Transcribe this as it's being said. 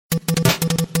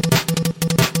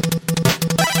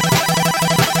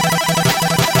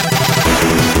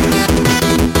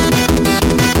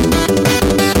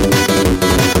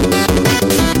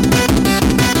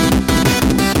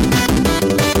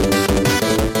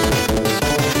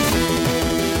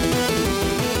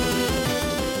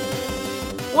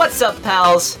What's up,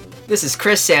 pals? This is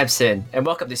Chris Sampson, and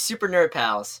welcome to Super Nerd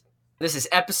Pals. This is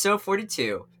episode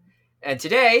 42, and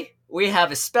today we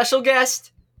have a special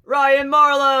guest, Ryan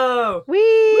Marlowe! Whee!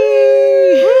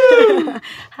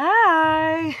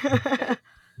 Hi!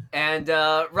 And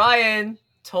Ryan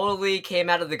totally came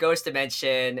out of the ghost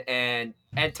dimension and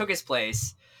took his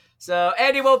place. So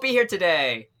Andy won't be here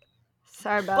today.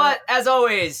 Sorry about But it. as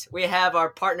always, we have our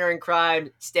partner in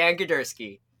crime, Stan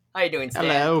Gudersky. How you doing, Stan?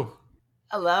 Hello.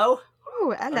 Hello?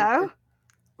 Oh, hello.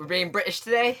 We're being British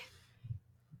today?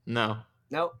 No.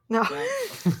 Nope. No. Okay.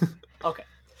 All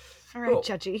right, Cool.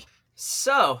 Judgy.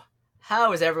 So, how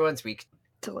was everyone's week?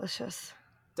 Delicious.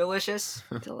 Delicious?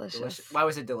 Delicious. Why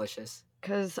was it delicious?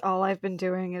 Because all I've been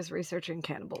doing is researching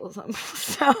cannibalism.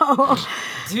 So.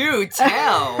 Do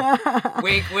tell!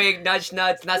 Wink, wink, nudge,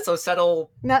 nudge, not so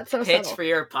subtle Not so pitch subtle. for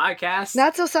your podcast.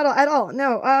 Not so subtle at all.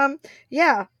 No.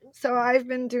 Yeah. So I've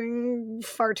been doing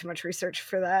far too much research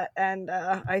for that, and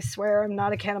I swear I'm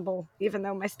not a cannibal, even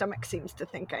though my stomach seems to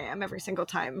think I am every single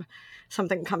time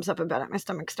something comes up about it. My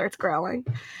stomach starts growling,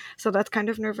 so that's kind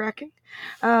of nerve-wracking.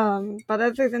 But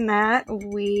other than that,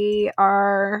 we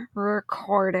are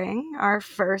recording our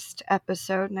first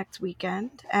episode next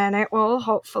weekend, and it will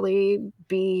hopefully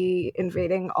be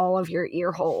invading all of your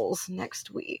ear holes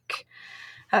next week,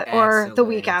 or the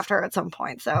week Excellent. after at some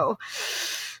point. So.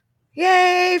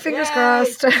 Yay! Fingers Yay!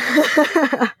 crossed.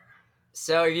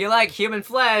 So, if you like human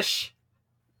flesh,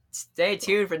 stay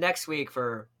tuned for next week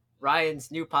for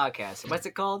Ryan's new podcast. What's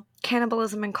it called?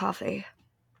 Cannibalism and coffee.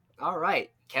 All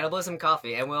right, Cannibalism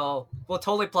Coffee, and we'll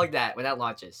totally plug that when that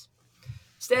launches.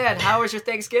 Stan, how was your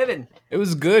Thanksgiving? It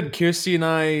was good. Kirsty and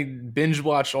I binge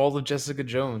watched all of Jessica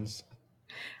Jones.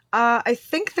 I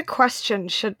think the question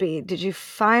should be: did you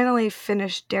finally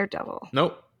finish Daredevil?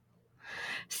 Nope.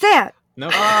 Stan,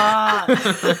 Nope.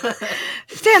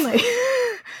 Stanley.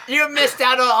 You missed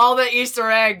out on all the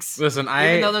Easter eggs. Listen,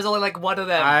 Even though there's only like one of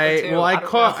them. or two, I don't know.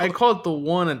 caught the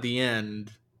one at the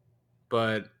end,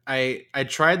 but I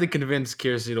tried to convince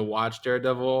Kirsty to watch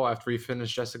Daredevil after we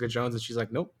finished Jessica Jones, and she's like,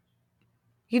 nope.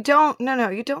 You don't. No.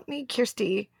 You don't need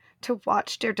Kirsty to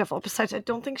watch Daredevil. Besides, I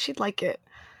don't think she'd like it.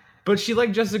 But she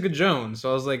liked Jessica Jones, so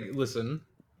I was like, listen.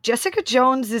 Jessica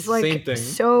Jones is Same like thing.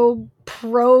 so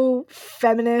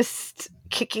pro-feminist,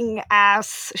 kicking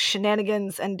ass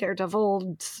shenanigans, and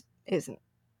Daredevil isn't.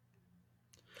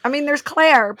 I mean, there's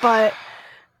Claire, but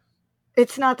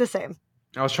it's not the same.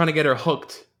 I was trying to get her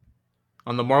hooked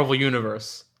on the Marvel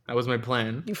Universe. That was my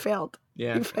plan. You failed.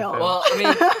 Yeah. You failed. Well, I mean,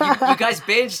 you guys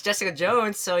binged Jessica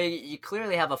Jones, so you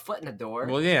clearly have a foot in the door.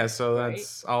 Well, yeah, so Right?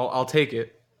 that's I'll take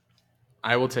it.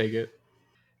 I will take it.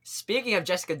 Speaking of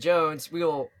Jessica Jones, we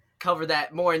will cover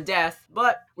that more in depth,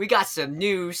 but we got some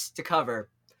news to cover.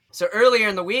 So earlier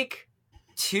in the week,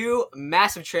 2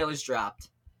 massive trailers dropped.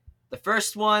 The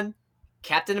first one,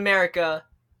 Captain America,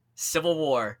 Civil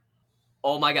War.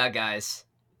 Oh my god, guys.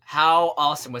 How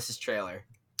awesome was this trailer?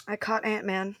 I caught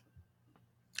Ant-Man.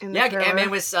 in the Yeah, trailer.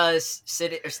 Ant-Man was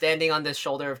standing on the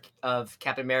shoulder of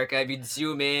Captain America. If you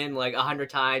zoom in like 100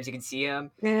 times, you can see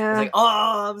him. Yeah. It's like,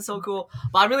 oh, I'm so cool.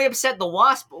 But I'm really upset the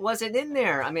Wasp wasn't in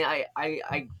there. I mean,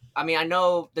 I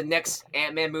know the next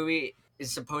Ant-Man movie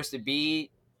is supposed to be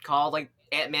called like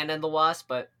Ant-Man and the Wasp,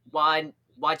 but why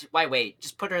wait?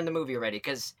 Just put her in the movie already.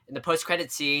 Because in the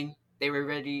post-credit scene, they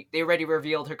already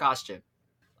revealed her costume.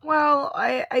 Well,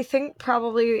 I think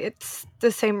probably it's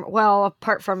the same. Well,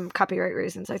 apart from copyright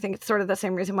reasons, I think it's sort of the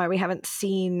same reason why we haven't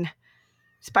seen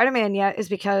Spider-Man yet is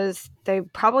because they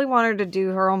probably want her to do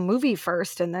her own movie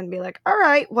first and then be like, all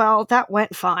right, well, that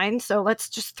went fine, so let's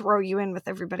just throw you in with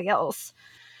everybody else.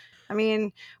 I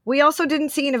mean, we also didn't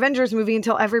see an Avengers movie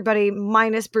until everybody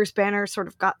minus Bruce Banner sort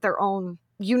of got their own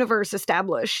universe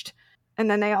established, and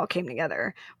then they all came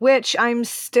together, which I'm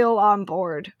still on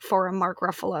board for a Mark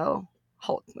Ruffalo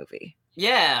Hulk movie.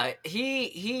 Yeah,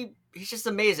 he's just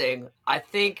amazing. I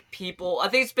think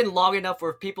it's been long enough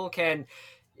where people can,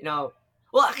 well,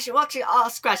 actually,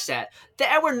 I'll scratch that.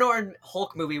 The Edward Norton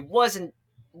Hulk movie wasn't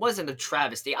a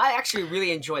travesty. I actually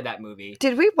really enjoyed that movie.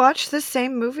 Did we watch the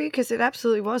same movie? Because it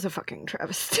absolutely was a fucking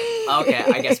travesty. Okay,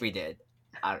 I guess we did.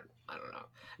 I don't know.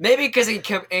 Maybe because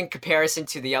in comparison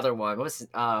to the other one, what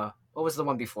was the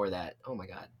one before that? Oh my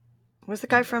god. Was the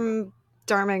guy from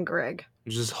Dharma and Greg,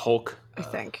 Just Hulk. I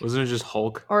think. Wasn't it just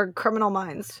Hulk? Or Criminal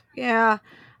Minds. Yeah.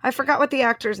 I forgot what the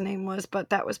actor's name was, but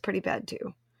that was pretty bad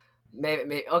too.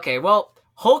 Maybe okay. Well,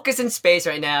 Hulk is in space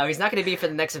right now. He's not going to be for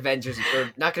the next Avengers,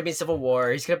 or not going to be in Civil War.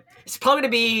 He's probably going to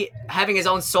be having his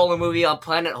own solo movie on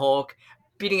Planet Hulk,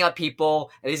 beating up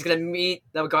people, and he's going to meet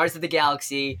the Guardians of the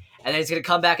Galaxy, and then he's going to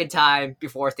come back in time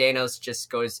before Thanos just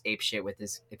goes apeshit with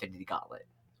his Infinity Gauntlet.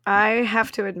 I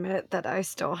have to admit that I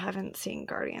still haven't seen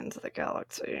Guardians of the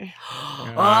Galaxy.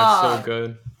 It's so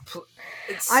good.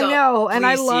 I know, and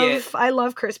I please see it.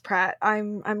 love Chris Pratt.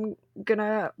 I'm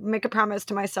gonna make a promise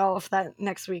to myself that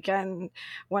next weekend,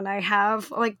 when I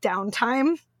have like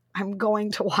downtime, I'm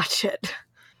going to watch it.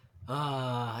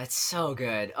 Oh, it's so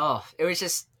good. Oh, it was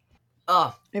just.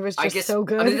 It was I just guess so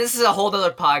good. I mean, this is a whole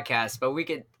other podcast, but we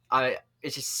could.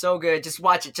 It's just so good. Just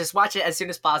watch it. Just watch it as soon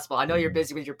as possible. I know you're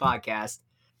busy with your podcast,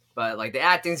 but like the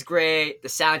acting's great, the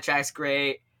soundtrack's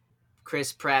great.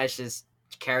 Chris Pratt is just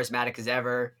charismatic as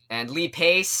ever, and Lee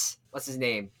Pace, what's his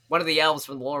name? One of the elves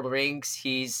from Lord of the Rings.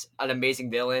 He's an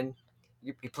amazing villain.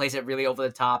 He plays it really over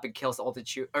the top and kills all the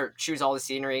chews all the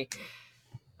scenery.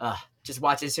 Just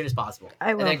watch it as soon as possible.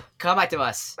 I will. And then come back to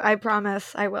us. I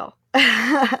promise I will.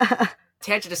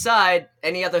 Tangent aside,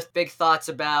 any other big thoughts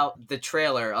about the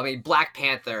trailer? I mean, Black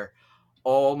Panther.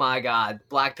 Oh my god.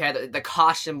 Black Panther. The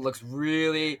costume looks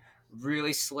really,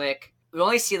 really slick. We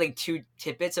only see like 2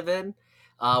 tidbits of him.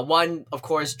 One, of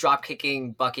course, drop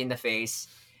kicking Bucky in the face.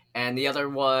 And the other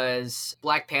was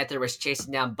Black Panther was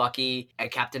chasing down Bucky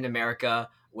and Captain America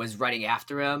was running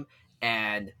after him.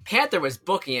 And Panther was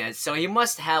booking it, so he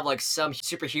must have like some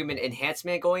superhuman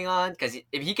enhancement going on, because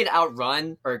if he can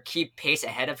outrun or keep pace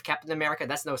ahead of Captain America,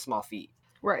 that's no small feat.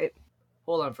 Right.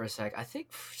 Hold on for a sec. I think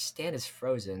Stan is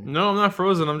frozen. No, I'm not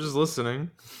frozen. I'm just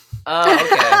listening. Oh, okay.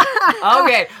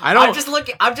 Okay. I don't.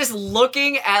 I'm just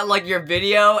looking at like your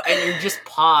video, and you just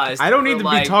paused. I don't need to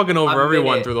be talking over everyone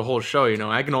minute. through the whole show. You know,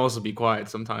 I can also be quiet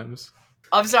sometimes.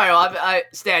 I'm sorry.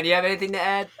 Stan, do you have anything to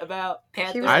add about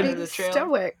Panther? He was being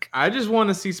stoic. I just want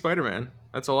to see Spider-Man.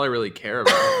 That's all I really care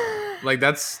about. Like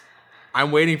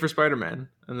I'm waiting for Spider-Man,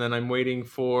 and then I'm waiting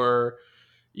for,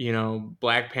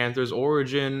 Black Panther's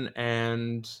origin,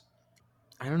 and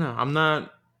I don't know. I'm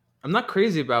not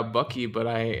crazy about Bucky, but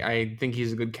I think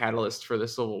he's a good catalyst for the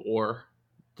Civil War,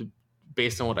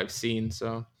 based on what I've seen.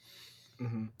 So.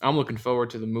 Mm-hmm. I'm looking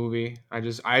forward to the movie.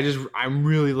 I'm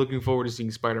really looking forward to seeing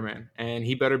Spider-Man, and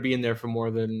he better be in there for more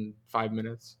than 5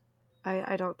 minutes.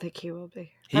 I don't think he will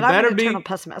be. But I'm an eternal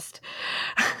pessimist.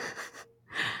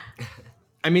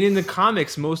 I mean, in the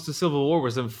comics, most of Civil War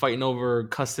was them fighting over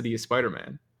custody of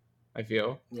Spider-Man, I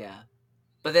feel. Yeah.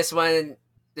 But this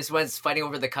one's fighting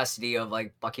over the custody of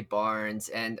like Bucky Barnes,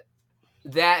 and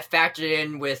that factored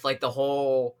in with like the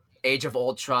whole Age of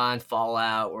Ultron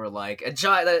fallout, or like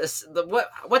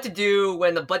what to do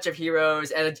when a bunch of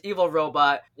heroes and an evil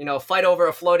robot, fight over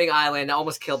a floating island and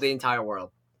almost kill the entire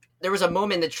world. There was a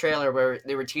moment in the trailer where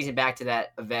they were teasing back to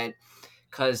that event,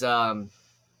 because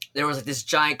there was like this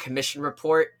giant commission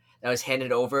report that was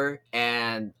handed over,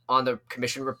 and on the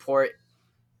commission report,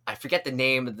 I forget the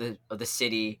name of the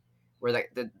city where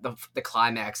like the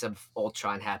climax of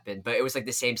Ultron happened, but it was like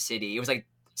the same city. It was like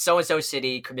so and so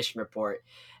city commission report.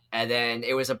 And then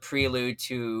it was a prelude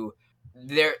to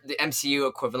the MCU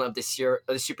equivalent of the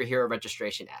Superhero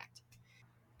Registration Act.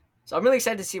 So I'm really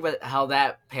excited to see how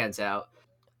that pans out.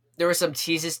 There were some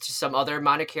teases to some other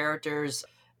minor characters.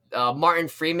 Martin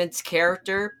Freeman's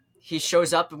character, he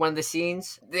shows up in one of the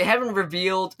scenes. They haven't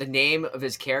revealed the name of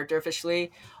his character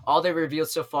officially. All they revealed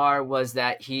so far was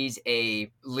that he's a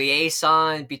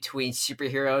liaison between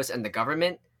superheroes and the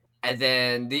government. And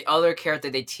then the other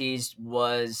character they teased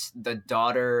was the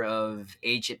daughter of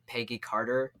Agent Peggy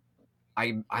Carter.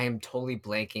 I am totally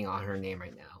blanking on her name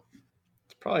right now.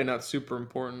 It's probably not super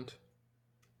important.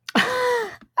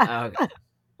 Okay.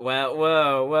 Well,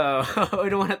 whoa. I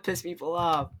don't want to piss people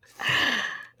off.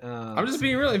 I'm just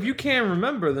being real. If you can't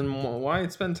remember, then why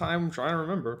spend time trying to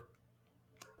remember?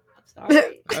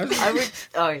 I'm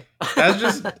sorry. That's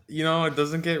just, it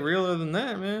doesn't get realer than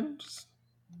that, man. Just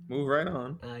move right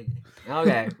on.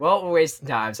 Okay. Well, we're wasting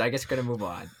time, so I guess we're gonna move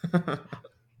on.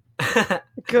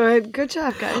 Good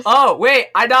job, guys. Oh wait,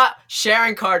 I got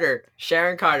Sharon Carter.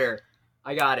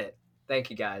 I got it. Thank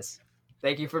you, guys.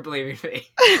 Thank you for believing me.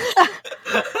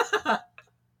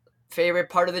 Favorite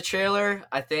part of the trailer,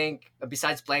 I think,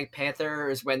 besides Black Panther,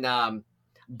 is when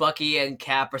Bucky and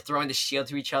Cap are throwing the shield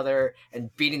to each other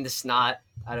and beating the snot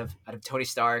out of Tony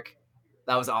Stark.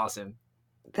 That was awesome.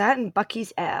 That and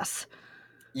Bucky's ass.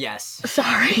 Yes.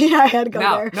 Sorry, I had to go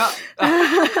there.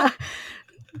 No.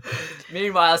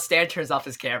 Meanwhile, Stan turns off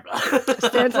his camera.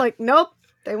 Stan's like, nope,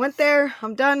 they went there.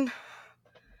 I'm done.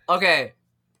 Okay,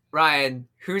 Ryan,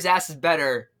 whose ass is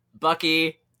better,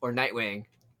 Bucky or Nightwing?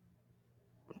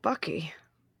 Bucky.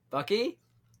 Bucky?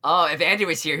 Oh, if Andy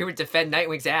was here, he would defend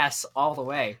Nightwing's ass all the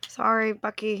way. Sorry,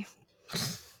 Bucky.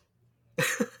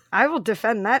 I will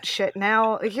defend that shit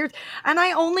now.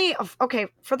 Okay,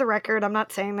 for the record, I'm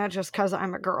not saying that just because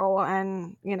I'm a girl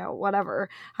and, whatever.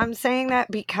 I'm saying that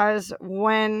because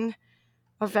when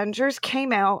Avengers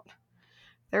came out,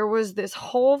 there was this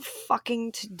whole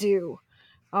fucking to-do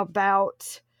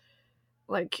about,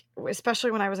 like,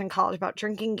 especially when I was in college, about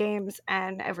drinking games,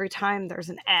 and every time there's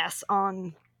an ass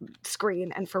on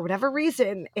screen, and for whatever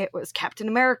reason, it was Captain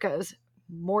America's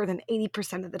more than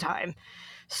 80% of the time.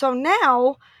 So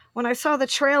now, when I saw the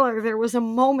trailer, there was a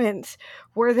moment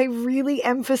where they really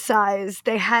emphasized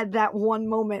they had that one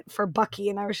moment for Bucky,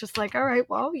 and I was just like, all right,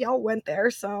 well, y'all went there,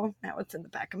 so now it's in the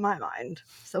back of my mind.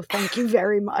 So thank you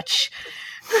very much.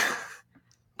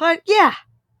 But yeah.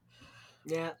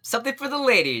 Yeah, something for the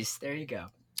ladies. There you go.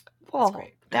 Well,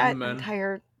 great. that And the men.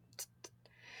 entire...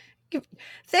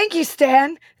 Thank you,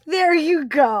 Stan. There you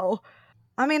go.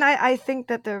 I mean, I think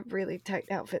that the really tight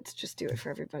outfits just do it for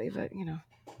everybody, but, you know.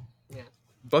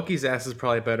 Bucky's ass is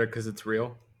probably better because it's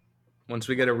real. Once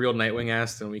we get a real Nightwing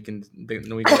ass, then we can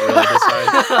really decide.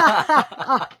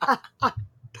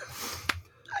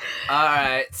 All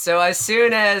right. So as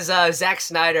soon as Zack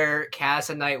Snyder casts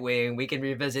a Nightwing, we can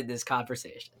revisit this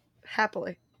conversation.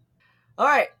 Happily. All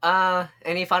right.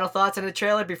 Any final thoughts on the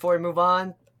trailer before we move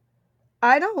on?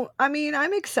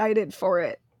 I'm excited for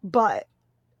it, but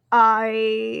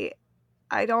I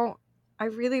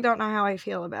really don't know how I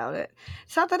feel about it.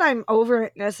 It's not that I'm over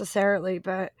it necessarily,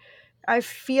 but I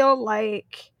feel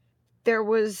like there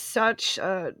was such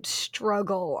a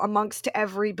struggle amongst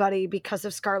everybody because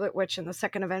of Scarlet Witch in the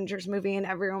second Avengers movie, and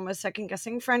everyone was second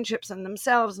guessing friendships and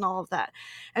themselves and all of that.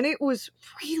 And it was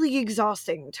really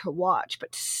exhausting to watch,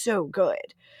 but so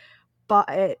good.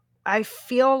 But I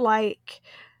feel like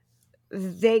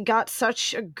they got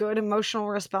such a good emotional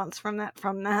response from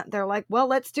that. They're like, well,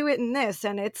 let's do it in this.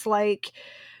 And it's like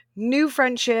new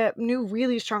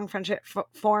really strong friendship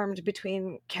formed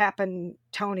between Cap and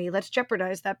Tony. Let's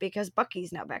jeopardize that because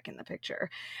Bucky's now back in the picture.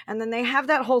 And then they have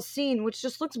that whole scene, which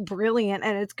just looks brilliant,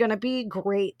 and it's going to be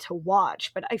great to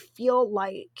watch. But I feel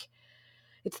like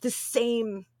it's the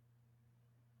same.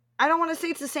 I don't want to say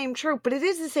it's the same trope, but it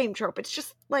is the same trope. It's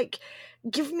just like,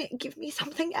 give me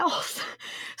something else.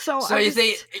 So you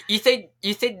think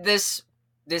this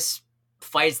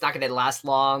fight's not going to last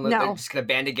long? No. They're just going to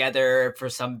band together for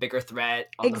some bigger threat.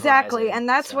 Exactly, and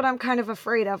that's what I'm kind of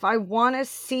afraid of. I want to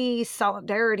see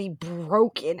Solidarity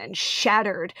broken and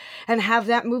shattered, and have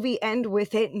that movie end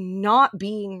with it not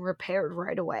being repaired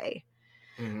right away.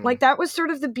 Mm-hmm. Like, that was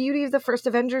sort of the beauty of the first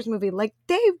Avengers movie. Like,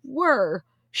 they were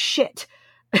shit.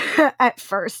 At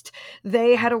first,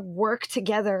 they had to work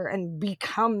together and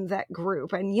become that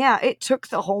group, and yeah, it took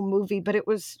the whole movie, but it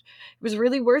was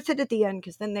really worth it at the end,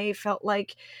 because then they felt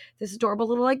like this adorable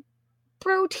little like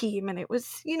bro team, and it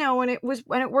was, you know, and it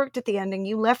worked at the ending.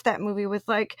 You left that movie with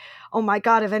like, oh my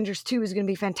god, Avengers 2 is going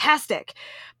to be fantastic.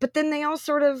 But then they all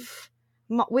sort of,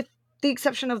 with the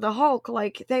exception of the Hulk,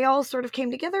 like, they all sort of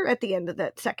came together at the end of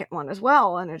that second one as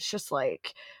well. And it's just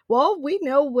like, well, we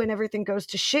know when everything goes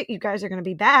to shit, you guys are going to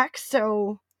be back.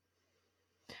 So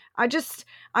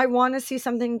I want to see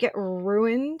something get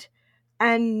ruined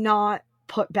and not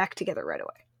put back together right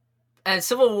away. And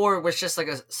Civil War was just like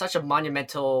such a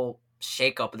monumental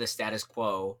shakeup of the status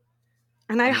quo.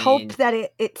 And I hope that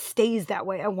it stays that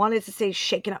way. I want it to stay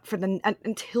shaken up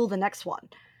until the next one.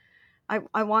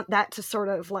 I want that to sort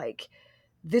of like,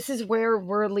 this is where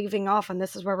we're leaving off and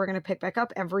this is where we're going to pick back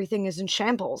up. Everything is in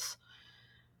shambles.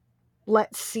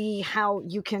 Let's see how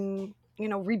you can, you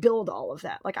know, rebuild all of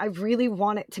that. Like, I really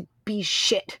want it to be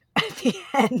shit at the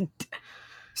end.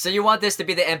 So you want this to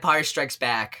be the Empire Strikes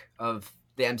Back of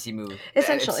the MCU?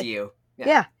 Essentially. The MCU.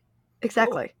 Yeah,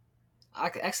 exactly. Cool.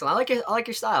 Okay, excellent. I like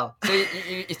your style. So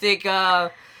you think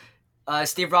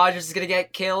Steve Rogers is going to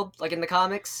get killed like in the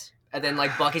comics? And then,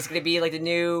 like, Bucky's going to be, like, the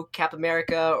new Cap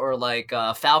America, or, like,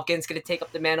 Falcon's going to take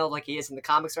up the mantle like he is in the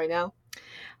comics right now?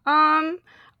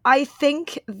 I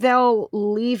think they'll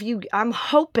leave you... I'm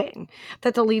hoping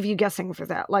that they'll leave you guessing for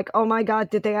that. Like, oh my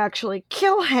god, did they actually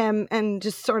kill him? And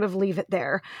just sort of leave it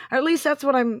there. Or at least that's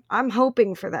what I'm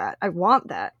hoping for that. I want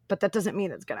that, but that doesn't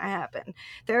mean it's going to happen.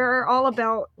 They're all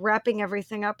about wrapping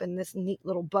everything up in this neat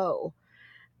little bow.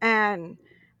 And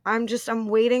I'm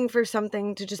waiting for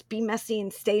something to just be messy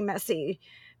and stay messy,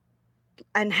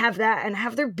 and have that, and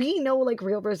have there be no like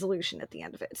real resolution at the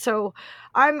end of it. So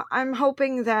I'm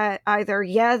hoping that either,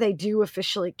 yeah, they do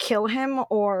officially kill him,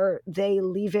 or they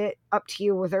leave it up to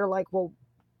you where they're like, well,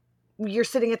 you're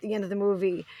sitting at the end of the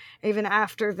movie, even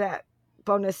after that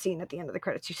bonus scene at the end of the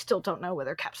credits, you still don't know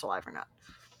whether Cap's alive or not.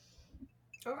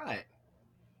 All right.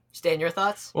 Stan, your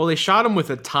thoughts? Well, they shot him with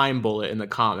a time bullet in the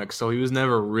comics, so he was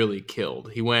never really killed.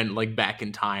 He went like back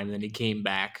in time, then he came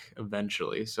back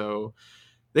eventually. So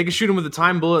they can shoot him with a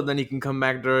time bullet, then he can come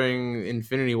back during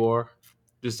Infinity War,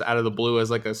 just out of the blue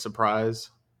as like a surprise.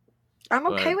 I'm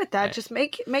okay But with that. Just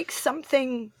make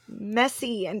something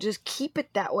messy and just keep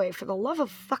it that way for the love of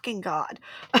fucking God.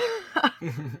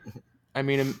 I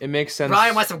mean, it makes sense.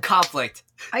 Ryan wants some conflict.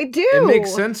 I do. It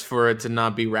makes sense for it to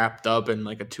not be wrapped up in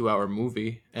like a 2-hour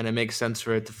movie, and it makes sense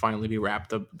for it to finally be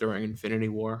wrapped up during Infinity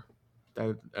War.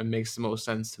 That makes the most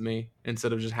sense to me,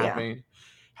 instead of just Yeah.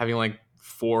 having like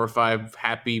 4 or 5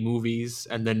 happy movies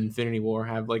and then Infinity War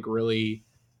have like really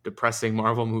depressing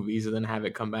Marvel movies and then have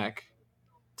it come back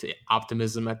to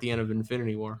optimism at the end of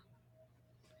Infinity War.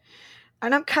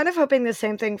 And I'm kind of hoping the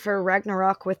same thing for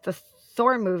Ragnarok with the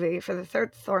Thor movie, for the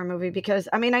third Thor movie, because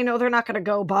I mean, I know they're not going to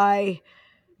go by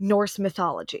Norse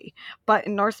mythology, but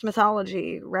in Norse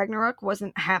mythology, Ragnarok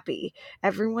wasn't happy.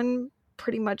 Everyone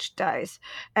pretty much dies,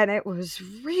 and it was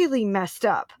really messed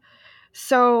up.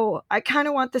 So I kind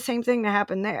of want the same thing to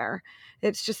happen there.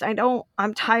 It's just,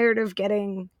 I'm tired of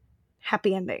getting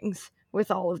happy endings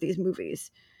with all of these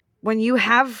movies. When you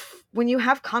have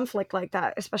conflict like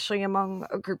that, especially among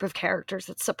a group of characters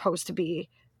that's supposed to be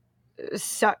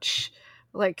such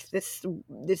like this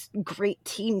great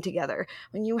team together,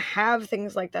 when you have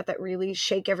things like that that really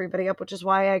shake everybody up, which is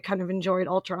why I kind of enjoyed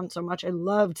Ultron so much. I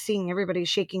loved seeing everybody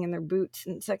shaking in their boots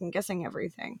and second guessing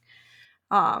everything.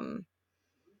 um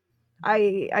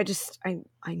I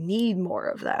need more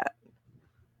of that.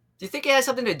 Do you think it has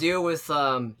something to do with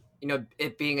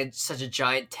it being such a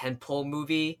giant tentpole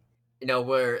movie?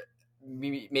 Where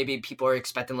maybe people are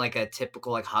expecting like a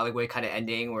typical like Hollywood kind of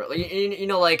ending, where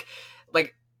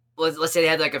like let's say they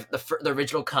had like the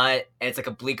original cut and it's like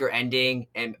a bleaker ending,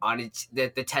 and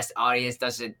the test audience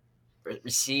doesn't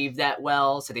receive that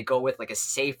well, so they go with like a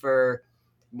safer,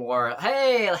 more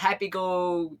hey happy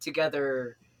go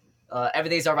together.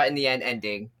 Everything's all right in the end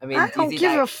ending. I mean, I do you don't think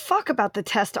give that a fuck about the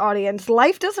test audience.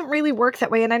 Life doesn't really work that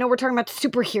way, and I know we're talking about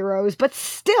superheroes, but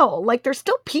still, like, they're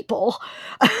still people.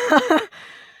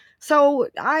 So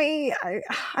I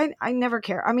never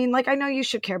care. I mean, like, I know you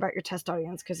should care about your test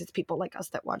audience because it's people like us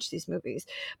that watch these movies,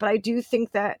 but I do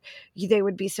think that they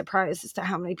would be surprised as to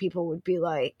how many people would be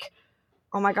like,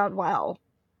 "Oh my god, wow,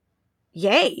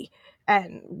 yay,"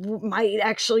 and might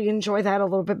actually enjoy that a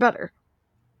little bit better.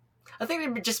 I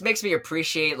think it just makes me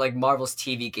appreciate like Marvel's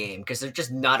TV game, because they're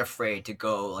just not afraid to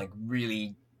go like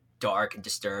really dark and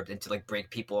disturbed and to like break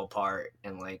people apart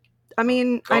and like I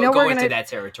mean, I go know go we're into gonna. that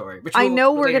territory, which I we'll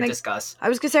know we're later gonna. discuss. I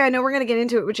was gonna say I know we're gonna get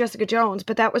into it with Jessica Jones,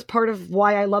 but that was part of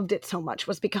why I loved it so much,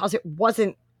 was because it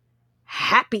wasn't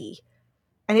happy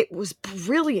and it was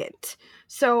brilliant.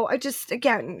 So I just,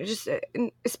 again, just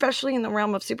especially in the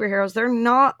realm of superheroes,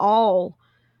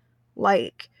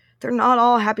 like they're not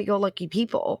all happy-go-lucky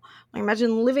people. Like,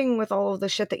 imagine living with all of the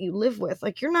shit that you live with.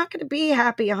 Like, you're not going to be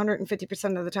happy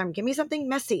 150% of the time. Give me something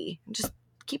messy. Just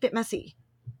keep it messy.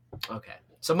 Okay,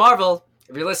 so Marvel,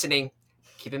 if you're listening,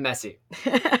 keep it messy.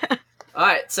 All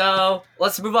right, so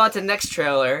let's move on to the next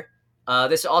trailer.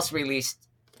 This also released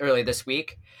early this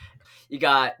week. You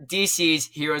got DC's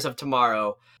Heroes of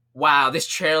Tomorrow. Wow, this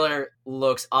trailer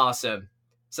looks awesome.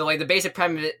 So, like, the basic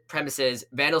premise is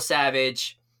Vandal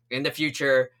Savage in the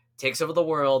future takes over the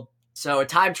world. So, a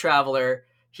time traveler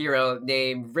hero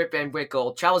named Rip Van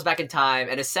Winkle travels back in time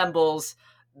and assembles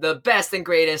the best and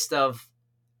greatest of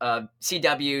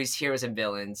CW's heroes and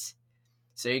villains.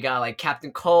 So, you got like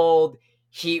Captain Cold,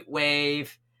 Heat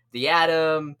Wave, The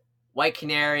Atom, White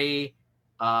Canary,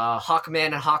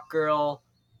 Hawkman and Hawkgirl,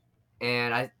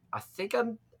 and I think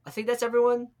that's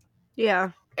everyone.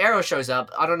 Yeah. Arrow shows up.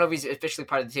 I don't know if he's officially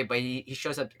part of the team, but he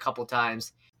shows up a couple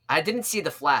times. I didn't see the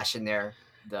Flash in there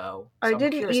though, so I I'm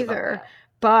didn't curious about either. that.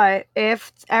 But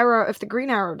if the Green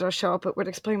Arrow does show up, it would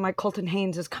explain why Colton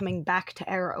Haynes is coming back to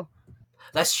Arrow.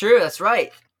 That's true. That's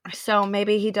right. So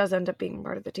maybe he does end up being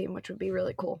part of the team, which would be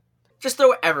really cool. Just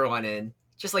throw everyone in,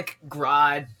 just like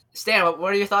Grodd. Stan,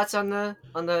 what are your thoughts on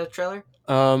the trailer?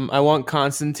 I want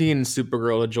Constantine and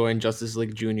Supergirl to join Justice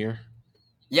League Junior.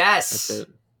 Yes, That's it.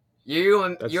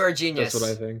 You're a genius. That's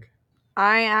what I think.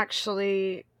 I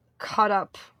actually caught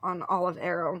up on all of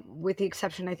Arrow, with the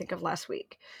exception, I think, of last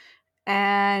week.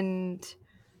 And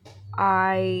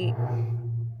I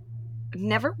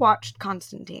never watched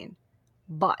Constantine,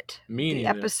 but Me the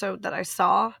neither. episode that I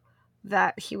saw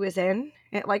that he was in,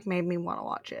 it like made me want to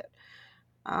watch it.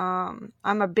 I'm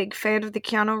a big fan of the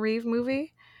Keanu Reeves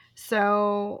movie,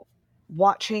 so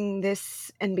watching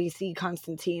this NBC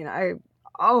Constantine,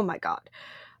 oh my god.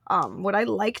 Would I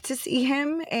like to see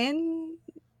him in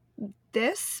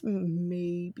this?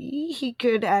 Maybe he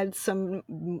could add some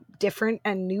different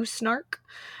and new snark.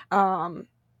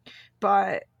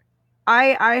 But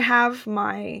I have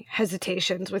my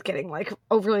hesitations with getting like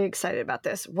overly excited about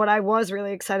this. What I was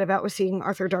really excited about was seeing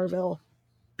Arthur Darvill,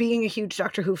 being a huge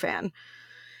Doctor Who fan.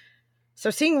 So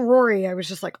seeing Rory, I was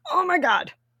just like, oh my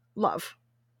god, love.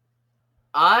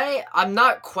 I'm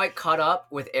not quite caught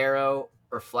up with Arrow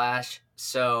or Flash,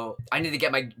 so I need to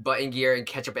get my butt in gear and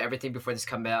catch up with everything before this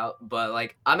comes out. But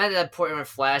like, I'm at that point with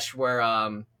Flash where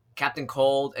Captain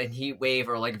Cold and Heatwave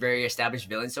are like very established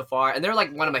villains so far, and they're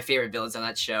like one of my favorite villains on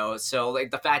that show. So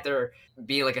like the fact they're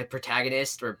being like a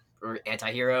protagonist or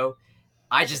anti-hero,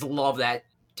 I just love that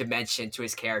dimension to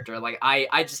his character. Like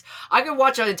I could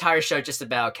watch an entire show just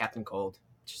about Captain Cold.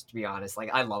 Just to be honest, like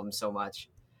I love him so much.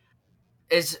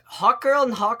 Is Hawkgirl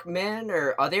and Hawkman,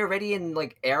 or are they already in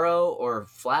like Arrow or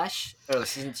Flash or like,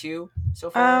 season 2 so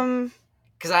far?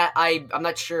 Because I'm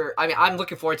not sure. I mean, I'm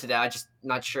looking forward to that. I'm just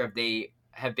not sure if they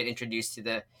have been introduced to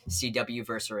the CW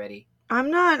verse already.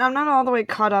 I'm not all the way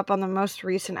caught up on the most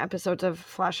recent episodes of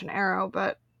Flash and Arrow,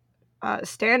 but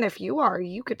Stan, if you are,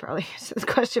 you could probably answer this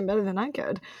question better than I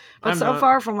could. But so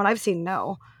far, from what I've seen,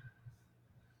 no.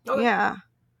 Okay. Yeah,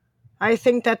 I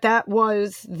think that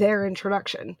was their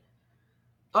introduction.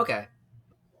 Okay.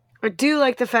 I do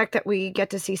like the fact that we get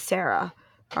to see Sarah,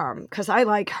 because I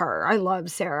like her. I love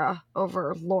Sarah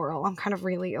over Laurel. I'm kind of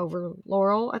really over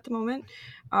Laurel at the moment.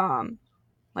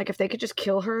 Like if they could just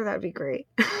kill her, that'd be great.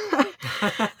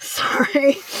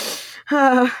 Sorry.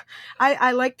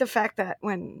 I like the fact that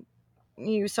when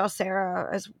you saw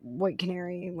Sarah as White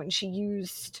Canary, when she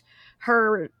used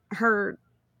her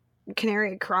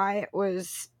canary cry, it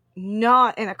was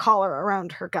not in a collar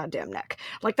around her goddamn neck.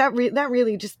 Like that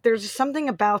really just, there's just something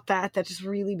about that just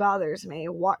really bothers me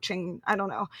watching. I don't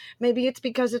know, maybe it's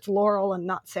because it's Laurel and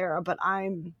not Sarah, but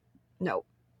I'm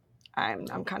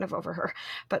kind of over her.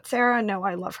 But Sarah, no,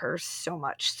 I love her so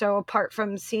much. So apart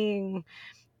from seeing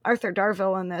Arthur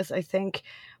Darvill in this, I think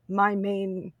my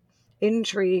main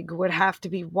intrigue would have to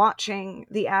be watching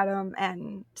the Atom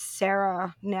and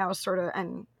Sarah now sort of,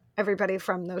 and everybody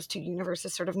from those two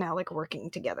universes sort of now like working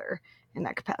together in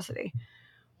that capacity.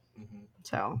 Mm-hmm.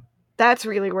 So that's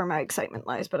really where my excitement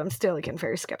lies, but I'm still again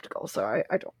very skeptical. So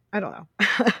I don't know.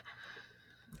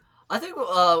 I think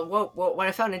what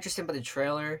I found interesting about the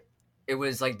trailer, it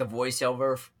was like the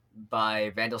voiceover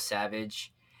by Vandal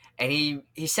Savage, and he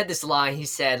said this line. He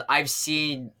said, "I've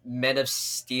seen Men of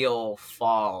Steel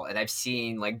fall, and I've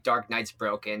seen like Dark Knights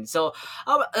broken." So,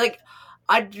 like,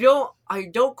 I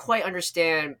don't quite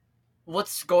understand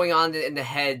what's going on in the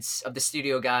heads of the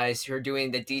studio guys who are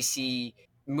doing the DC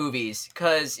movies,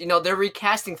 because you know they're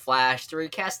recasting Flash, they're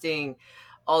recasting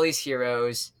all these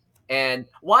heroes. And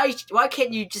why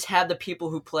can't you just have the people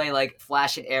who play like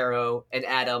Flash and Arrow and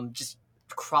Atom just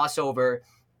cross over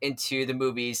into the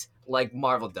movies like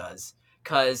Marvel does?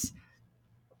 Because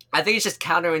I think it's just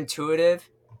counterintuitive.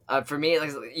 For me,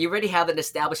 like you already have an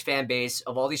established fan base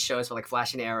of all these shows for like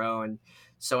Flash and Arrow and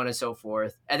so on and so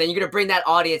forth, and then you're gonna bring that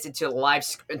audience into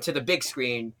into the big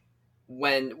screen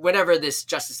whenever this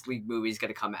Justice League movie is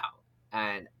gonna come out.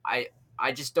 And I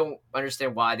just don't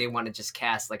understand why they want to just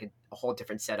cast like a whole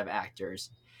different set of actors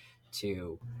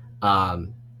to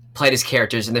play these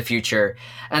characters in the future.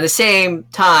 And at the same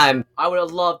time, I would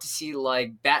have loved to see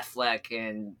like Batfleck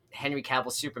and Henry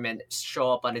Cavill Superman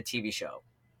show up on a TV show,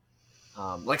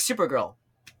 like Supergirl.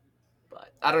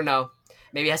 But I don't know.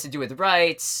 Maybe it has to do with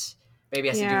rights. Maybe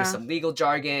it has to do with some legal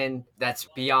jargon that's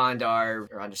beyond our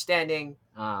understanding.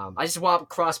 I just want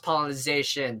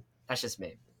cross-pollination. That's just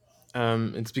me.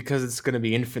 It's because it's going to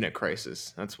be Infinite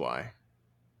Crisis. That's why.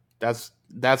 That's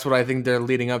what I think they're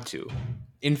leading up to.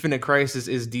 Infinite Crisis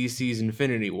is DC's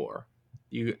Infinity War.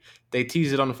 They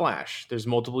tease it on Flash. There's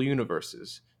multiple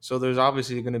universes. So there's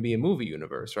obviously going to be a movie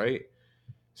universe, right?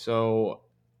 So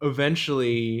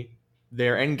eventually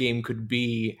their endgame could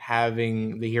be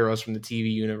having the heroes from the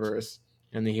TV universe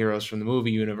and the heroes from the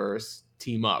movie universe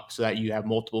team up so that you have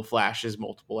multiple Flashes,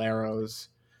 multiple Arrows,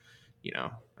 you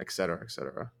know, et cetera, et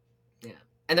cetera. Yeah.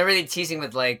 And they're really teasing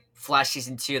with like Flash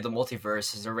season 2 of the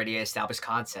multiverse is already an established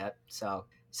concept. So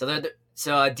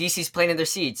DC's planting their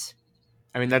seeds.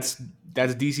 I mean, that's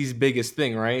DC's biggest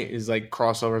thing, right? Is like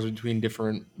crossovers between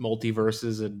different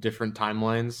multiverses and different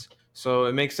timelines. So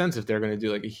it makes sense if they're going to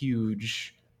do like a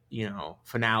huge, you know,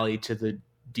 finale to the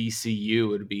DCU.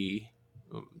 Would be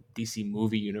DC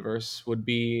movie universe would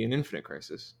be an Infinite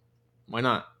Crisis. Why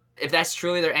not? If that's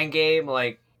truly their end game,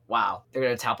 like wow, they're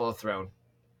going to topple the throne.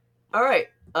 All right.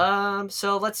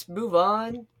 So let's move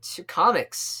on to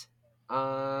comics.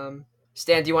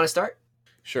 Stan, do you want to start?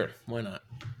 Sure. Why not?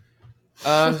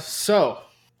 So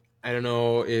I don't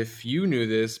know if you knew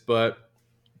this, but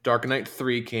Dark Knight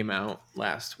 3 came out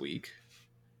last week,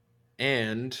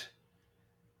 and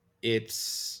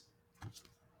it's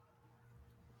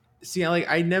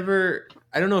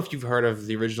I don't know if you've heard of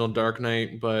the original Dark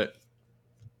Knight, but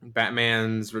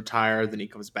Batman's retired, then he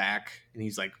comes back, and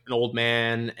he's like an old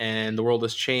man, and the world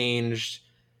has changed,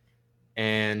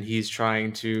 and he's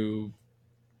trying to,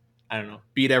 I don't know,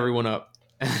 beat everyone up.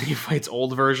 And he fights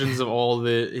old versions of all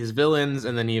his villains,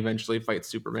 and then he eventually fights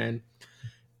Superman.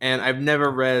 And I've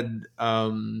never read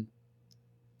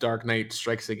Dark Knight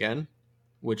Strikes Again,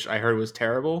 which I heard was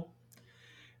terrible.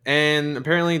 And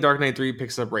apparently Dark Knight 3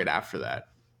 picks up right after that.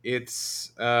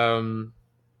 It's $6.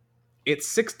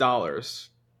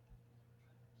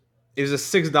 It is a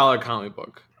 $6 comic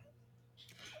book.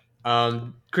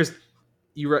 Chris,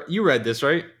 you read this,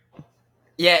 right?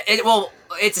 Yeah,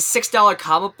 it's a $6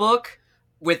 comic book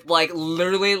with like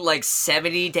literally like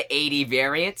 70 to 80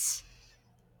 variants.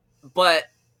 But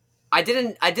I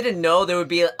didn't know there would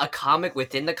be a comic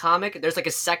within the comic. There's like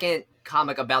a second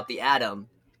comic about the Atom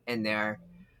in there.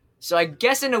 So I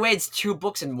guess in a way it's 2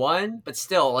 books in one, but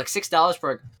still like $6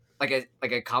 for like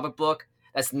a comic book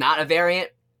that's not a variant.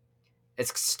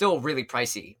 It's still really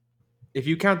pricey. If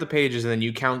you count the pages and then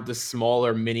you count the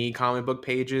smaller mini comic book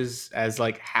pages as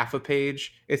like half a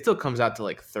page, it still comes out to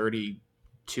like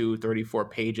 32, 34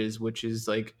 pages, which is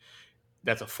like,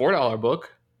 that's a $4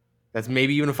 book. That's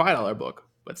maybe even a $5 book.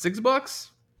 But $6?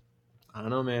 I don't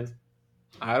know, man.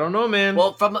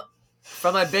 Well, from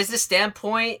a business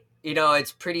standpoint, you know,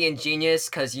 it's pretty ingenious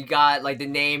because you got like the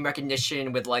name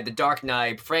recognition with like the Dark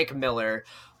Knight, Frank Miller,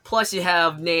 plus you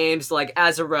have names like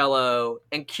Azzarello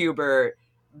and Kubert,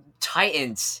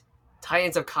 titans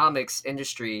of comics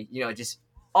industry. You know, just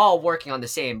all working on the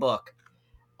same book.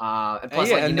 And plus,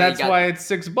 and that's why it's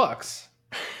 $6.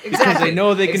 Exactly. Because they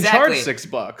know they can charge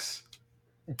 $6.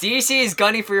 DC is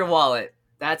gunning for your wallet.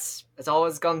 That's all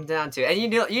it's come down to,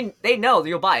 and they know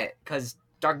you'll buy it because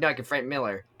Dark Knight and Frank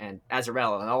Miller and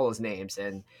Azzarello and all those names,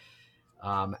 and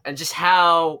just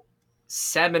how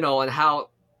seminal and how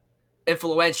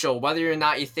influential, whether or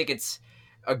not you think it's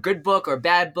a good book or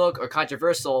bad book or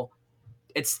controversial,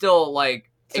 it's still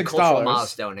like a cultural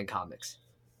milestone in comics.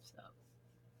 So.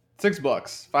 $6,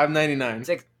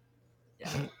 $5.99. Yeah.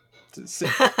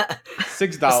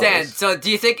 $6. Stan, so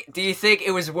do you think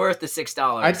it was worth the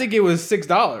 $6? I think it was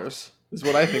 $6. Is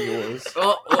what I think it was.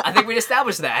 Well, I think we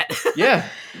established that. Yeah,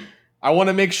 I want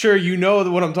to make sure you know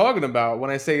what I'm talking about when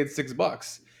I say it's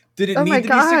 $6. Did it need to be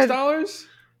 $6?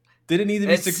 Did it need to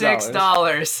be $6? It's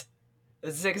 $6.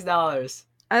 It's $6.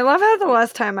 I love how the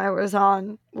last time I was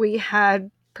on, we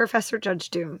had Professor Judge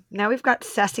Doom. Now we've got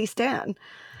Sassy Stan.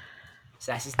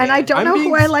 And I don't know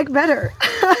who I like better.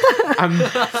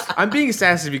 I'm being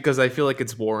sassy because I feel like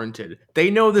it's warranted. They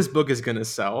know this book is going to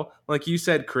sell. Like you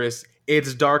said, Chris,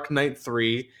 it's Dark Knight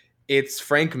 3. It's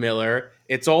Frank Miller.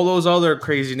 It's all those other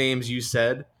crazy names you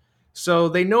said. So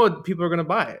they know people are going to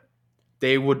buy it.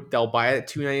 They'll buy it at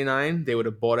 $2.99. They would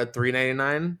have bought it at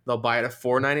 $3.99. They'll buy it at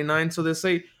 $4.99. So they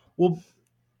say, we'll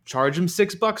charge them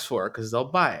 $6 for it because they'll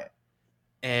buy it.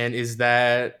 And is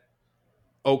that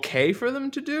okay for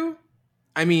them to do?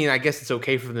 I mean, I guess it's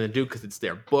okay for them to do because it's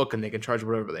their book and they can charge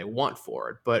whatever they want for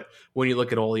it. But when you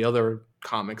look at all the other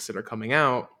comics that are coming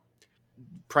out,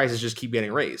 prices just keep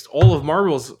getting raised. All of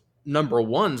Marvel's number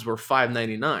ones were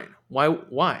 $5.99.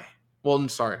 Why? Well, I'm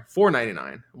sorry,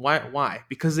 $4.99. Why?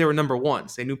 Because they were number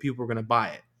ones. They knew people were going to buy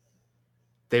it.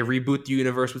 They reboot the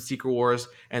universe with Secret Wars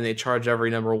and they charge every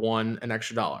number one an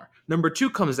extra $1. Number 2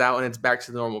 comes out and it's back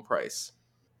to the normal price.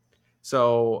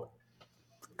 So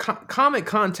comic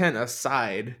content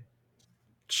aside,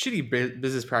 shitty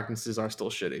business practices are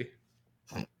still shitty.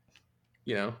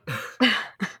 You know?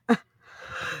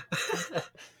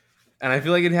 And I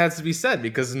feel like it has to be said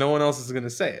because no one else is going to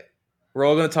say it. We're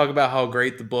all going to talk about how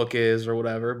great the book is or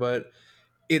whatever, but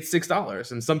it's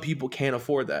 $6 and some people can't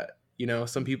afford that. You know,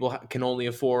 some people can only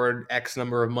afford X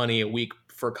number of money a week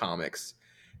for comics.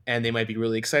 And they might be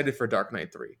really excited for Dark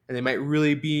Knight 3. And they might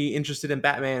really be interested in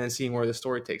Batman and seeing where the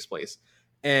story takes place.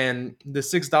 And the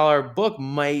 $6 book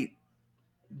might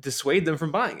dissuade them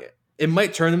from buying it. It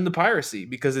might turn them to piracy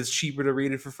because it's cheaper to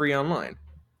read it for free online.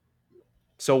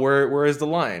 So where is the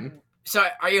line? So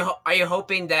are you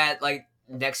hoping that like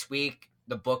next week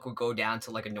the book will go down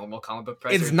to like a normal comic book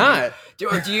price? It's not.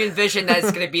 Or do you envision that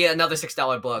it's going to be another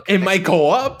 $6 book? It might go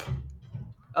up.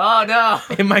 Oh no!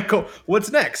 It might go. What's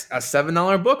next? A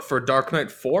 $7 book for Dark Knight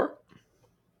 4?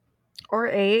 Or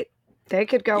 $8? They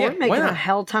could go. We're making a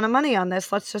hell ton of money on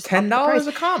this. Let's just $10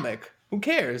 a comic. Who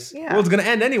cares? Yeah. Well, it's gonna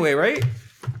end anyway, right?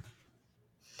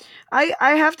 I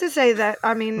have to say that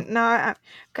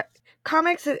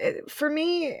comics for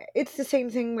me it's the same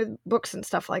thing with books and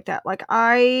stuff like that. Like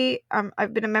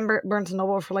I've been a member at Barnes and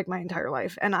Noble for like my entire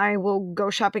life, and I will go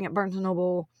shopping at Barnes and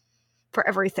Noble for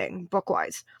everything book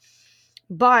wise.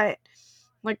 But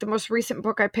like the most recent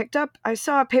book I picked up, I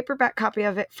saw a paperback copy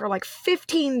of it for like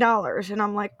 $15. And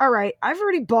I'm like, all right, I've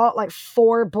already bought like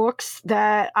 4 books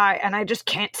and I just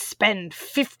can't spend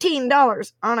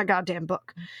 $15 on a goddamn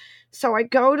book. So I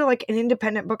go to like an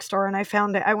independent bookstore and I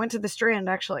found it. I went to the Strand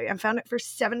actually and found it for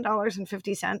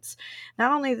 $7.50.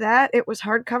 Not only that, it was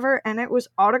hardcover and it was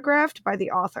autographed by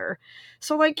the author.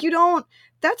 So like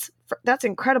that's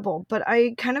incredible, but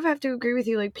I kind of have to agree with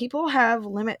you. Like, people have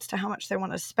limits to how much they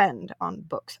want to spend on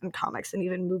books and comics and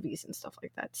even movies and stuff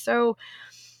like that. So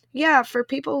yeah, for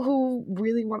people who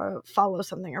really want to follow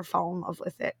something or fall in love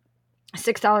with it,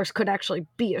 $6 could actually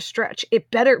be a stretch. It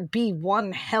better be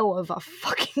one hell of a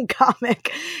fucking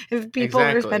comic if people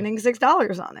are spending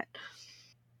 $6 on it.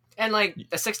 And like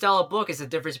a $6 book is the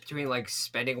difference between like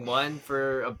spending one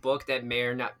for a book that may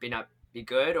or not be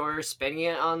good, or spending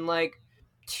it on like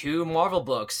 2 Marvel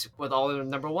books with all the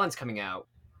 #1s coming out.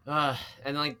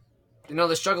 And like,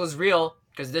 the struggle is real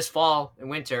because this fall and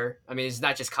winter, I mean, it's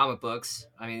not just comic books.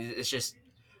 I mean, it's just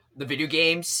the video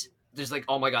games. There's like,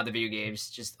 oh my god, the video games.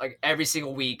 Just like every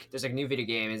single week, there's like a new video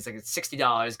game. And it's like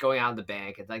 $60 going out of the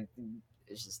bank. And like,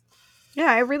 it's just.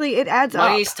 Yeah, it adds up.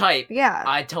 Money's tight. Yeah.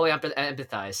 I totally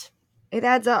empathize. It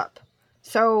adds up.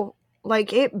 So,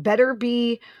 like, it better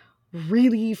be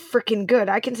really freaking good.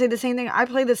 I can say the same thing. I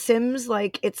play The Sims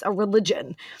like it's a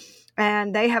religion.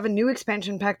 And they have a new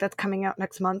expansion pack that's coming out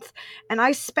next month. And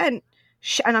I spent,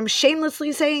 and I'm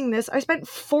shamelessly saying this, I spent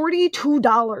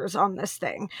 $42 on this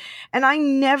thing. And I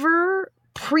never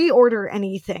pre-order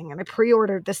anything. And I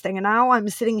pre-ordered this thing. And now I'm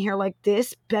sitting here like,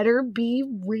 this better be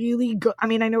really good. I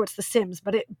mean, I know it's The Sims,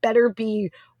 but it better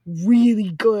be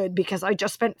really good because I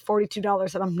just spent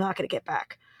 $42 that I'm not going to get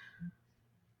back.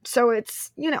 So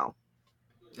it's,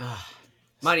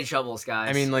 money troubles, guys.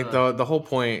 I mean, like the whole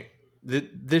point,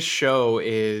 this show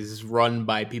is run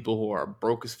by people who are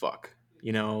broke as fuck.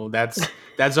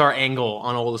 That's our angle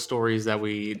on all the stories that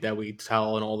we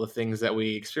tell and all the things that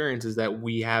we experience, is that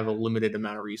we have a limited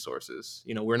amount of resources.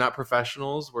 We're not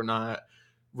professionals. We're not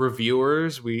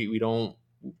reviewers. We don't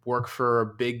work for a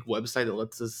big website that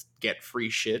lets us get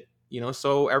free shit.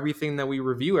 So everything that we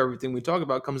review, everything we talk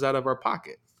about comes out of our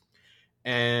pocket.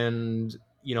 And,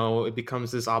 it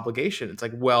becomes this obligation. It's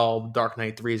like, well, Dark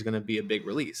Knight 3 is going to be a big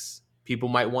release. People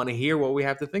might want to hear what we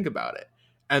have to think about it.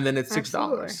 And then it's $6.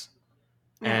 Absolutely.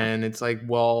 Yeah. And it's like,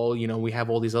 well, we have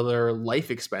all these other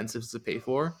life expenses to pay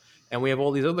for, and we have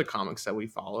all these other comics that we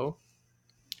follow.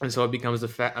 And so it becomes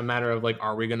a matter of like,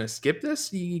 are we going to skip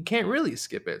this? You can't really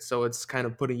skip it. So it's kind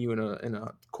of putting you in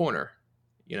a corner,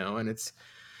 and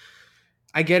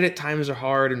I get it. Times are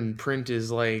hard and print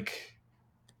is like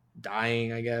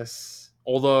dying, I guess.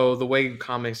 Although the way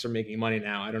comics are making money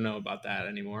now, I don't know about that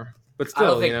anymore. But still, I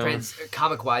don't think print's,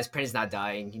 comic-wise, print is not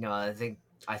dying.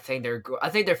 I think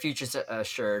their future's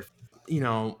assured.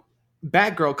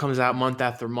 Batgirl comes out month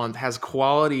after month, has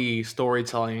quality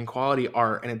storytelling and quality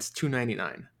art, and it's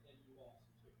 $2.99.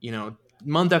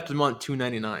 Month after month,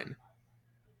 $2.99.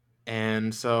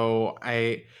 And so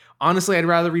I'd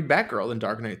rather read Batgirl than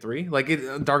Dark Knight 3.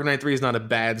 Dark Knight 3 is not a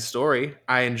bad story.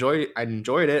 I enjoyed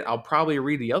it. I'll probably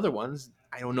read the other ones.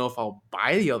 I don't know if I'll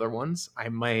buy the other ones. I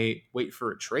might wait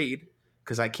for a trade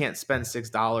because I can't spend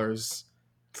 $6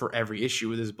 for every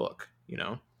issue of this book.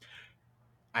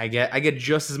 I get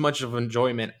just as much of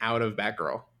enjoyment out of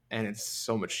Batgirl, and it's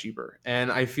so much cheaper.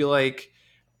 And I feel like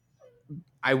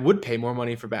I would pay more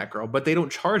money for Batgirl, but they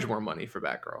don't charge more money for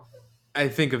Batgirl. I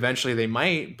think eventually they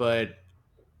might, but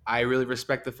I really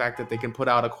respect the fact that they can put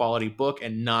out a quality book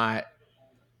and not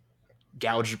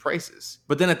gouge the prices.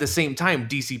 But then at the same time,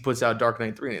 DC puts out Dark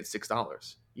Knight 3 and it's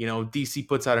 $6. DC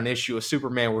puts out an issue of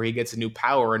Superman where he gets a new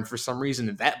power, and for some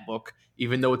reason that book,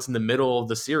 even though it's in the middle of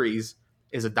the series,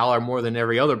 is $1 more than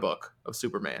every other book of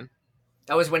Superman.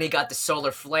 That was when he got the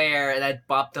solar flare, and that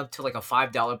bopped up to like a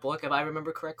 $5 book, if I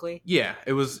remember correctly. Yeah,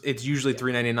 it's usually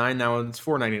 $3.99 now, and it's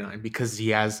 $4.99 because he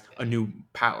has a new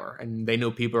power, and they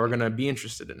know people are gonna be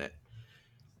interested in it.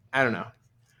 I don't know.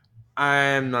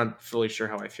 I'm not fully sure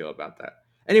how I feel about that.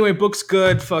 Anyway, book's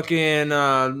good. Fucking,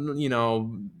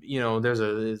 there's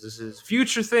this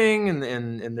future thing,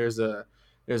 and there's a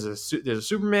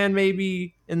Superman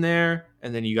maybe in there,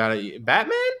 and then you got a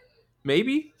Batman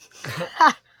maybe.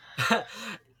 Okay,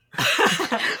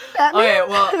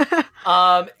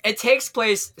 well, it takes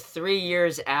place 3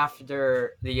 years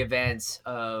after the events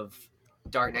of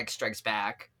Dark Knight Strikes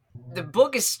Back. The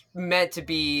book is meant to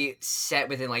be set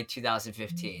within like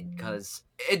 2015 because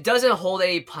it doesn't hold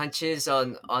any punches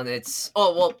on its.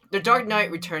 Oh well, the Dark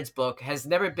Knight Returns book has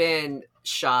never been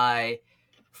shy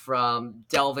from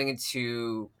delving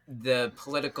into the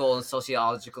political and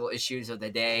sociological issues of the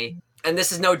day, and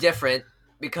this is no different.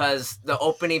 because the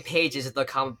opening pages of the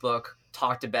comic book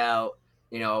talked about,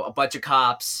 a bunch of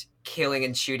cops killing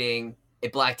and shooting a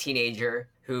black teenager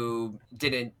who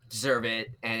didn't deserve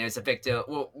it, and it was a victim,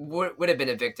 would have been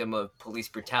a victim of police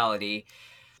brutality.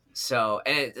 So,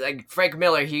 and like Frank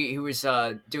Miller, he was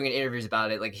doing interviews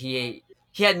about it. Like he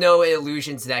had no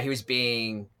illusions that he was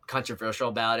being controversial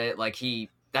about it. Like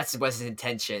that's was his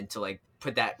intention to like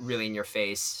put that really in your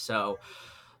face. So,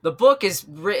 the book is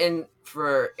written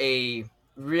for a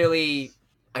really,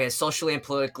 I guess, socially and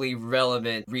politically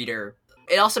relevant reader.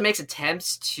 It also makes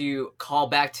attempts to call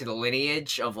back to the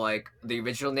lineage of like the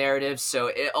original narrative. So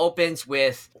it opens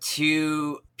with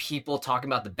two people talking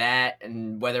about the Bat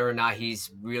and whether or not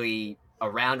he's really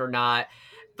around or not.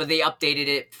 But they updated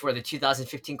it for the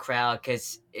 2015 crowd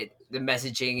because the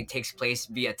messaging takes place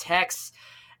via text.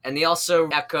 And they also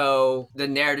echo the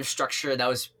narrative structure that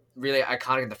was really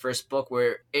iconic in the first book,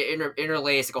 where it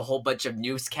interlays like a whole bunch of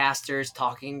newscasters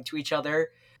talking to each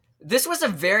other. This was a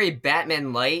very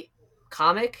Batman light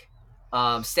comic.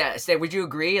 Stan, would you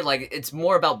agree? Like, it's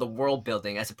more about the world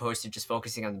building as opposed to just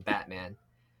focusing on Batman.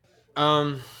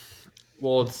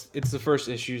 Well, it's the first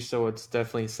issue, so it's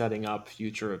definitely setting up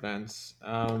future events.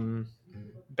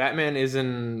 Batman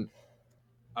isn't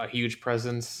a huge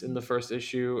presence in the first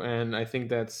issue, and I think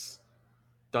that's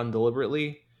done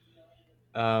deliberately.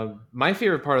 My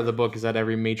favorite part of the book is that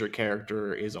every major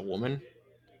character is a woman,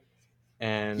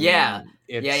 and yeah.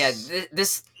 it's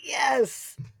This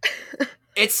Yes.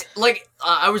 it's like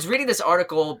I was reading this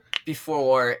article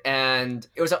before, and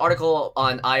it was an article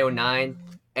on IO9,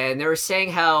 and they were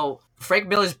saying how Frank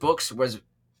Miller's books was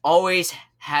always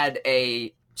had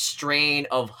a strain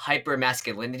of hyper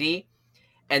masculinity,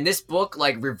 and this book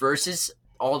like reverses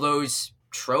all those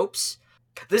tropes.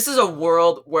 This is a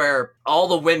world where all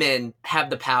the women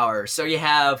have the power. So you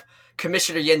have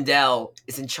Commissioner Yindel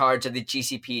is in charge of the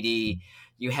GCPD.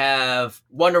 You have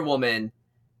Wonder Woman,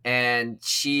 and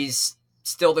she's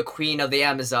still the queen of the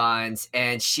Amazons,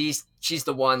 and she's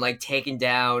the one like taking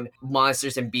down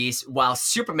monsters and beasts, while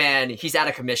Superman, he's out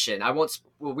of commission.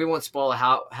 We won't spoil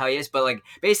how he is, but like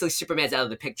basically Superman's out of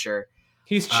the picture.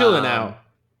 he's chilling out.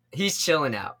 He's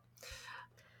chilling out.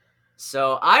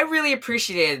 So I really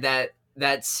appreciated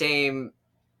that same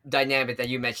dynamic that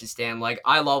you mentioned, Stan. Like,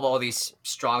 I love all these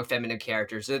strong feminine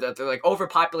characters. They're like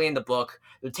overpopulating the book.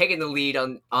 They're taking the lead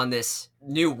on this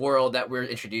new world that we're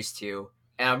introduced to,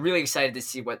 and I'm really excited to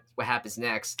see what happens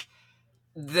next.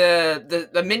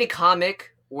 The mini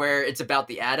comic where it's about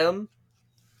the Atom,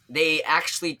 they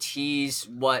actually tease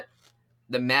what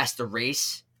the Master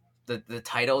Race, the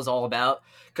title is all about.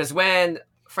 Because when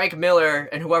Frank Miller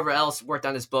and whoever else worked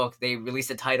on this book, they released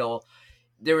the title,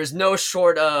 there was no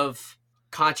short of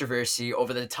controversy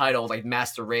over the title, like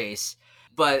Master Race.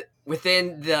 But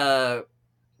within the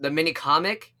mini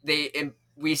comic,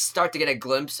 we start to get a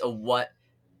glimpse of what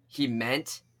he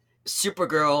meant.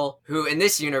 Supergirl, who in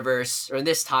this universe or in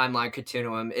this timeline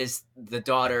continuum is the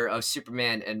daughter of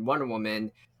Superman and Wonder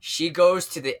Woman, she goes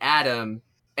to the Atom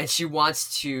and she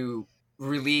wants to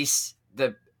release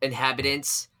the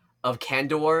inhabitants of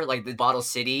Kandor, like the bottle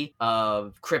city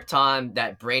of Krypton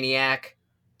that Brainiac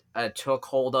took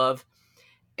hold of,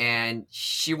 and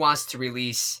she wants to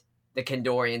release the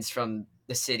Kandorians from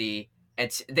the city,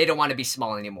 and they don't want to be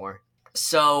small anymore.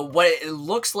 So what it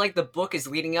looks like the book is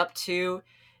leading up to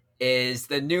is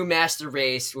the new master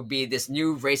race will be this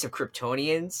new race of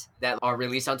Kryptonians that are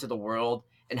released onto the world,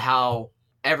 and how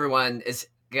everyone is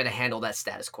going to handle that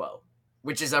status quo,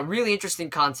 which is a really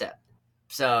interesting concept.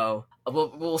 So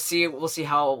we'll see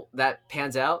how that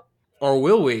pans out. Or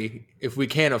will we, if we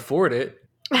can't afford it?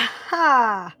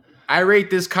 Ha! I rate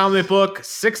this comic book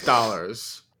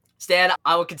 $6. Stan,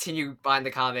 I will continue buying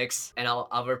the comics, and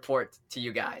I'll report to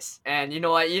you guys. And you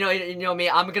know what? You know me.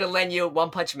 I'm gonna lend you One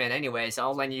Punch Man anyway, so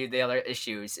I'll lend you the other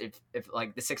issues if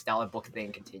like the $6 book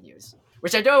thing continues.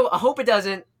 Which I hope it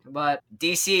doesn't. But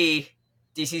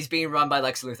DC's being run by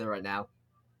Lex Luthor right now,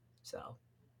 so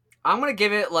I'm gonna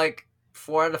give it like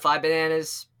 4 out of 5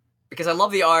 bananas, because I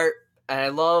love the art and I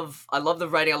love the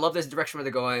writing. I love this direction where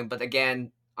they're going. But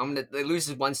again, it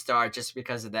loses 1 star just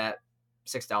because of that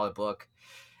 $6 book.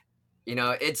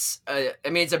 It's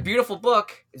a beautiful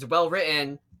book. It's well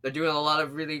written. They're doing a lot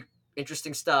of really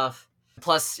interesting stuff.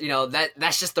 Plus,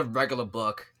 that's just the regular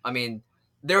book. I mean,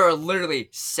 there are literally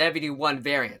 71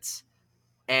 variants,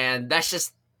 and that's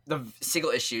just the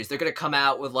single issues. They're gonna come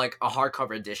out with like a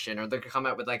hardcover edition, or they're gonna come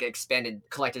out with like an expanded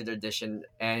collected edition,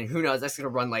 and who knows? That's gonna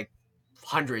run like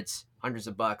hundreds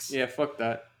of bucks. Yeah, fuck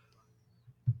that.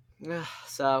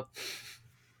 So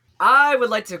I would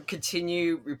like to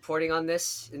continue reporting on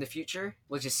this in the future.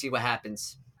 We'll just see what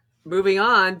happens. moving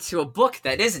on to a book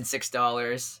that isn't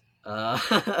 $6.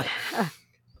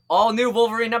 All New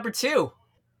Wolverine #2.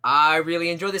 I really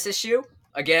enjoyed this issue.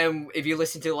 Again, if you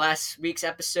listen to last week's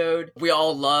episode, we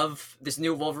all love this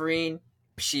new Wolverine.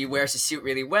 She wears the suit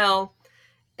really well,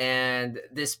 and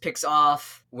this picks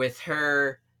off with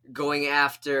her going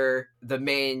after the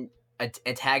main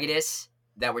antagonists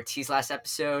that were teased last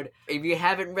episode. If you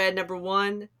haven't read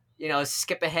 #1,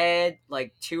 skip ahead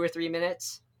like 2 or 3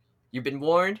 minutes. You've been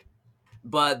warned.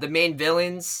 But the main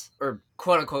villains, or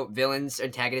quote-unquote villains,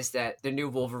 antagonists that the new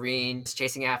Wolverine is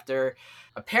chasing after,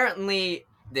 apparently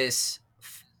this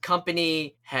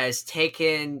company has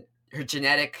taken her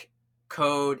genetic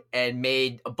code and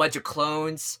made a bunch of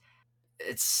clones.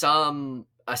 It's some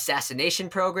assassination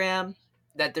program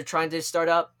that they're trying to start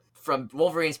up. From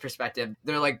Wolverine's perspective,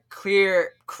 they're like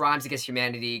clear crimes against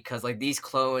humanity because like these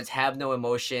clones have no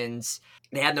emotions,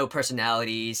 they have no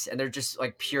personalities, and they're just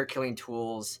like pure killing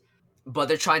tools. But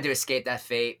they're trying to escape that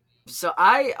fate. So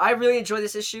I really enjoy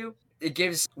this issue. It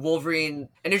gives Wolverine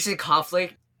an interesting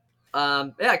conflict.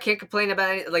 I can't complain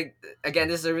about it. Like, again,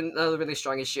 this is another really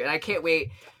strong issue, and I can't wait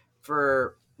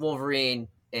for Wolverine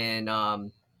in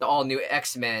the all new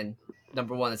X-Men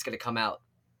 #1 that's going to come out.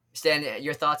 Stan,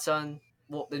 your thoughts on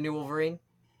the new Wolverine?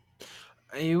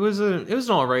 It was an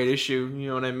alright issue, you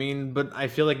know what I mean? But I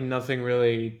feel like nothing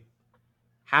really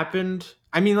happened.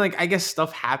 I mean, like, I guess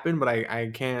stuff happened, but I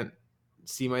can't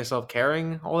see myself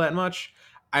caring all that much.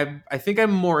 I think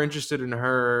I'm more interested in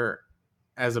her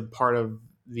as a part of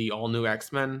the all new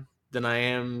X-Men than I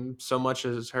am so much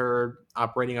as her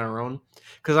operating on her own.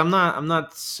 Because I'm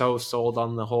not so sold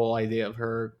on the whole idea of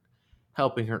her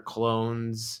helping her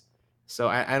clones. So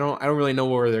I don't really know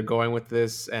where they're going with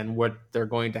this and what they're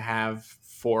going to have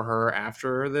for her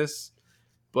after this.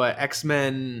 But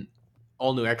X-Men,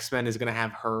 all new X-Men is going to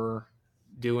have her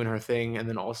doing her thing, and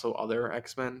then also other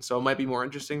X-Men. So it might be more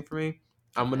interesting for me.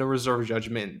 I'm going to reserve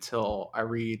judgment until I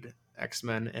read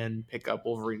X-Men and pick up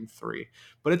Wolverine 3.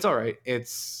 But it's all right.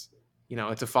 It's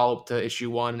a follow-up to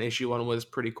issue 1. Issue 1 was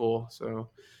pretty cool. So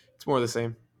it's more of the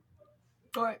same.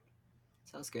 All right.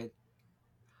 Sounds good.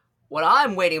 What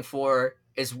I'm waiting for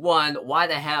is one, why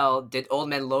the hell did Old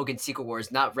Man Logan Secret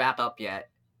Wars not wrap up yet?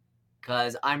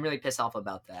 Because I'm really pissed off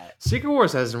about that. Secret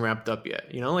Wars hasn't wrapped up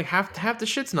yet. Like half the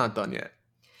shit's not done yet.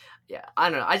 Yeah, I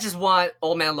don't know. I just want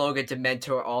Old Man Logan to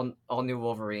mentor all new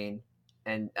Wolverine,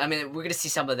 and I mean we're gonna see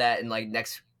some of that in like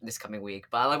this coming week.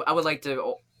 But I would like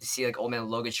to see like Old Man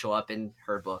Logan show up in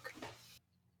her book.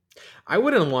 I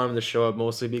wouldn't want him to show up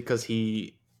mostly because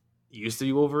he used to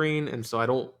be Wolverine, and so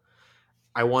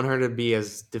I want her to be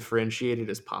as differentiated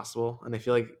as possible, and I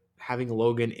feel like having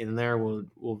Logan in there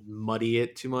will muddy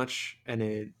it too much,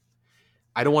 and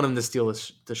I don't want him to steal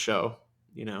the show.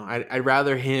 I'd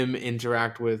rather him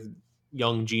interact with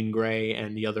young Jean Grey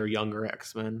and the other younger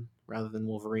X-Men rather than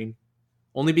Wolverine.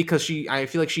 Only because I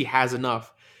feel like she has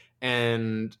enough,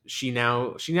 and she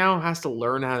now has to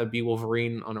learn how to be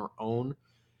Wolverine on her own.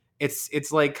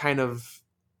 It's like kind of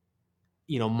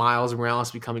Miles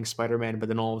Morales becoming Spider-Man, but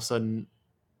then all of a sudden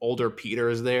older Peter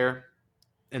is there,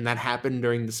 and that happened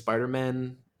during the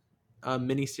Spider-Man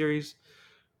miniseries,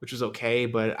 which was okay,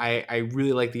 but I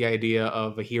really like the idea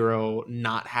of a hero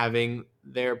not having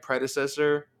their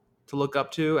predecessor to look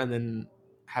up to and then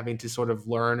having to sort of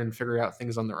learn and figure out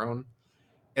things on their own.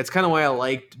 It's kind of why I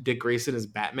liked Dick Grayson as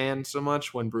Batman so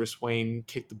much when Bruce Wayne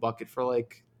kicked the bucket for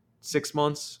like 6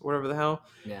 months, whatever the hell.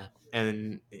 Yeah.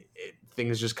 And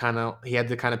things just he had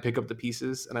to kind of pick up the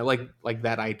pieces. And I like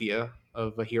that idea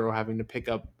of a hero having to pick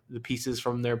up the pieces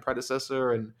from their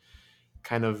predecessor and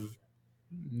kind of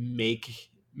make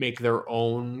their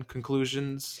own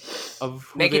conclusions of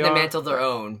who making they the are. mantle their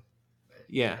own.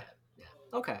 Yeah.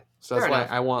 Okay. So that's why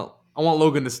I want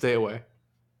Logan to stay away.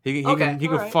 He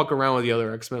can fuck around with the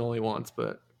other X-Men all he wants,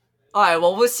 but all right.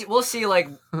 Well, we'll see like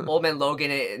Old Man Logan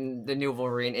and the new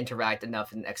Wolverine interact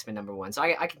enough in X-Men #1, so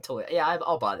I can totally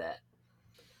I'll buy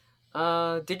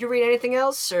that. Did you read anything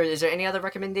else, or is there any other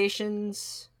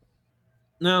recommendations?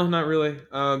 No, not really.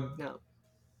 No.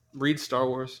 Read Star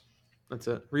Wars. That's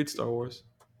it. Read Star Wars.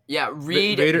 Yeah,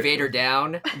 read Vader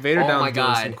Down. Vader Down. Oh my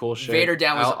god, some cool shit. Vader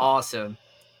Down was awesome.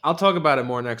 I'll talk about it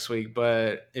more next week,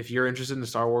 but if you're interested in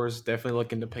Star Wars, definitely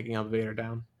look into picking up Vader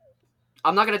Down.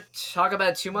 I'm not gonna talk about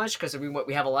it too much because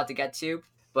we have a lot to get to.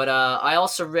 But I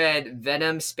also read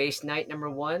Venom Space Knight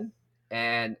 #1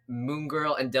 and Moon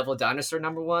Girl and Devil Dinosaur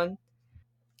 #1.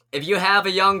 If you have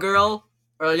a young girl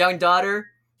or a young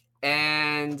daughter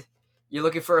and you're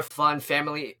looking for a fun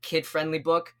family kid-friendly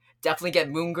book, definitely get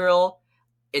Moon Girl.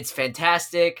 It's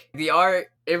fantastic. The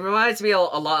art, it reminds me a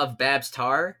lot of Babs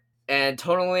Tarr, and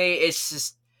tonally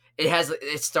it's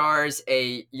it stars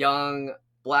a young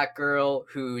black girl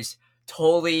who's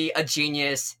totally a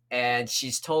genius, and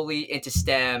she's totally into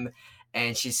STEM,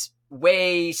 and she's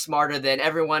way smarter than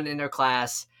everyone in her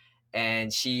class,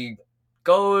 and she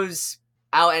goes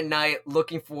out at night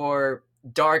looking for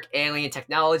dark alien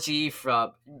technology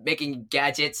from making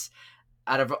gadgets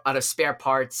out of spare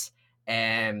parts,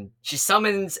 and she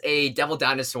summons a devil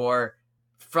dinosaur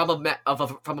from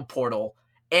a portal,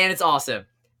 and it's awesome.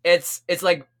 It's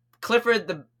like Clifford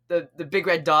the big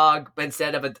red dog, but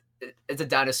instead of it's a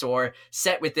dinosaur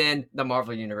set within the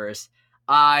Marvel universe.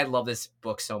 I love this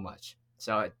book so much,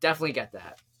 so definitely get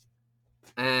that.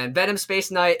 And Venom Space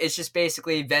Knight is just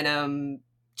basically Venom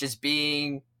just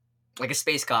being like a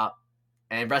space cop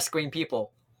and rescuing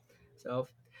people. So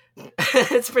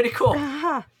it's pretty cool.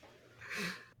 Uh-huh.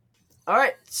 All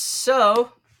right,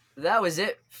 so that was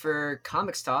it for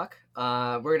Comics Talk.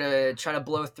 We're gonna try to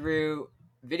blow through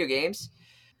video games.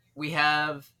 We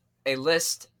have a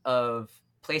list of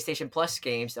PlayStation Plus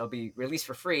games that will be released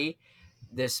for free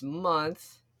this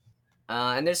month,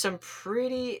 and there's some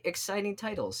pretty exciting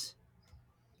titles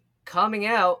coming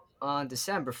out on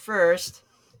December 1st.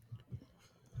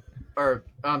 Or,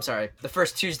 I'm sorry, the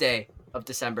first Tuesday of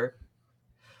December.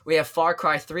 We have Far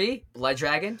Cry 3, Blood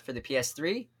Dragon for the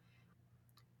PS3,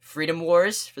 Freedom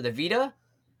Wars for the Vita,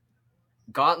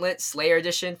 Gauntlet Slayer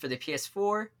Edition for the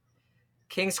PS4,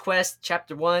 King's Quest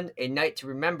Chapter 1, A Night to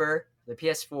Remember for the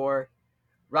PS4,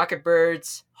 Rocket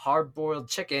Birds Hard Boiled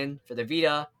Chicken for the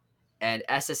Vita, and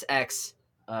SSX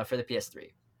for the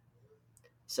PS3.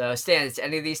 So, Stan, is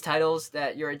any of these titles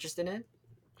that you're interested in?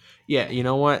 Yeah, you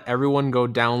know what? Everyone go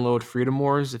download Freedom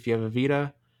Wars if you have a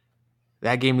Vita.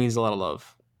 That game needs a lot of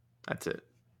love. That's it.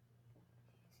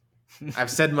 I've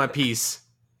said my piece.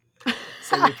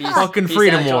 Fucking Peace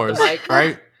Freedom out, Wars, drop the mic.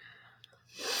 right?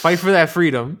 Fight for that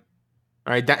freedom.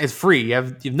 All right, that is free. You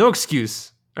have no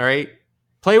excuse. All right,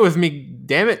 play with me,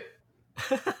 damn it.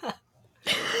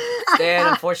 Stan,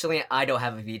 unfortunately, I don't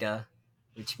have a Vita,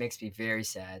 which makes me very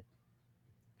sad.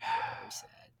 Very sad.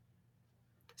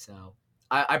 So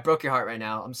I broke your heart right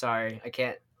now. I'm sorry. I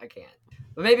can't.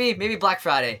 But maybe Black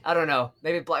Friday. I don't know.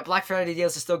 Maybe Black Friday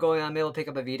deals are still going on. Maybe I'll pick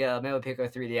up a Vita. Maybe I'll pick up a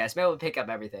 3DS. Maybe I'll pick up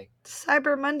everything.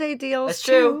 Cyber Monday deals. That's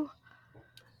true.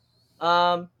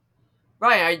 Too.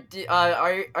 Ryan,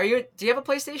 are you? Do you have a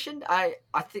PlayStation? I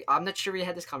think I'm not sure we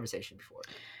had this conversation before.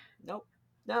 Nope.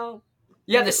 No.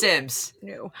 You have The Sims.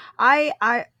 No,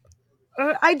 I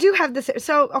do have this.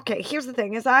 So okay, here's the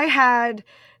thing: is I had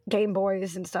Game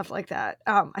Boys and stuff like that.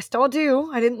 I still do.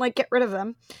 I didn't get rid of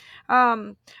them.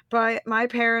 But my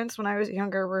parents, when I was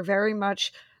younger, were very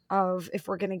much of, if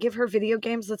we're going to give her video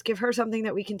games, let's give her something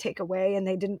that we can take away. And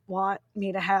they didn't want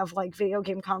me to have video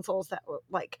game consoles that were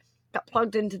got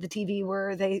plugged into the TV,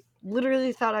 where they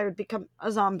literally thought I would become a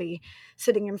zombie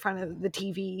sitting in front of the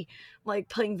TV,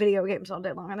 playing video games all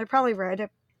day long. And they're probably right. I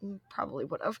probably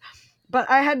would have. But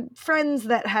I had friends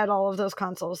that had all of those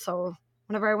consoles. So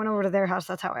whenever I went over to their house,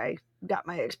 that's how I got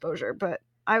my exposure. But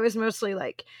I was mostly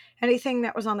anything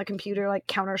that was on the computer, like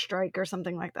Counter-Strike or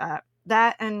something like that.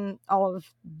 That and all of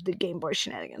the Game Boy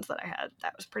shenanigans that I had.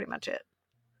 That was pretty much it.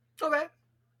 Okay.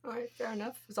 All right. Fair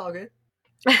enough. It's all good.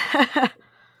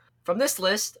 From this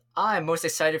list, I'm most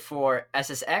excited for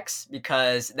SSX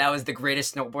because that was the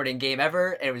greatest snowboarding game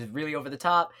ever, and it was really over the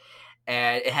top,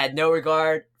 and it had no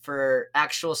regard for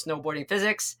actual snowboarding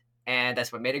physics, and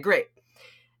that's what made it great.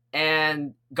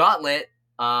 And Gauntlet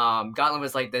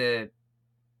was the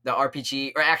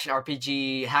RPG or action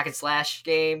RPG hack and slash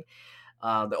game.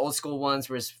 The old school ones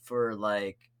was for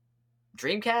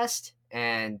Dreamcast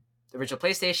and the original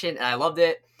PlayStation, and I loved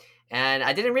it. And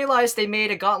I didn't realize they made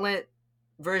a Gauntlet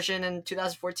version in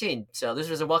 2014. So this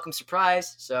was a welcome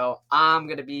surprise. So I'm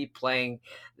gonna be playing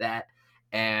that,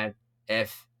 and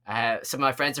if I have some of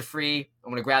my friends are free, I'm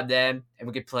gonna grab them and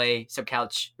we could play some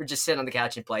couch or just sit on the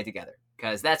couch and play together,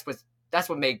 because that's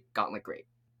what made Gauntlet great.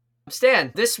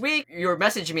 Stan, this week you were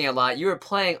messaging me a lot. You were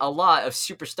playing a lot of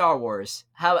Super Star Wars.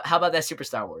 How about that Super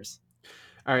Star Wars?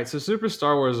 All right, so Super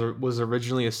Star Wars was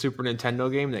originally a Super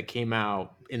Nintendo game that came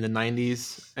out in the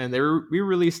 90s, and they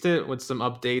re-released it with some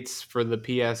updates for the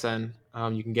PSN.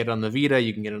 You can get it on the Vita,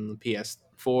 you can get it on the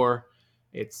PS4.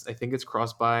 I think it's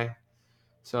cross-buy,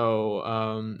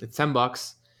 so it's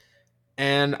 $10.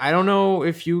 And I don't know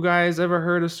if you guys ever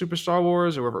heard of Super Star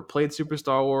Wars or ever played Super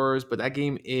Star Wars, but that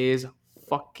game is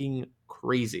fucking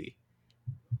crazy.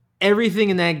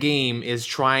 Everything in that game is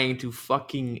trying to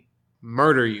fucking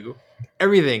murder you.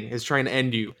 Everything is trying to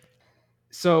end you.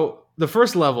 So the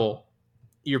first level,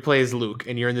 you play as Luke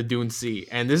and you're in the Dune Sea,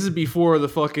 and this is before the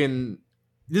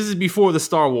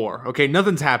Star War. Okay,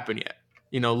 nothing's happened yet.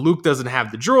 Luke doesn't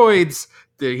have the droids.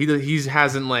 He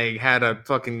hasn't like had a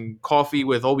fucking coffee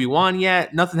with Obi-Wan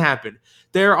yet. Nothing happened.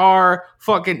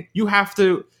 You have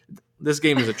to. This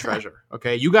game is a treasure.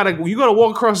 Okay, you gotta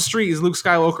walk across the street as Luke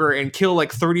Skywalker and kill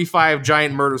like 35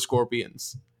 giant murder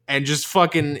scorpions, and just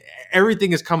fucking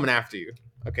everything is coming after you.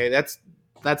 Okay, that's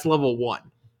level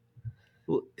 1.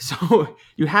 So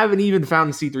you haven't even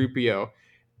found C-3PO,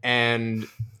 and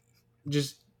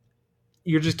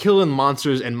you're just killing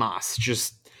monsters and moss.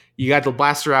 Just you got the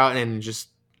blaster out and just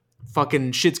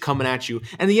fucking shit's coming at you.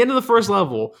 And the end of the first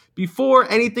level, before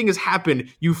anything has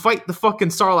happened, you fight the fucking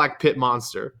Sarlacc pit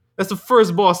monster. That's the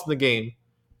first boss in the game.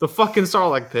 The fucking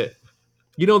Sarlacc pit.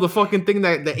 The fucking thing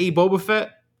that ate Boba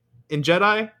Fett in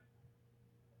Jedi?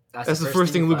 That's the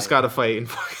first thing Luke's got to fight in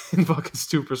fucking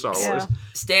Super Star Wars. Yeah.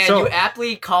 Stan, you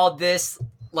aptly called this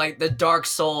like the Dark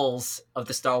Souls of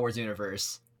the Star Wars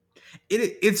universe.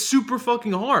 It's super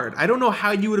fucking hard. I don't know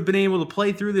how you would have been able to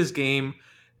play through this game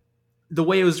the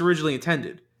way it was originally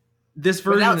intended. This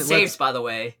version without saves, by the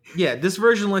way. Yeah, this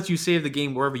version lets you save the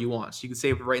game wherever you want. So you can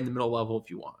save it right in the middle level if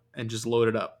you want, and just load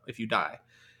it up if you die.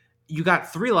 You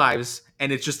got 3 lives,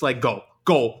 and it's just like go,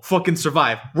 fucking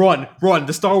survive, run.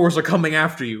 The Star Wars are coming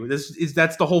after you.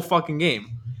 That's the whole fucking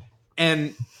game.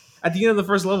 And at the end of the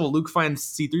first level, Luke finds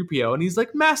C-3PO, and he's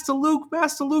like, Master Luke,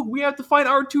 we have to find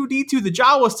R2-D2. The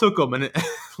Jawas took him. And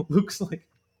Luke's like,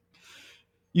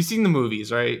 you've seen the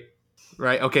movies, right?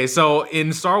 Right? Okay, so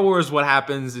in Star Wars, what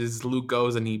happens is Luke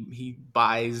goes and he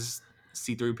buys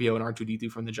C-3PO and R2-D2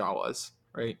 from the Jawas,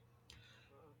 right?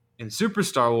 In Super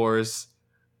Star Wars,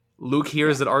 Luke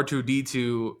hears that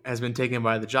R2-D2 has been taken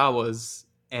by the Jawas,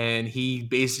 and he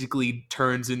basically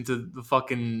turns into the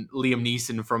fucking Liam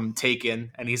Neeson from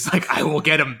Taken, and he's like, I will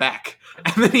get him back.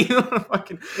 And then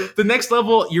the next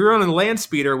level, you're on a land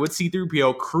speeder with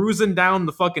C-3PO cruising down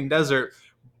the fucking desert,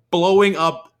 blowing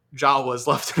up Jawas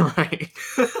left and right.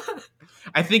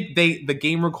 I think the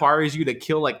game requires you to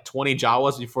kill like 20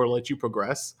 Jawas before it lets you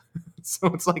progress. So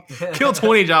it's like, kill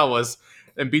 20 Jawas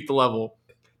and beat the level.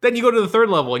 Then you go to the third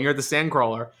level and you're at the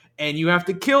Sandcrawler, and you have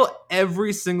to kill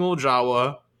every single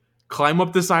Jawa, climb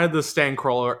up the side of the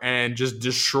Sandcrawler, and just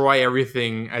destroy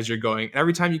everything as you're going. And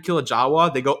every time you kill a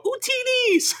Jawa, they go,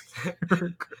 Utinis!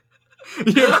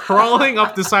 You're crawling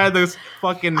up the side of this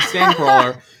fucking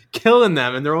Sandcrawler, killing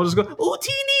them, and they're all just going,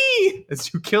 Utini!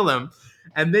 As you kill them.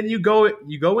 And then you go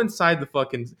inside the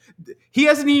fucking... He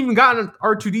hasn't even gotten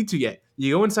R2-D2 yet.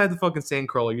 You go inside the fucking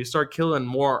Sandcrawler, you start killing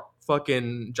more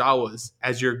fucking Jawas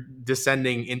as you're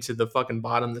descending into the fucking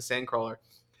bottom of the Sandcrawler.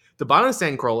 The bottom of the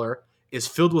Sandcrawler is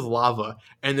filled with lava,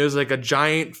 and there's like a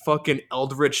giant fucking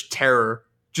eldritch terror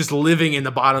just living in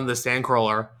the bottom of the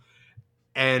Sandcrawler.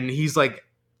 And he's like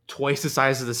twice the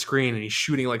size of the screen, and he's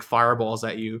shooting like fireballs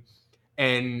at you.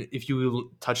 And if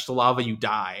you touch the lava, you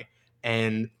die.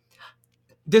 And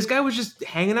this guy was just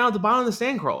hanging out at the bottom of the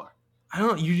Sandcrawler. I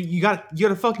don't know. You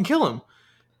gotta fucking kill him.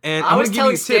 And I was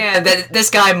telling Stan that this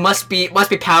guy must be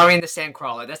powering the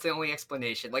Sandcrawler. That's the only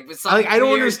explanation. Like, with I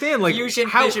don't understand. Like,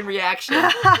 fusion reaction.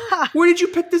 Where did you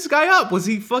pick this guy up? Was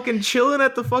he fucking chilling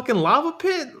at the fucking lava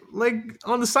pit, like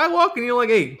on the sidewalk? And you're like,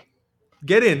 hey,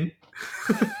 get in.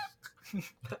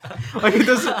 Like, it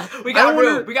doesn't. We got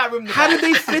room. How did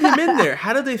they fit him in there?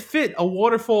 How did they fit a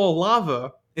waterfall of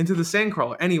lava into the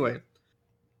Sandcrawler? Anyway,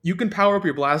 you can power up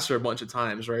your blaster a bunch of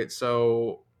times, right?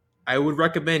 So I would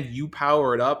recommend you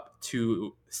power it up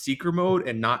to Seeker mode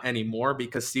and not anymore,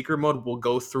 because Seeker mode will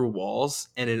go through walls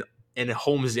and it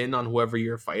homes in on whoever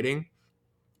you're fighting.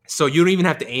 So you don't even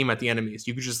have to aim at the enemies.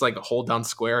 You can just like hold down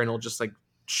square and it'll just like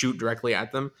shoot directly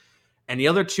at them. And the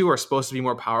other two are supposed to be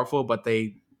more powerful, but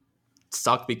they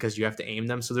suck because you have to aim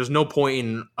them. So there's no point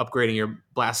in upgrading your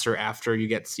blaster after you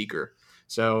get Seeker.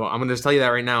 So I'm going to just tell you that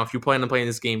right now. If you plan on playing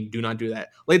this game, do not do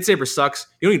that. Lightsaber sucks.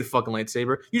 You don't need a fucking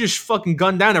lightsaber. You just fucking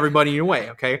gun down everybody in your way,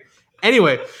 okay?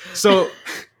 Anyway, all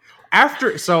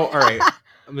right.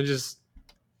 This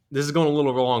is going a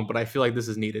little long, but I feel like this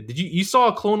is needed. You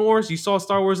saw Clone Wars? You saw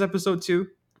Star Wars Episode 2?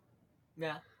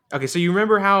 Yeah. Okay, so you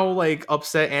remember how like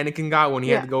upset Anakin got when he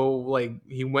had to go, like,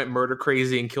 he went murder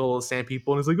crazy and kill all the sand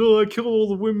people, and he's like, oh, I killed all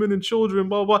the women and children,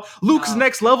 blah, blah. Luke's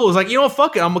next level is like, you know,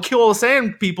 fuck it, I'm gonna kill all the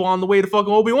sand people on the way to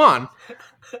fucking Obi-Wan.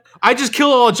 I just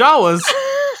killed all the Jawas.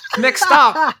 Next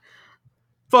stop,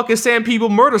 fucking sand people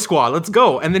murder squad, let's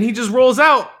go. And then he just rolls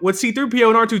out with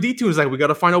C-3PO and R2-D2 and is like, we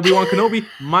gotta find Obi-Wan Kenobi,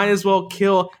 might as well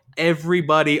kill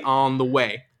everybody on the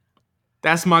way.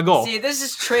 That's my goal. See, this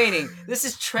is training. This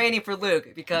is training for Luke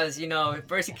because, you know,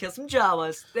 first he kills some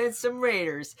Jawas, then some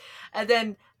Raiders, and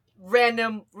then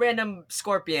random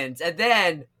scorpions, and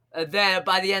then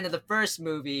by the end of the first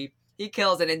movie, he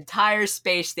kills an entire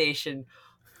space station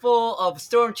full of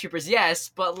stormtroopers, yes,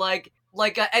 but like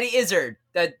Eddie Izzard,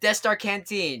 the Death Star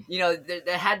canteen. You know,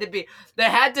 there had to be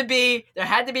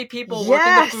people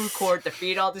working the food court to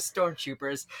feed all the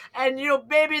stormtroopers. And you know,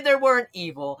 maybe they weren't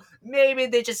evil. Maybe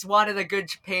they just wanted a good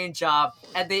paying job,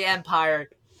 and the Empire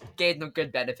gave them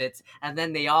good benefits, and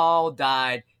then they all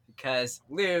died because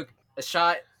Luke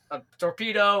shot a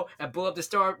torpedo and blew up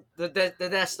the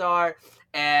Death Star,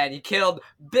 and he killed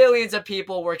billions of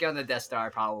people working on the Death Star,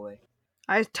 probably.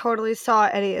 I totally saw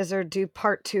Eddie Izzard do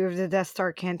part 2 of the Death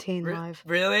Star Canteen live.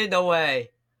 Really? No way.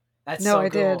 That's no, so I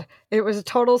cool. did. It was a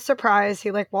total surprise.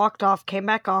 He like walked off, came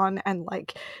back on, and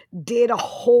like did a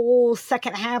whole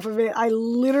second half of it. I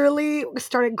literally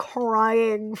started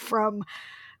crying from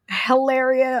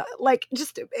hilarious. Like,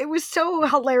 just it was so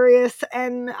hilarious,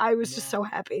 and I was just so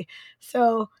happy.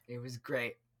 So it was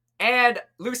great. And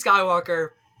Luke Skywalker,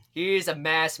 he's a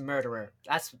mass murderer.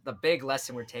 That's the big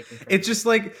lesson we're taking from It's just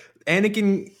like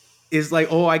Anakin is like,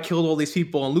 oh, I killed all these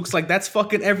people, and Luke's like, that's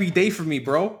fucking every day for me,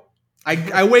 bro.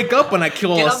 I wake up when I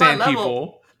kill all the sand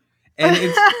people, and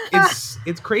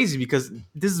it's crazy because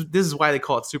this is why they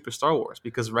call it Super Star Wars,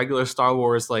 because regular Star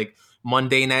Wars, like,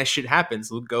 mundane ass shit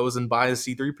happens. Luke goes and buys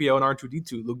C-3PO and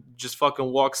R2-D2. Luke just fucking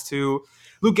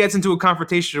Luke gets into a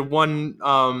confrontation with one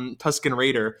Tusken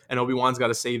Raider, and Obi-Wan's got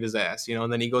to save his ass, you know,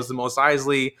 and then he goes to Mos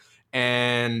Eisley,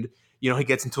 and you know, he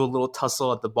gets into a little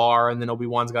tussle at the bar, and then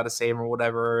Obi-Wan's got to save him or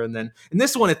whatever. And then in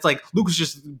this one, it's like Luke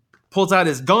just pulls out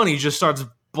his gun, he just starts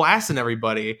blasting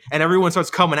everybody, and everyone starts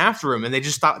coming after him, and they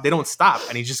don't stop,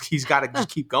 and he's got to just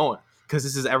keep going because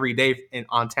this is every day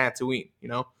on Tatooine, you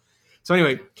know. So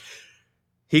anyway,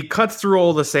 he cuts through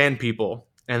all the sand people,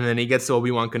 and then he gets to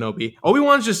Obi-Wan Kenobi.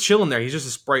 Obi-Wan's just chilling there. He's just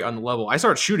a sprite on the level. I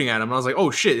start shooting at him, and I was like,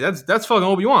 oh shit, that's fucking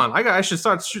Obi-Wan. I should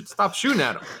stop shooting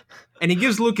at him. And he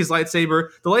gives Luke his lightsaber.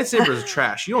 The lightsaber is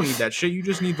trash. You don't need that shit. You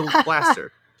just need the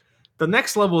blaster. The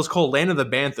next level is called Land of the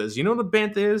Banthas. You know what a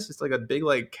bantha is? It's like a big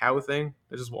like cow thing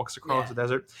that just walks across the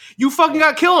desert. You fucking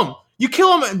got to kill them. You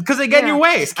kill them because they get in your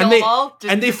way. And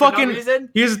they fucking.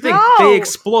 Here's the thing. No. They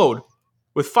explode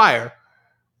with fire.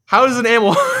 How does an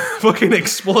animal fucking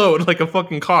explode like a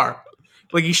fucking car?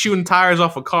 Like he's shooting tires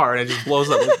off a car and it just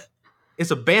blows up. It's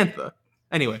a bantha.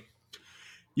 Anyway,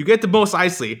 you get to Mos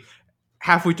Eisley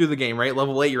halfway through the game, right?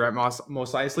 Level 8, you're at Mos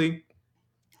Eisley.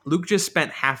 Luke just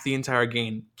spent half the entire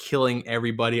game killing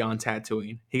everybody on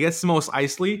Tatooine. He gets to Mos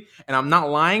Eisley, and I'm not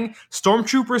lying,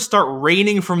 stormtroopers start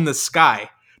raining from the sky.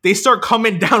 They start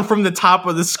coming down from the top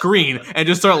of the screen and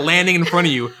just start landing in front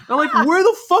of you. And I'm like, where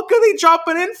the fuck are they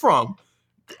dropping in from?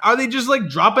 Are they just like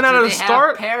dropping out of the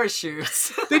start?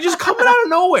 Parachutes. They just coming out of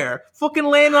nowhere, fucking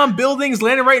landing on buildings,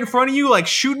 landing right in front of you, like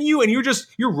shooting you, and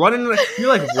you're running, you're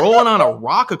like rolling on a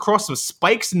rock across some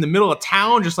spikes in the middle of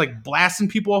town, just like blasting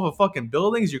people off of fucking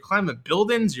buildings. You're climbing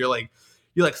buildings. You're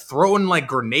like throwing like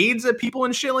grenades at people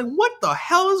and shit. Like, what the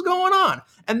hell is going on?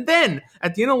 And then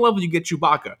at the end of the level, you get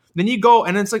Chewbacca. Then you go,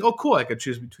 and it's like, oh, cool, I could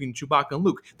choose between Chewbacca and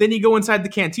Luke. Then you go inside the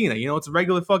cantina. You know, it's a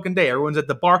regular fucking day. Everyone's at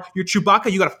the bar. You're Chewbacca.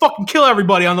 You gotta fucking kill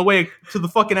everybody on the way to the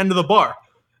fucking end of the bar.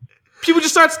 People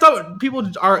just start stuff.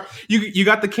 People are you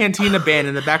got the cantina band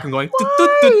in the background going,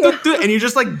 and you're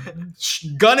just like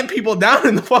gunning people down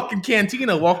in the fucking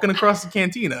cantina, walking across the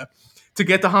cantina to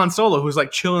get to Han Solo, who's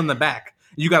like chilling in the back.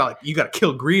 You gotta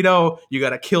kill Greedo. You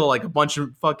gotta kill like a bunch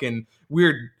of fucking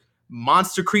weird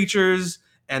monster creatures,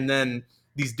 and then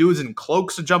these dudes in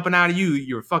cloaks are jumping out of you.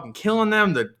 You're fucking killing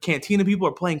them. The cantina people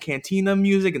are playing cantina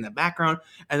music in the background,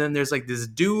 and then there's like this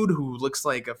dude who looks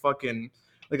like a fucking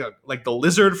like the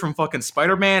lizard from fucking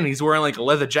Spider-Man. He's wearing like a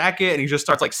leather jacket, and he just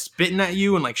starts like spitting at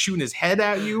you and like shooting his head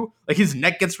at you. Like his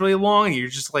neck gets really long, and you're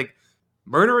just like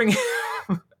murdering him.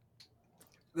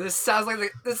 This sounds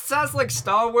like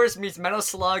Star Wars meets Metal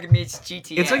Slug meets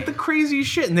GTA. It's like the craziest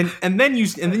shit, and then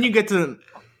you get to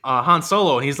Han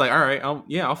Solo, and he's like, all right,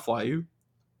 I'll fly you,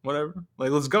 whatever,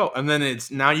 like let's go. And then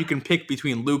it's now you can pick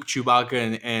between Luke,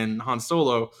 Chewbacca, and Han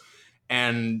Solo,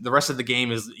 and the rest of the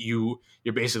game is you're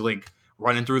basically like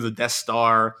running through the Death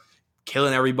Star,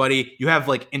 killing everybody. You have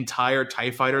like entire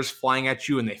TIE fighters flying at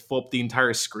you, and they fill up the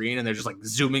entire screen, and they're just like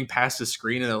zooming past the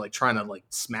screen, and they're like trying to like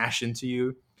smash into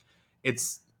you.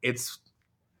 It's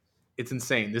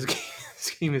insane. This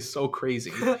game is so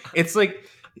crazy. It's like,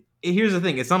 here's the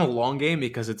thing. It's not a long game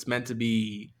because it's meant to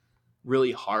be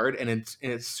really hard, and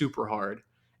it's super hard.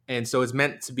 And so it's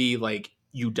meant to be like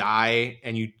you die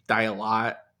a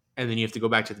lot, and then you have to go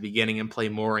back to the beginning and play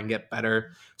more and get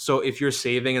better. So if you're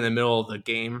saving in the middle of the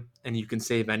game and you can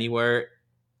save anywhere,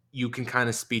 you can kind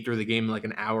of speed through the game in like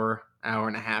an hour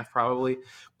and a half probably.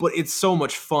 But it's so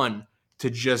much fun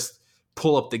to just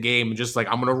pull up the game and just like,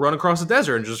 I'm gonna run across the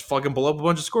desert and just fucking blow up a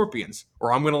bunch of scorpions,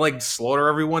 or I'm gonna like slaughter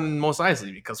everyone in Mos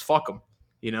Eisley because fuck them,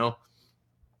 you know.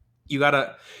 You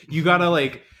gotta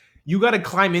like you gotta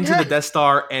climb into the Death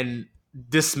Star and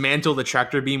dismantle the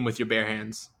tractor beam with your bare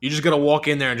hands. You just gotta walk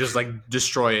in there and just like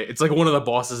destroy it. It's like one of the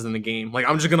bosses in the game. Like,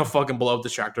 I'm just gonna fucking blow up the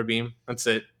tractor beam. That's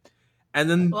it. And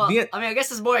then Well, I mean, I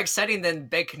guess it's more exciting than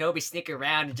Ben Kenobi sneaking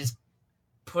around and just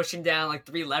pushing down like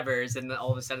 3 levers, and then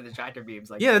all of a sudden the tractor beam's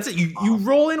like, yeah, that's it. You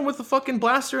roll in with a fucking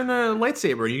blaster and a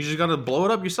lightsaber, and you just gotta blow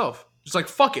it up yourself. Just like,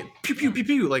 fuck it, pew pew pew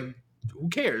pew. Like, who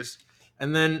cares?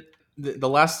 And then the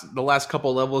last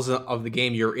couple levels of the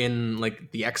game, you're in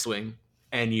like the X-wing,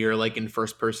 and you're like in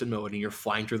first person mode, and you're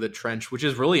flying through the trench, which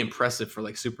is really impressive for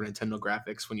like Super Nintendo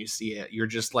graphics. When you see it, you're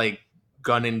just like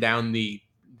gunning down the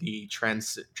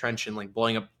trench and like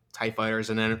blowing up TIE fighters,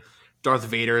 and then Darth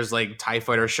Vader's like TIE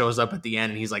fighter shows up at the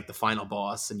end, and he's like the final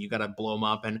boss, and you gotta blow him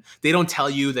up. And they don't tell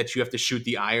you that you have to shoot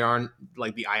the ion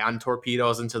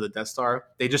torpedoes into the Death Star.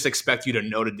 They just expect you to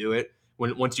know to do it.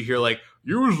 Once you hear like,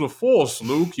 use the Force,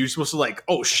 Luke, you're supposed to like,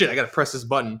 oh shit, I gotta press this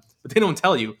button. But they don't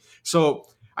tell you. So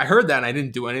I heard that and I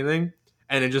didn't do anything,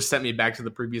 and it just sent me back to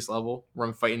the previous level where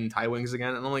I'm fighting TIE wings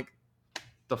again, and I'm like,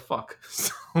 the fuck.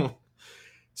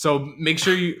 So make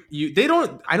sure I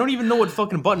don't even know what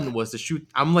fucking button was to shoot.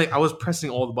 I'm like, I was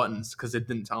pressing all the buttons because it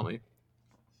didn't tell me.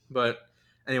 But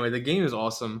anyway, the game is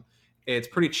awesome. It's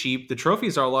pretty cheap. The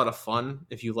trophies are a lot of fun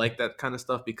if you like that kind of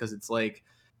stuff, because it's like,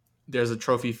 there's a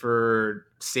trophy for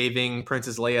saving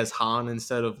Princess Leia as Han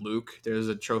instead of Luke. There's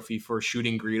a trophy for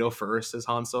shooting Greedo first as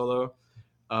Han Solo.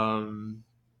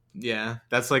 Yeah,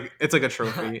 that's like, it's like a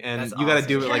trophy, and you got to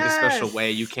do it like a special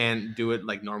way. You can't do it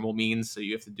like normal means, so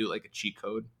you have to do like a cheat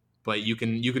code. But you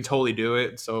can totally do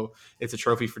it. So it's a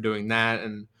trophy for doing that,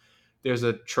 and there's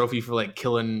a trophy for like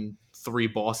killing 3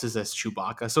 bosses as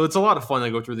Chewbacca. So it's a lot of fun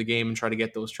to go through the game and try to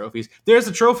get those trophies. There's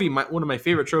a trophy, one of my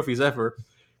favorite trophies ever.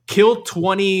 Kill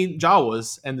 20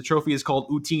 Jawas, and the trophy is called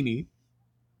Utini.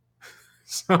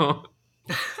 So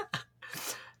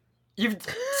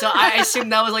I assume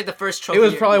that was like the first trophy. It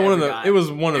was probably one of the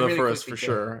really first for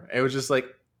sure. It was just like,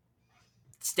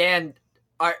 Stan,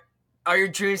 are your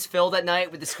dreams filled at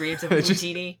night with the screams of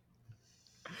Utini?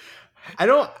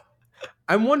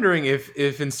 I'm wondering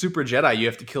if in Super Jedi you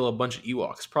have to kill a bunch of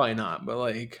Ewoks. Probably not, but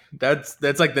like that's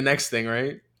like the next thing,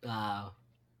 right? Wow.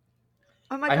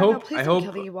 Oh my god, no, please don't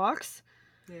kill the Ewoks.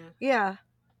 Yeah.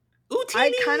 Utini!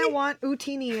 I kind of want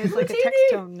Utini as like a text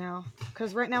tone now,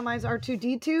 because right now mine's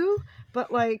R2D2,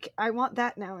 but like I want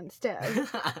that now instead.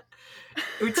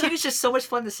 Utini's just so much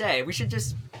fun to say. We should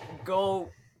just go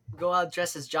out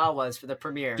dressed as Jawas for the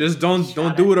premiere. Just don't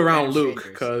do it around Luke,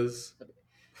 because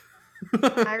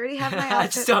I already have my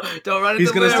outfit. don't run into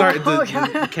he's gonna start. Oh,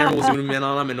 the camera will zoom in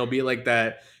on him, and it'll be like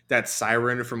that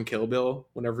siren from Kill Bill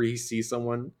whenever he sees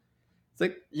someone. It's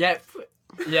like, yes.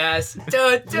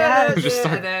 Just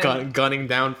start gunning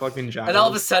down fucking Jawas. And all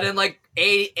of a sudden, like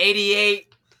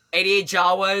 88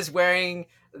 Jawas wearing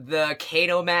the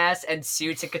Kano mask and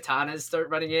suits and katanas start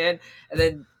running in, and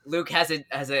then Luke has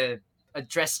a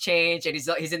dress change, and he's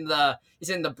in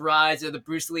the Brides or the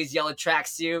Bruce Lee's yellow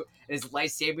tracksuit, and his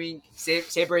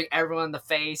sabering everyone in the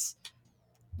face.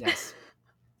 Yes.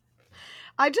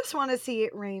 I just want to see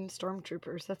it rain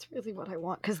stormtroopers. That's really what I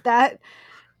want, because that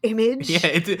image,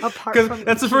 apart from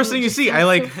that's the first thing you see.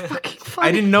 I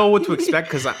didn't know what to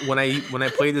expect, because when I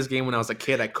played this game when I was a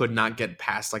kid, I could not get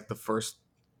past like the first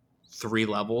 3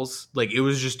 levels. Like, it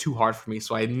was just too hard for me,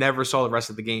 so I never saw the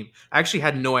rest of the game. I actually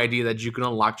had no idea that you can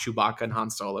unlock Chewbacca and Han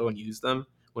Solo and use them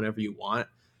whenever you want.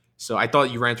 So I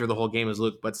thought you ran through the whole game as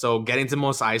Luke. But so getting to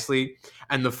Mos Eisley,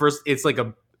 and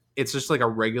it's just like a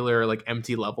regular like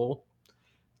empty level.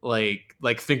 Like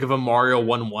think of a Mario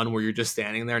 1-1 where you're just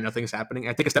standing there and nothing's happening.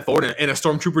 I take a step forward and a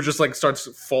stormtrooper just like starts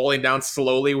falling down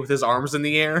slowly with his arms in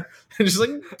the air and just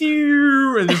like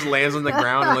and just lands on the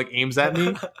ground and like aims at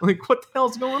me. Like, what the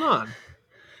hell's going on?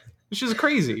 It's just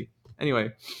crazy.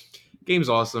 Anyway, game's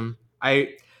awesome.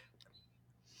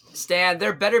 Stan,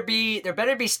 there better be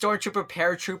stormtrooper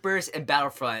paratroopers in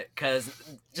Battlefront, because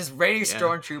just raiding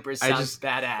stormtroopers sounds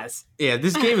badass. Yeah,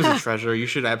 this game is a treasure. You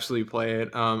should absolutely play it.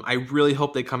 I really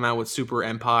hope they come out with Super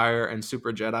Empire and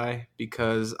Super Jedi,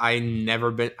 because I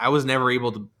was never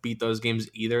able to beat those games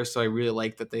either. So I really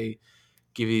like that they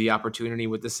give you the opportunity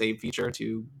with the save feature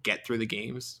to get through the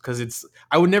games, because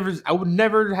I would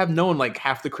never have known like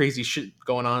half the crazy shit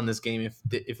going on in this game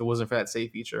if it wasn't for that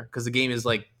save feature, because the game is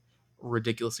like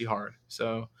ridiculously hard.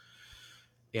 So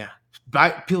yeah,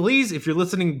 please, if you're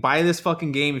listening, buy this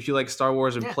fucking game if you like Star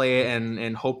Wars, and play it,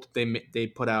 and hope they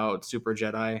put out Super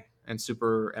Jedi and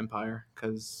Super Empire,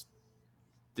 because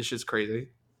this shit's crazy.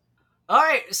 All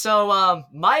right, so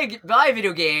my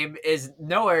video game is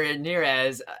nowhere near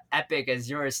as epic as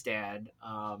yours, Stan.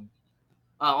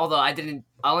 Although I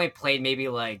only played maybe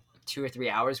like 2 or 3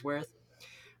 hours worth.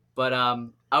 But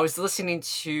I was listening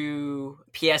to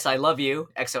P.S. I Love You,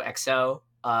 XOXO,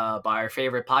 by our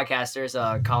favorite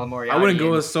podcasters, Colin Moriarty. I wouldn't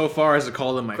go so far as to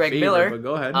call them my Greg favorite, Miller, but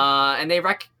go ahead. And they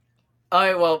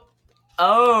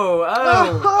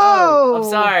I'm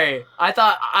sorry. I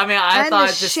thought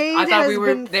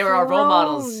they were our role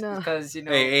models because kind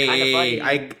of funny.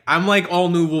 I'm like all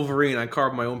new Wolverine. I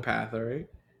carved my own path. All right.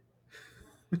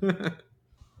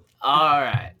 all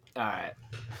right.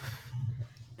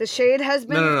 The shade has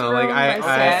been No. Like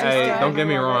I don't get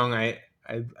me wrong. I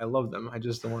love them. I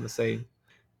just don't want to say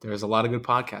there's a lot of good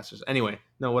podcasters. Anyway,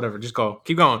 no, whatever. Just go.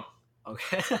 Keep going.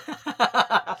 Okay.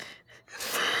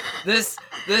 This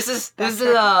is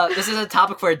a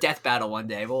topic for a death battle one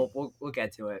day. We'll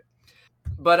get to it.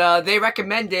 But they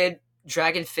recommended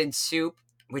Dragonfin Soup,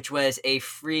 which was a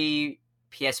free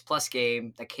PS Plus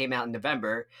game that came out in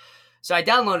November. So I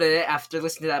downloaded it after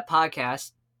listening to that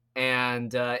podcast,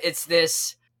 and it's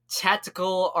this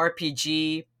tactical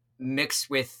RPG mixed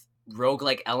with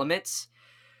roguelike elements.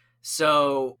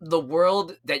 So the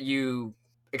world that you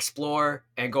explore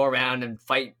and go around and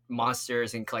fight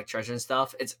monsters and collect treasure and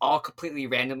stuff, it's all completely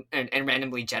random and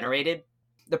randomly generated.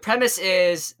 The premise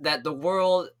is that the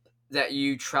world that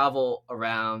you travel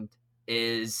around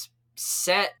is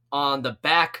set on the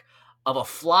back of a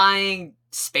flying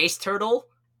space turtle,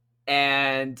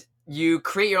 and you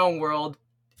create your own world,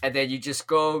 and then you just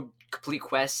go complete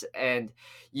quests, and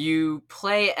you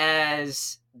play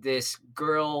as this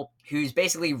girl who's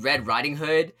basically Red Riding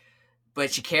Hood, but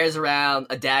she carries around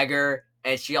a dagger,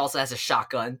 and she also has a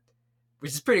shotgun,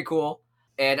 which is pretty cool.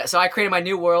 And so I created my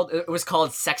new world. It was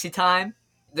called Sexy Time.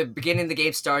 The beginning of the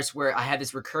game starts where I have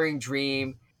this recurring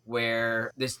dream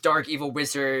where this dark evil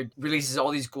wizard releases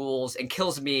all these ghouls and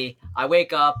kills me. I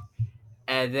wake up,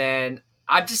 and then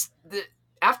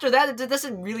after that, it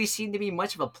doesn't really seem to be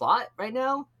much of a plot right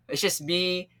now. It's just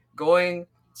me going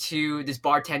to this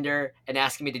bartender and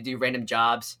asking me to do random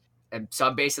jobs. And so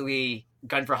I'm basically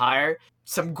gun for hire.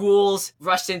 Some ghouls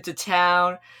rushed into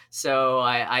town, so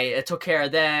I took care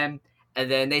of them. And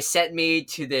then they sent me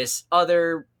to this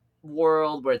other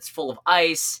world where it's full of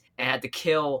ice, and I had to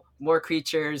kill more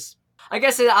creatures. I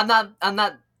guess I'm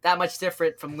not that much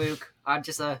different from Luke. I'm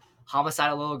just a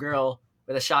homicidal little girl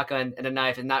with a shotgun and a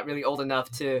knife, and not really old enough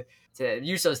to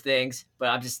use those things. But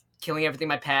I'm just killing everything in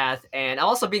my path, and I'm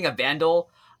also being a vandal.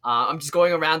 I'm just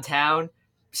going around town,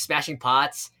 smashing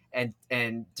pots and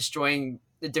destroying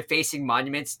the defacing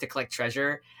monuments to collect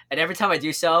treasure. And every time I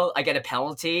do so, I get a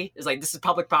penalty. It's like, this is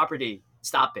public property.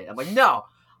 Stop it. I'm like, no,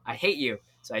 I hate you.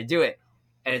 So I do it,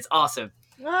 and it's awesome.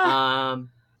 My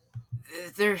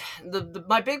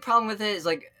big problem with it is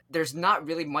like there's not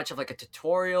really much of like a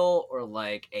tutorial or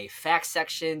like a fact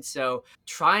section. So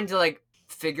trying to like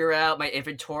figure out my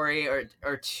inventory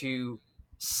or to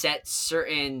set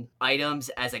certain items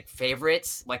as like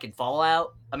favorites, like in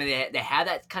Fallout. I mean, they have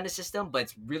that kind of system, but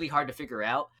it's really hard to figure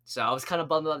out. So I was kind of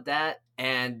bummed about that.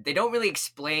 And they don't really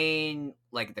explain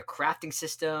like the crafting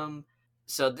system.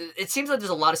 So it seems like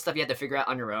there's a lot of stuff you have to figure out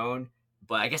on your own.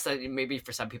 But I guess that maybe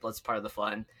for some people it's part of the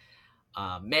fun.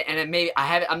 And then maybe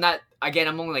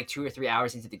I'm only like 2 or 3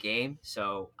 hours into the game,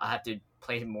 so I have to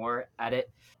play more at it.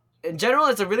 In general,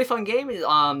 it's a really fun game.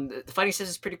 The fighting system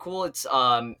is pretty cool. It's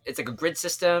like a grid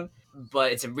system,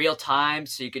 but it's in real time,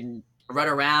 so you can run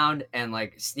around and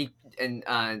like sneak and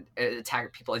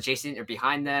attack people adjacent or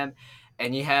behind them.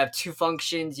 And you have 2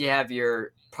 functions. You have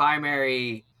your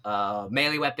primary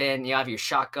melee weapon. You have your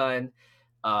shotgun.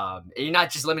 And you're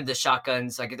not just limited to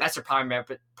shotguns. Like that's your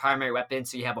primary weapon.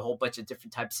 So you have a whole bunch of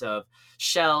different types of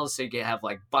shells. So you can have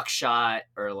like buckshot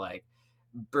or like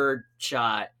bird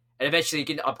shot. And eventually you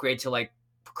can upgrade to like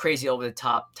crazy over the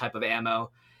top type of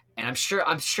ammo. And I'm sure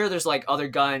there's like other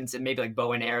guns and maybe like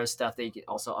bow and arrow stuff that you can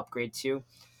also upgrade to.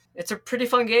 It's a pretty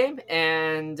fun game.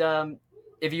 And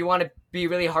if you want to be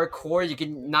really hardcore, you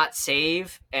can not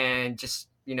save and just,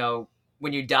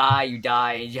 when you die,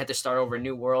 and you have to start over a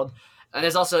new world. And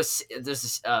there's also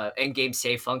this end-game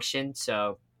save function.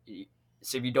 So if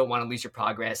you don't want to lose your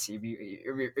progress, if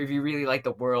you really like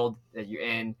the world that you're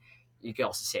in, you can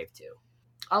also save too.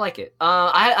 I like it.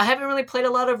 I haven't really played a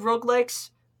lot of roguelikes,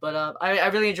 but I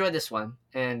really enjoyed this one.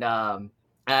 And I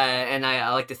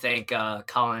like to thank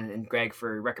Colin and Greg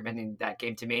for recommending that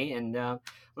game to me. And I'm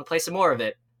gonna play some more of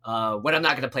it when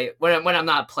I'm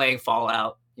not playing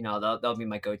Fallout. That'll be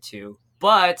my go-to.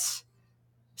 But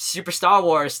Super Star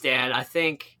Wars, Stan, I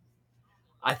think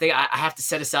I have to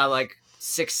set aside like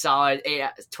 6 solid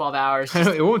 12 hours.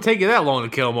 It won't take you that long to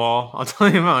kill them all. I'll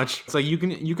tell you much. It's like you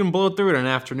can blow through it in an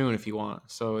afternoon if you want.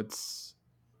 So it's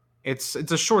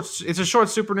a short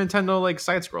Super Nintendo like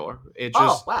side scroller. It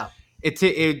just wow.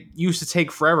 It used to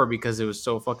take forever because it was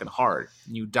so fucking hard.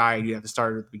 You died, you have to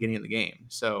start at the beginning of the game.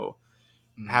 So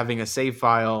having a save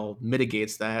file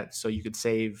mitigates that, so you could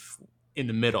save in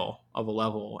the middle of a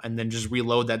level and then just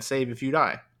reload that save if you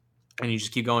die. And you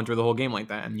just keep going through the whole game like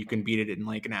that, and you can beat it in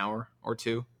like an hour or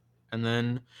two. And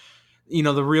then,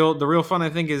 the real fun I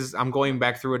think is I'm going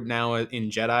back through it now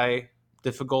in Jedi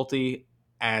difficulty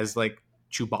as like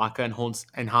Chewbacca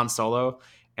and Han Solo,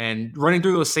 and running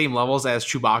through those same levels as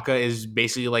Chewbacca is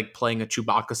basically like playing a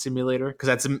Chewbacca simulator,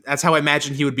 because that's how I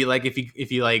imagine he would be like if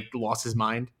he like lost his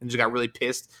mind and just got really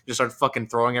pissed, just started fucking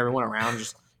throwing everyone around,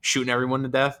 just shooting everyone to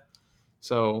death.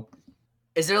 So.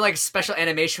 Is there like special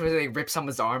animation where they rip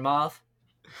someone's arm off?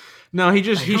 No, he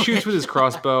shoots with his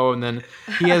crossbow, and then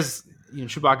he has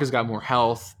Chewbacca's got more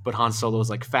health, but Han Solo's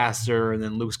like faster, and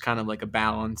then Luke's kind of like a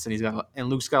balance, and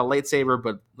Luke's got a lightsaber,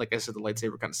 but like I said, the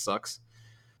lightsaber kind of sucks.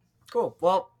 Cool.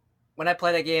 Well, when I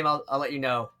play that game, I'll let you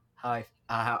know how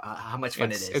much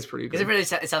fun it is. It's pretty good.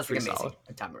 Because it sounds pretty amazing. Solid.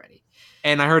 I'm time already.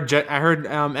 And I heard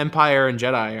Empire and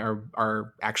Jedi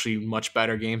are actually much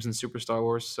better games than Super Star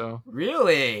Wars. So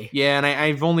really, yeah. And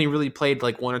I've only really played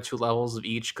like 1 or 2 levels of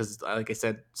each because, like I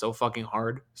said, so fucking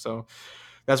hard. So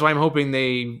that's why I'm hoping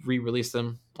they re-release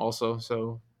them also,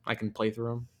 so I can play through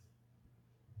them.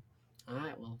 All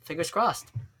right. Well, fingers crossed.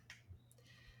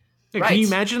 Yeah, right. Can you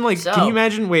imagine? Wait.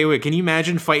 Can you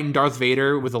imagine fighting Darth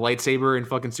Vader with a lightsaber in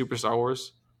fucking Super Star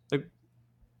Wars? Like,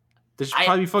 this should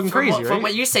probably be fucking crazy, right? From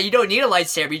what you say, you don't need a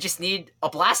lightsaber. You just need a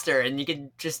blaster, and you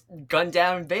can just gun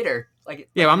down Vader.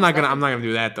 Yeah, I'm not gonna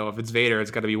do that though. If it's Vader,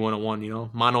 it's got to be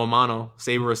 1-on-1. Mano a mano,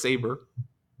 saber a saber.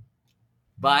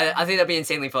 But I think that'd be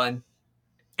insanely fun.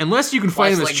 Unless you can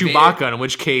fight him as like Chewbacca, Vader. In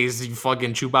which case, you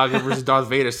fucking Chewbacca versus Darth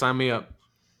Vader. Sign me up.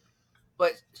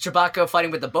 But Chewbacca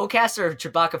fighting with the bowcaster, or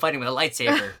Chewbacca fighting with a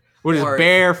lightsaber? With his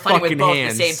bare fighting fucking with both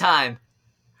hands at the same time.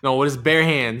 No, with his bare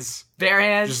hands. Bare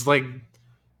hands.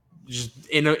 Just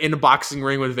in a boxing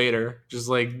ring with Vader. Just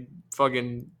like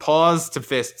fucking paws to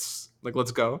fists. Like,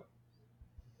 let's go.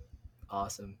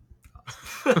 Awesome.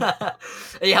 And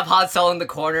you have Han Solo in the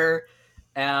corner.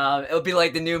 It'll be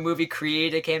like the new movie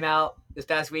Creed that came out this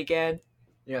past weekend.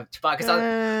 Chewbacca's on.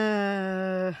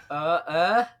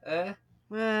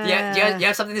 Yeah. You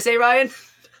have something to say, Ryan?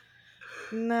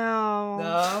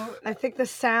 No. I think the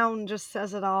sound just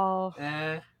says it all.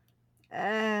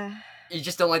 You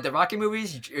just don't like the Rocky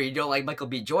movies, or you don't like Michael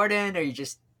B. Jordan, or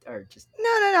just. No.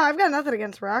 I've got nothing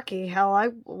against Rocky. Hell,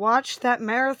 I watched that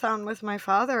marathon with my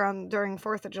father during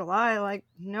 4th of July. Like,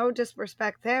 no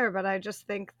disrespect there, but I just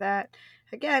think that,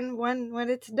 again, when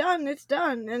it's done, it's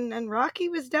done. And Rocky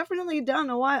was definitely done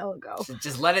a while ago. So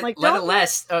just let it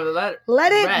rest.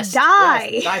 Let it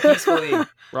die. Die peacefully.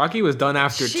 Rocky was done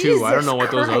after 2. I don't know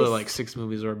what those other like 6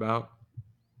 movies are about.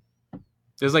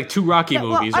 There's like 2 Rocky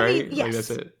movies, right? Yes. Like, that's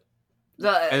it.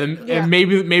 And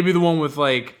maybe the one with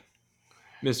like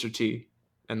Mr. T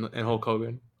and Hulk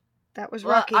Hogan. That was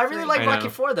Rocky. I really like Rocky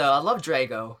 4 though. I love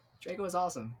Drago. Drago was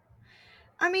awesome.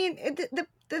 I mean,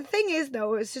 the thing is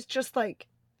though, it's just like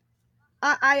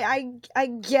I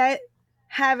get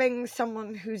having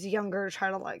someone who's younger try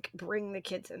to like bring the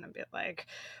kids in a bit, like,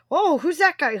 whoa, who's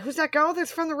that guy? Who's that girl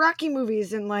that's from the Rocky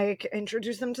movies, and like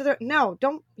introduce them to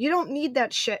you don't need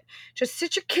that shit. Just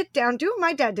sit your kid down. Do what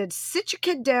my dad did. Sit your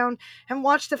kid down and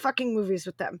watch the fucking movies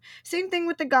with them. Same thing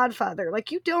with The Godfather. Like,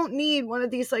 you don't need one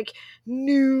of these like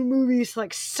new movies to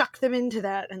like suck them into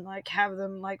that and like have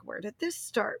them like, where did this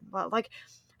start? Well, like,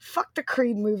 fuck the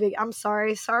Creed movie. I'm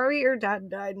sorry. Sorry your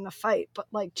dad died in a fight, but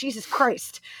like, Jesus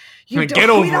Christ. Get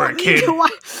over it, kid.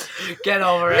 Get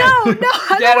over it. No,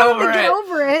 I don't want him to get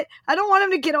over it. I don't want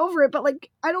him to get over it, but like,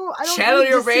 I don't channel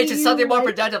your rage into something more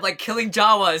productive, like killing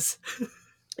Jawas.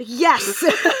 Yes.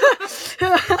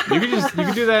 You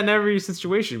can do that in every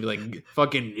situation. Be like,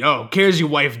 fucking, yo, cares your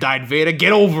wife died, Vader.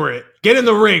 Get over it. Get in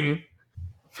the ring.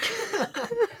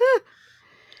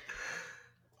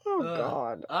 Oh,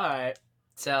 God. All right.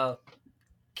 So,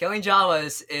 killing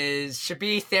Jawas should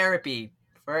be therapy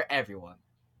for everyone.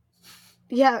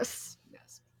 Yes.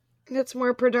 It's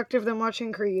more productive than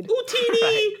watching Creed.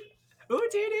 Ootini!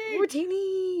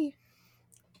 Ootini!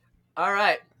 All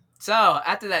right. So,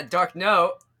 after that dark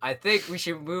note, I think we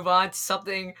should move on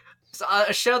to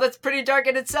a show that's pretty dark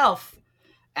in itself.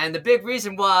 And the big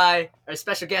reason why our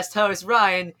special guest host,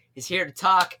 Ryan, is here to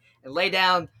talk and lay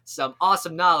down some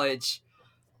awesome knowledge.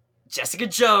 Jessica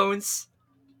Jones.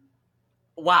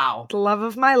 Wow. The love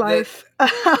of my life.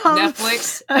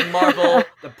 Netflix and Marvel,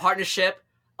 the partnership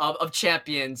of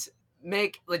Champions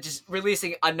just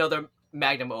releasing another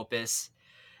magnum opus.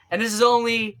 And this is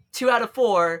only 2 out of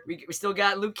 4. We still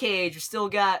got Luke Cage, we still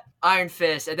got Iron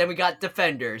Fist, and then we got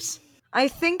Defenders. I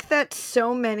think that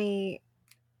so many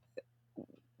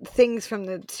things from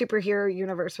the superhero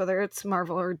universe, whether it's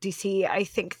Marvel or DC, I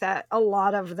think that a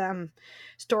lot of them,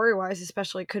 story-wise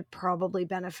especially, could probably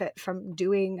benefit from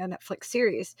doing a Netflix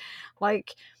series.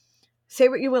 Like, say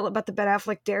what you will about the Ben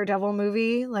Affleck Daredevil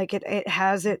movie, like it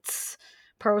has its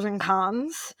pros and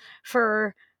cons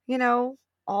for, you know,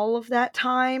 all of that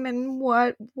time and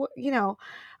what you know,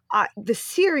 the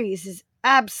series is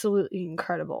absolutely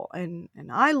incredible, and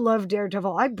I love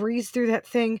Daredevil. I breezed through that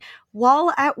thing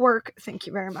while at work, thank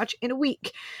you very much, in a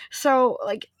week. So,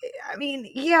 like, I mean,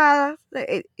 yeah,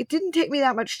 it didn't take me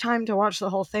that much time to watch the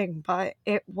whole thing, but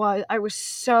I was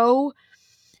so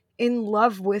in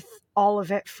love with all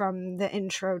of it from the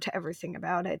intro to everything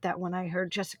about it that when I heard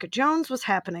Jessica Jones was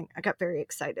happening, I got very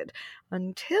excited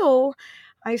until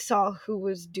I saw who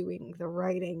was doing the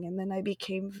writing, and then I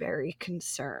became very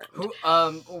concerned. Who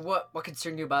what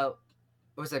concerned you about,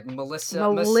 was it Melissa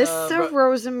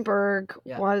Rosenberg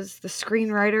was the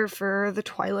screenwriter for the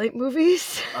Twilight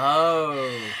movies.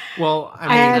 Oh. Well,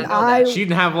 I mean, she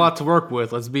didn't have a lot to work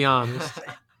with, let's be honest.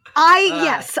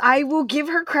 Yes, I will give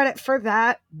her credit for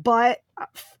that, but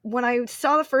when I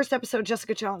saw the first episode of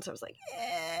Jessica Jones, I was like,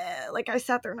 like I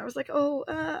sat there and I was like,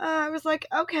 I was like,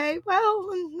 okay,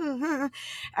 well,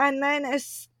 and then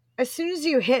as soon as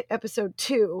you hit episode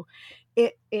 2,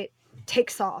 it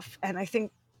takes off, and I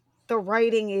think the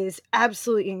writing is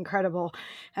absolutely incredible.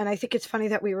 And I think it's funny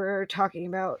that we were talking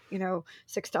about, you know,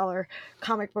 $6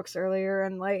 comic books earlier,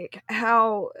 and like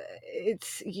how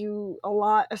it's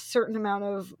a certain amount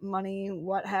of money,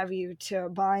 what have you, to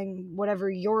buying whatever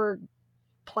your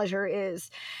pleasure is,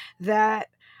 that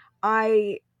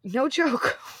I, no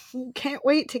joke, can't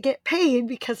wait to get paid,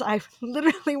 because I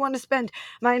literally want to spend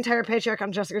my entire paycheck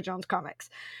on Jessica Jones comics,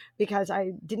 because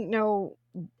I didn't know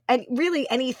really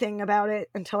anything about it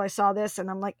until I saw this, and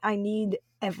I'm like, I need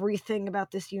everything about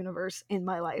this universe in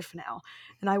my life now,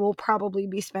 and I will probably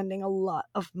be spending a lot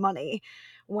of money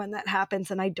when that happens,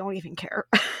 and I don't even care.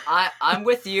 I'm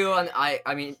with you on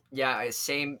I mean, yeah,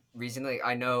 same reason. Like,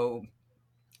 I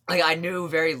knew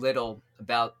very little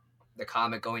about the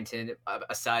comic going to,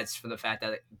 aside from the fact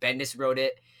that Bendis wrote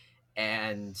it,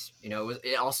 and you know,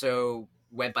 it also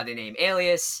went by the name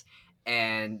Alias,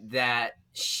 and that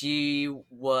she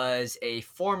was a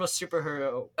former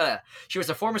superhero.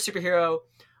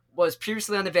 Was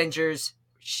previously on Avengers.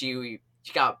 She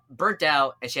got burnt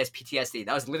out, and she has PTSD.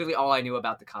 That was literally all I knew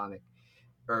about the comic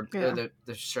or the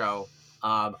show.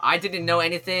 I didn't know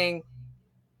anything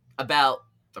about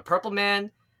the Purple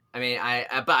Man. I mean,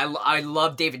 I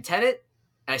love David Tennant,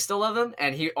 and I still love him.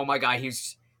 And oh my god,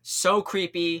 he's so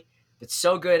creepy, but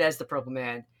so good as the Purple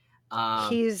Man.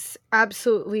 He's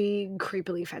absolutely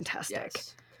creepily fantastic.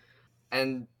 Yes.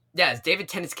 And yes, David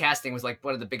Tennant's casting was like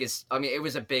one of the biggest. I mean, it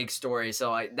was a big story,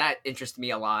 so that interested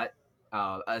me a lot.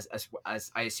 As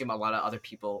I assume a lot of other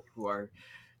people who are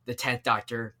the 10th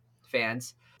Doctor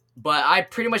fans. But I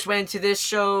pretty much went into this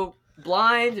show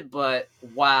blind. But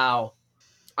wow,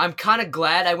 I'm kind of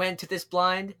glad I went into this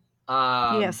blind.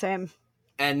 Yeah, same.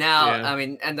 And now, I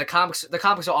mean, and the comics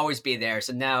will always be there.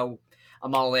 So now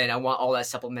I'm all in. I want all that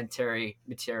supplementary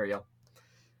material.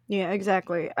 Yeah,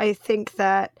 exactly. I think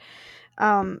that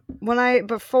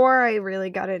before I really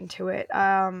got into it,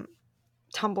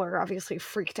 Tumblr obviously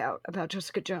freaked out about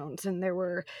Jessica Jones, and there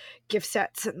were gift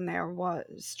sets, and there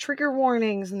was trigger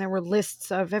warnings, and there were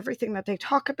lists of everything that they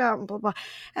talk about, and blah blah.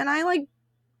 And I like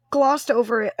glossed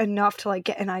over it enough to like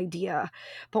get an idea.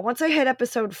 But once I hit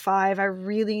episode 5, I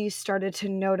really started to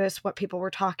notice what people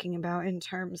were talking about in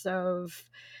terms of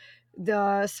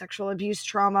the sexual abuse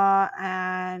trauma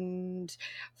and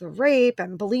the rape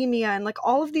and bulimia and like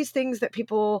all of these things that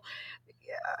people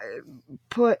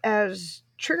put as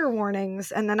trigger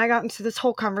warnings. And then I got into this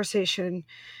whole conversation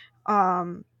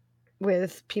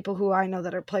with people who I know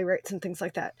that are playwrights and things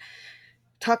like that,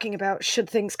 talking about should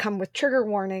things come with trigger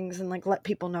warnings and like let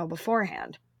people know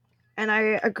beforehand. And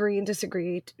I agree and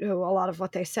disagree to a lot of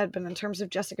what they said, but in terms of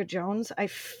Jessica Jones, I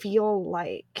feel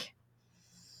like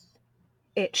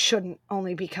it shouldn't,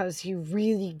 only because you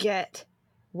really get,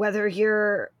 whether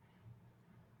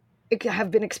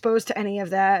have been exposed to any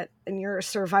of that and you're a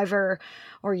survivor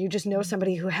or you just know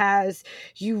somebody who has,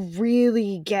 you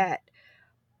really get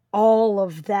all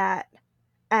of that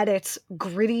at its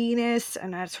grittiness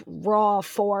and its raw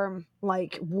form,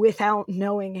 like without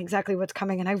knowing exactly what's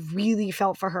coming. And I really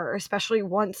felt for her, especially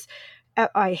once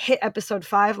I hit episode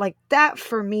 5. Like that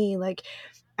for me, like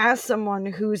as someone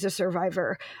who's a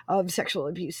survivor of sexual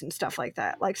abuse and stuff like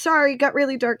that. Like, sorry, got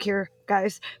really dark here,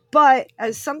 guys. But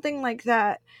as something like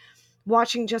that,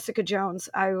 watching Jessica Jones,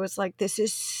 I was like, this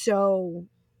is so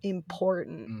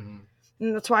important. Mm-hmm.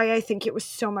 And that's why I think it was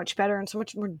so much better and so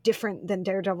much more different than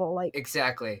Daredevil. Like,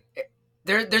 exactly.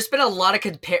 There's been a lot of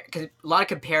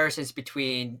comparisons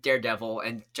between Daredevil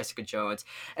and Jessica Jones,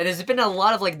 and there's been a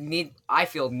lot of like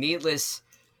needless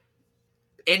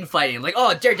infighting. Like,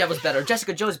 oh, Daredevil's better,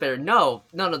 Jessica Jones better. No,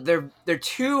 they're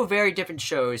two very different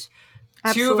shows,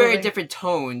 two very absolutely. different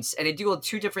tones, and they deal with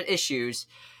two different issues.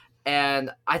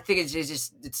 And I think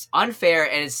it's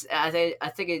unfair, and I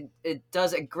think it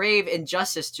does a grave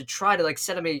injustice to try to like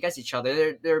set them against each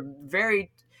other. They're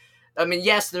very, I mean,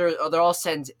 yes, they're all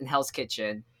set in Hell's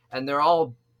Kitchen, and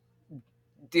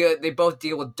they both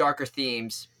deal with darker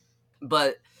themes,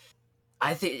 but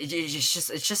I think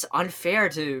it's just unfair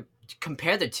to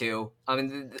compare the two. I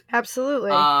mean,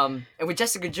 Absolutely. and with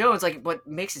Jessica Jones, like what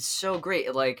makes it so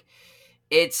great, like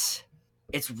it's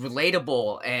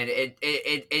relatable, and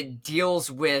it deals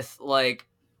with like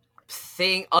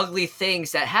ugly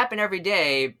things that happen every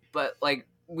day, but like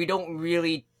we don't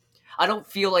really, I don't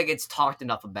feel like it's talked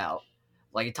enough about.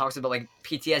 Like it talks about like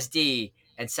PTSD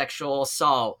and sexual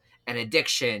assault and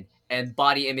addiction and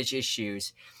body image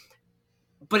issues,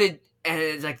 but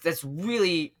it's like that's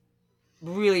really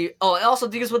really. Oh, it also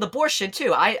deals with abortion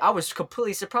too. I was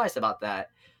completely surprised about that.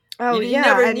 Oh, You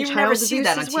yeah. And never child see abuse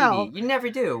that on as TV. well. You never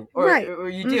do, Right. or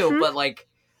you do, Mhm. but like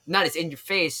not as in your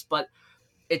face. But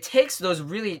it takes those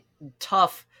really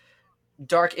tough,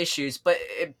 dark issues, but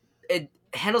it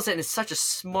handles it in such a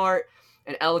smart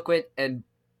and eloquent and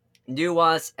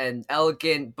nuanced and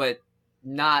elegant, but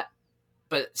not,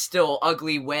 but still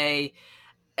ugly way.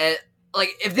 And like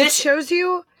if It this shows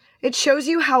you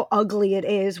how ugly it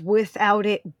is without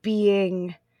it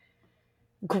being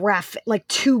graphic, like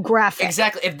too graphic.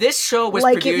 exactly, if this show was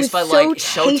Like, it produced by was so like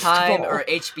Showtime tasteful. or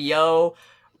HBO,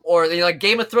 or you know, like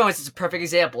Game of Thrones is a perfect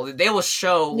example. They will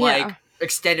show like Yeah.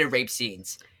 extended rape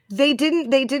scenes. They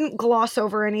didn't gloss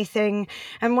over anything.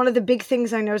 And one of the big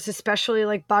things I noticed, especially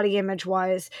like body image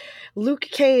wise, Luke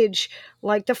Cage,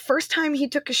 like the first time he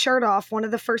took his shirt off, one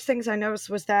of the first things I noticed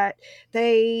was that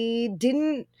they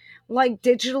didn't like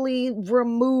digitally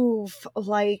remove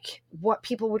like what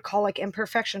people would call like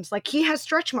imperfections. Like, he has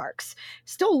stretch marks,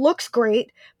 still looks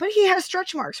great, but he has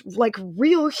stretch marks like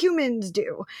real humans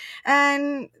do.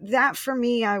 And that, for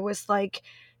me, I was like,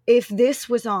 if this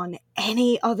was on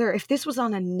if this was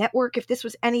on a network, if this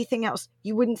was anything else,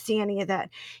 you wouldn't see any of that.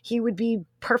 He would be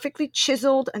perfectly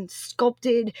chiseled and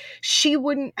sculpted. She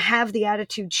wouldn't have the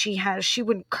attitude she has. She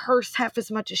wouldn't curse half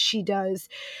as much as she does.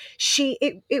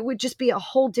 It would just be a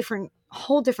whole different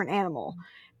animal.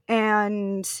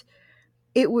 And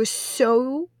it was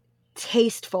so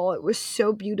tasteful. It was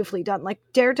so beautifully done. Like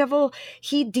Daredevil,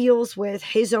 he deals with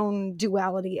his own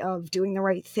duality of doing the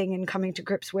right thing and coming to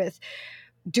grips with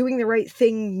doing the right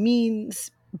thing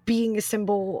means being a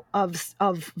symbol of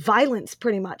violence,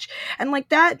 pretty much. And like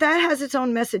that has its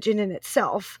own message in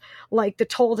itself, like the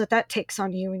toll that takes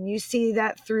on you. And you see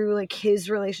that through like his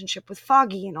relationship with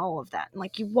Foggy and all of that, and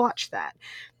like you watch that,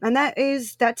 and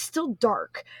that's still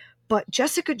dark. But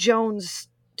Jessica Jones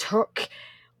took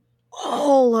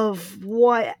all of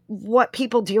what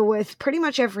people deal with pretty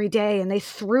much every day, and they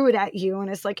threw it at you, and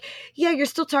it's like, yeah, you're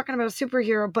still talking about a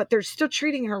superhero, but they're still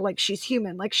treating her like she's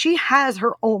human, like she has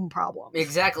her own problems.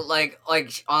 Exactly,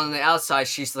 like on the outside,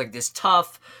 she's like this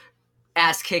tough,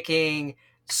 ass kicking,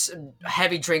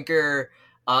 heavy drinker.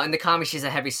 In the comics, she's a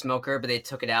heavy smoker, but they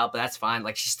took it out. But that's fine.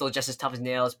 Like she's still just as tough as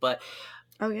nails. But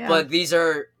Oh yeah. but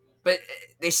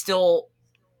they still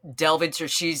delve into.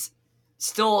 She's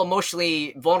still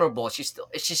emotionally vulnerable. She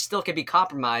still can be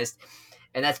compromised,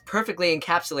 and that's perfectly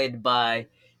encapsulated by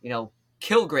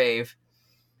Kilgrave,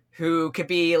 who could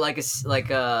be like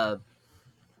a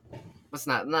what's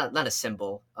not a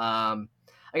symbol. I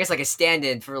guess like a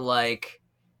stand-in for like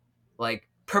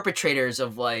perpetrators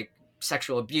of like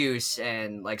sexual abuse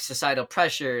and like societal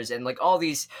pressures and like all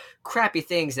these crappy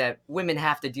things that women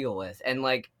have to deal with, and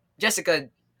like Jessica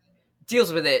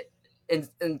deals with it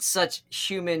in such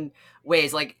human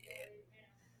ways, like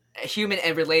human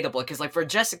and relatable. Because like for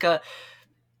Jessica,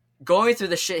 going through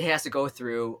the shit he has to go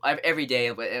through every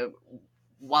day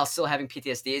while still having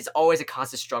PTSD is always a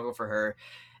constant struggle for her,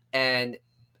 and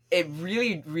it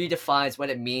really redefines what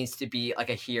it means to be like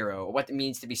a hero, what it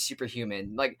means to be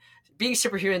superhuman. Like being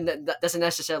superhuman that doesn't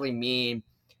necessarily mean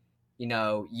you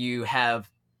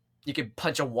can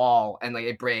punch a wall and like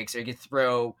it breaks, or you can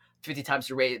throw 50 times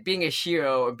your weight. Being a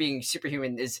hero or being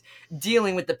superhuman is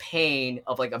dealing with the pain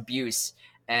of like abuse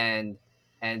and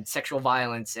sexual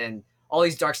violence and all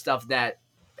these dark stuff that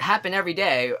happen every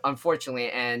day,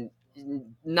 unfortunately, and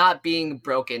not being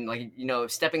broken, like, you know,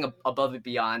 stepping above and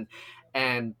beyond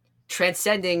and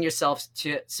transcending yourself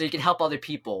to so you can help other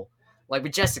people. Like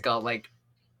with Jessica, like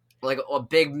a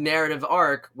big narrative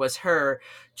arc was her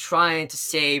trying to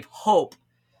save Hope,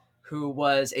 who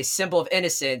was a symbol of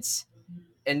innocence,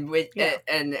 and with Yeah.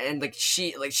 and like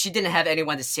she didn't have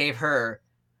anyone to save her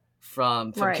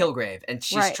from Right. Kilgrave, and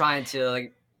she's Right. trying to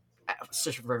like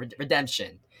search for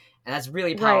redemption, and that's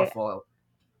really Right. powerful.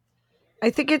 I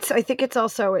think it's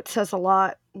also, it says a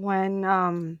lot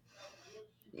when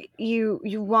you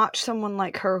watch someone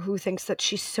like her who thinks that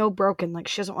she's so broken, like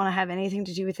she doesn't want to have anything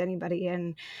to do with anybody,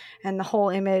 and the whole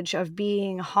image of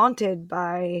being haunted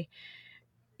by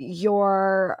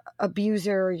your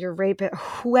abuser, your rapist,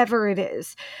 whoever it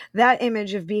is, that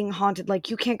image of being haunted, like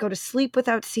you can't go to sleep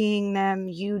without seeing them.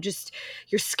 You just,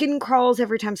 your skin crawls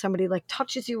every time somebody like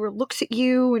touches you or looks at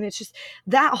you, and it's just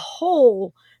that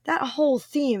whole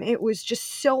theme. It was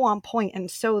just so on point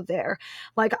and so there.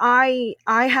 Like I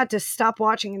had to stop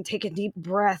watching and take a deep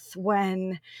breath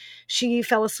when she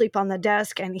fell asleep on the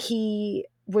desk and he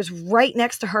was right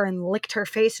next to her and licked her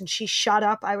face and she shut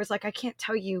up. I was like, I can't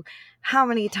tell you how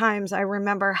many times I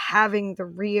remember having the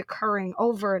reoccurring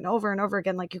over and over and over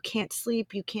again. Like, you can't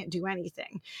sleep, you can't do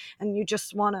anything, and you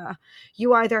just want to,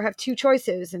 you either have two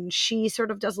choices, and she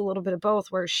sort of does a little bit of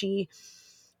both, where she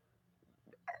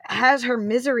has her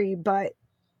misery, but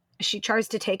she tries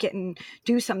to take it and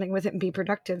do something with it and be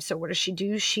productive. So what does she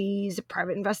do? She's a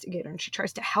private investigator and she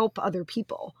tries to help other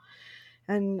people.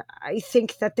 And I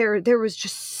think that there was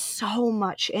just so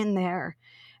much in there.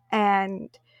 And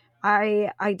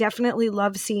I definitely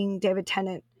love seeing David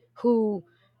Tennant, who,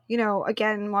 you know,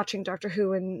 again, watching Doctor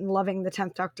Who and loving the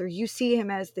 10th Doctor, you see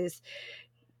him as this,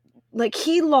 like,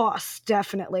 he lost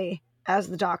definitely as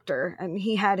the Doctor and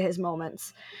he had his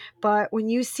moments. But when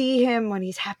you see him when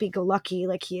he's happy-go-lucky,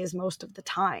 like he is most of the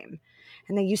time,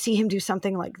 and then you see him do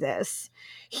something like this,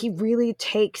 he really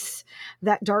takes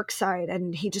that dark side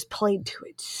and he just played to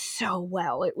it so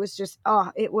well. It was just,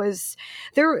 it was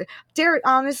there.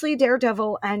 Honestly,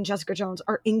 Daredevil and Jessica Jones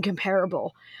are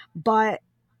incomparable, but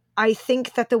I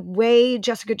think that the way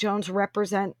Jessica Jones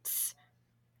represents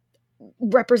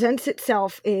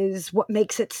itself is what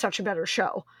makes it such a better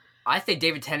show. I think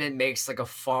David Tennant makes like a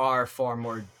far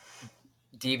more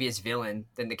devious villain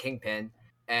than the Kingpin.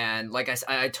 And like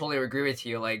I totally agree with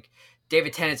you. Like,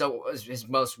 David Tennant is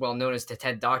most well known as the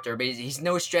 10th Doctor, but he's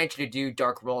no stranger to do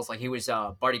dark roles. Like, he was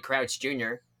Barty Crouch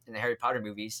Jr. in the Harry Potter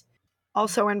movies.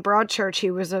 Also in Broadchurch,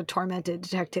 he was a tormented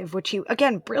detective, which he,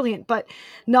 again, brilliant, but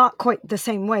not quite the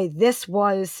same way. This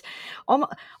was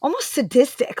almost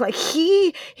sadistic. Like,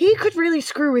 he could really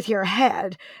screw with your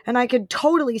head, and I could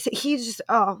totally see, he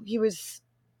was,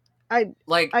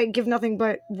 I give nothing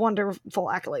but wonderful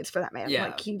accolades for that man. Yeah.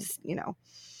 Like, he's, you know,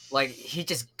 like, he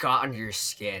just got under your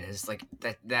skin. It's like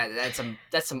that's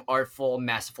some artful,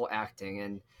 masterful acting,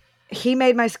 and he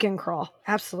made my skin crawl.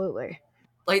 Absolutely.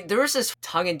 Like, there was this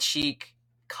tongue-in-cheek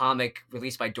comic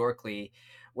released by Dorkly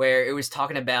where it was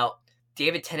talking about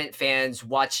David Tennant fans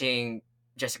watching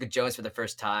Jessica Jones for the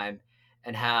first time,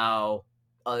 and how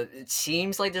it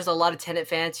seems like there's a lot of Tennant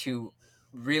fans who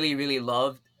really, really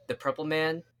love the Purple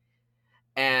Man.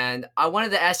 And I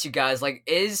wanted to ask you guys, like,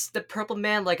 is the Purple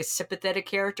Man like a sympathetic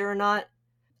character or not?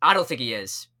 I don't think he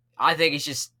is. I think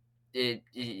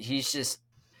he's just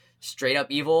straight up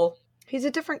evil. He's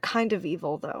a different kind of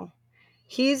evil, though.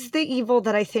 He's the evil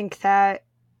that I think that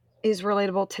is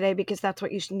relatable today, because that's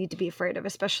what you need to be afraid of.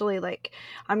 Especially, like,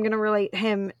 I'm going to relate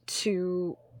him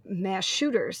to mass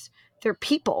shooters. They're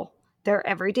people. They're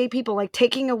everyday people. Like,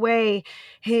 taking away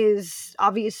his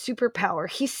obvious superpower,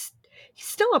 he's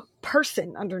still a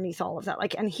person underneath all of that.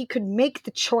 Like, and he could make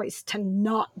the choice to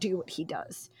not do what he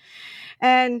does.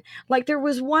 And like, there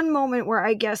was one moment where,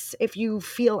 I guess, if you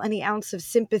feel any ounce of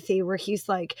sympathy, where he's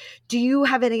like, do you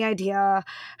have any idea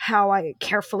how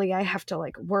carefully I have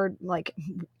to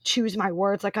choose my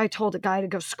words? Like, I told a guy to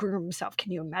go screw himself.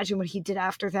 Can you imagine what he did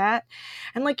after that?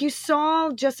 And like, you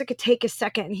saw Jessica take a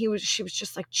second, and she was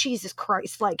just like, Jesus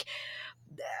Christ. Like,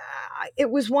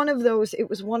 it was one of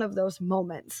those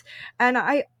moments. And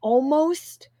I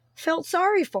almost felt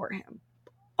sorry for him.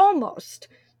 Almost.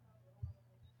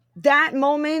 That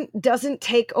moment doesn't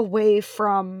take away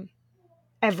from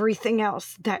everything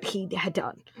else that he had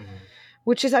done. Mm-hmm.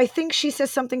 Which is, I think she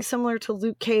says something similar to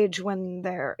Luke Cage when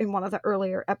they're in one of the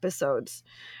earlier episodes.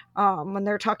 When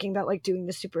they're talking about like doing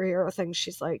the superhero thing,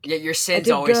 she's like, yeah, your sins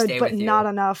always stay with you. But not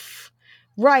enough.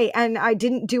 Right, and I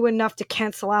didn't do enough to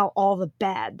cancel out all the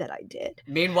bad that I did.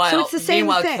 Meanwhile, so it's the same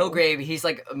thing. Kilgrave, he's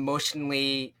like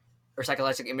emotionally or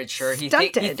psychologically immature. He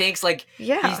Stunted. thinks like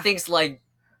Yeah. he thinks like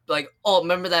oh,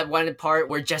 remember that one part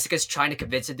where Jessica's trying to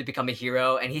convince him to become a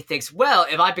hero, and he thinks, well,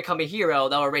 if I become a hero,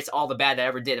 that'll erase all the bad I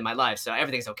ever did in my life, so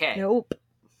everything's okay. Nope.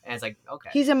 And it's like, okay.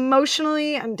 He's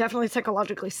emotionally and definitely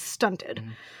psychologically stunted.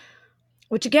 Mhm.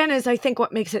 Which again is, I think,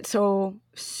 what makes it so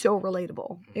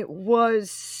relatable. It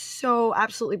was so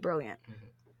absolutely brilliant.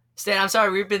 Stan, I'm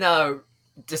sorry, we've been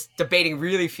just debating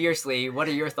really fiercely. What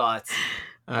are your thoughts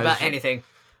about anything?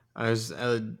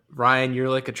 Ryan, you're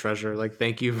like a treasure. Like,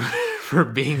 thank you for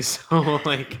being so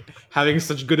like having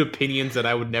such good opinions that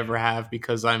I would never have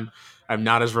because I'm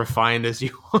not as refined as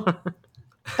you are.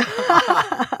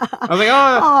 I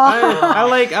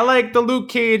was like, I like the Luke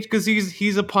Cage because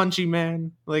he's a punchy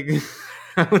man. Like,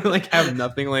 I would like have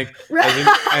nothing like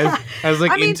as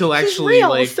like, I mean, intellectually real,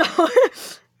 like so.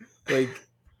 Like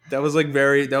that was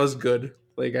good.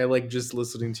 Like, I like just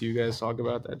listening to you guys talk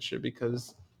about that shit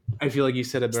because I feel like you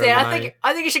said it better. Stan,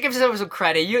 I think you should give yourself some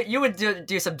credit. You would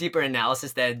do some deeper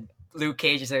analysis than Luke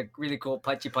Cage is a really cool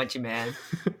punchy man.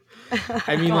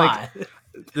 I mean, like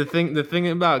the thing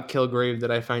about Kilgrave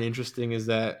that I find interesting is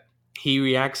that he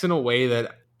reacts in a way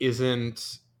that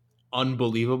isn't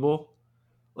unbelievable.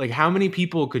 Like, how many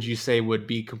people could you say would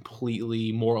be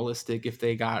completely moralistic if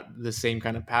they got the same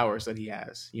kind of powers that he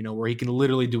has? You know, where he can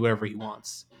literally do whatever he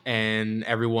wants, and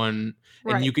everyone,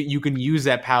 right. And you can use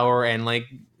that power and like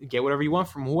get whatever you want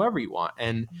from whoever you want.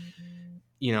 And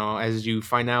you know, as you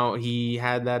find out, he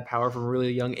had that power from a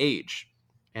really young age,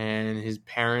 and his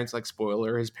parents, like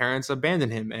spoiler, his parents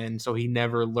abandoned him, and so he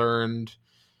never learned.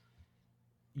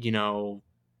 You know,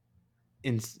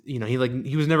 he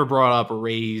was never brought up or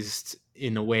raised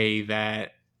in a way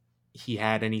that he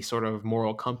had any sort of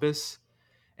moral compass,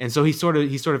 and so he's sort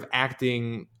of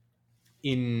acting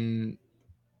in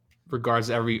regards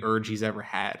to every urge he's ever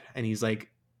had, and he's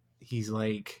like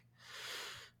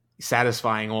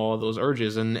satisfying all of those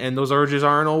urges, and those urges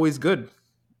aren't always good,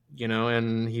 you know,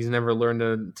 and he's never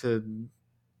learned to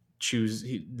choose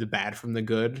the bad from the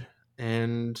good,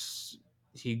 and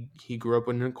he grew up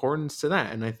in accordance to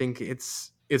that. And I think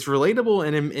it's relatable,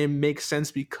 and it makes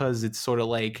sense because it's sort of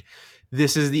like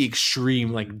this is the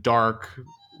extreme, like, dark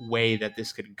way that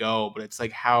this could go, but it's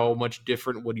like, how much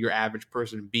different would your average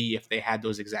person be if they had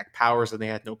those exact powers and they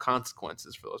had no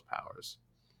consequences for those powers?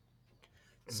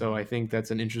 So I think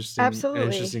that's an interesting way.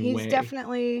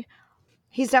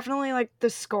 He's definitely like the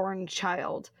scorned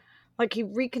child. Like, he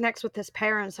reconnects with his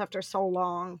parents after so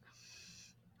long.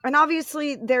 And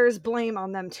obviously there's blame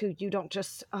on them too. You don't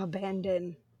just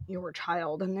abandon your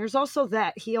child. And there's also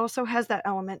that. He also has that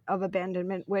element of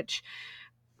abandonment, which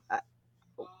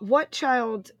what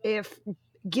child, if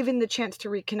given the chance to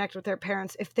reconnect with their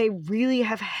parents, if they really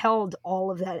have held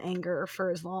all of that anger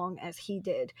for as long as he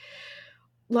did,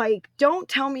 like, don't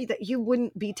tell me that you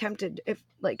wouldn't be tempted. If,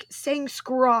 like, saying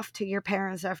screw off to your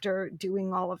parents after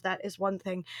doing all of that is one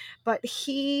thing, but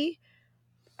he,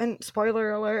 and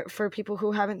spoiler alert for people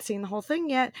who haven't seen the whole thing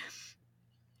yet,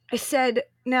 I said,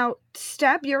 now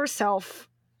stab yourself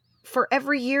for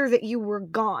every year that you were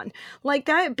gone. Like,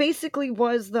 that basically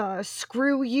was the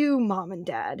screw you, mom and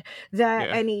dad, that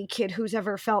any kid who's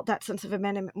ever felt that sense of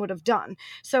abandonment would have done.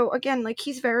 So again, like,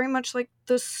 he's very much like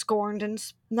the scorned and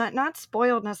not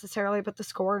spoiled necessarily, but the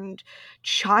scorned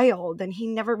child, and he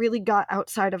never really got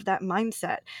outside of that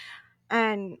mindset.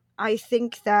 And I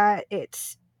think that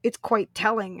it's quite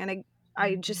telling. And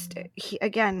I just,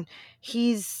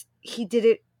 he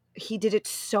did it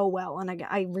so well, and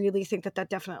I really think that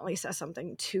definitely says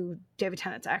something to David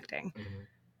Tennant's acting. Mm-hmm.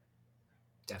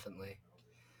 Definitely.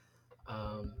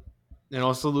 And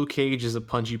also, Luke Cage is a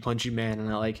punchy man,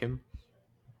 and I like him.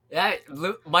 Yeah,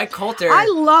 Mike Coulter. I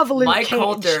love Luke Mike Cage.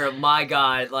 Coulter, my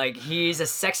God, like, he's a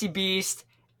sexy beast,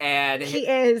 and he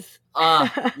is.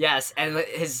 Yes, and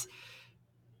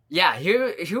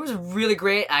he was really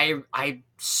great. I'm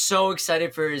so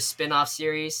excited for his spin-off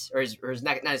series, or his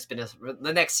not his spin-off,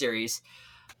 the next series.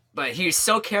 But he's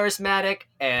so charismatic,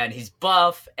 and he's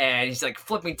buff, and he's like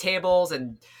flipping tables,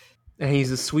 and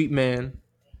he's a sweet man.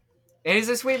 And he's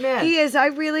a sweet man. He is. I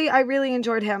really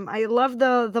enjoyed him. I love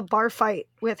the bar fight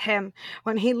with him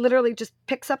when he literally just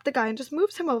picks up the guy and just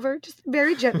moves him over, just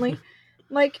very gently,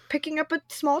 like picking up a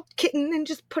small kitten and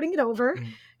just putting it over.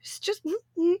 Just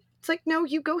it's like, no,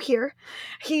 you go here.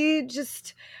 He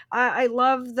just, I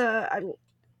love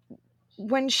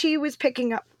when she was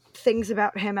picking up things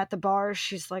about him at the bar,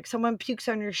 she's like, someone pukes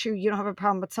on your shoe, you don't have a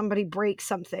problem, but somebody breaks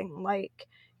something, like,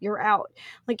 you're out.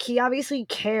 Like, he obviously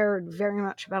cared very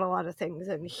much about a lot of things,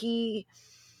 and he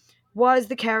was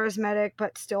the charismatic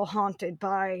but still haunted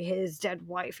by his dead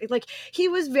wife. Like, he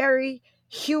was very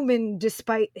human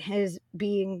despite his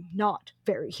being not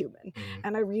very human. Mhm.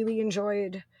 And I really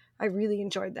enjoyed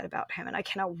that about him, and I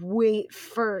cannot wait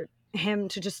for him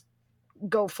to just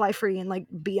go fly free and like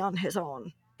be on his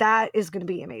own. That is going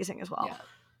to be amazing as well. Yeah.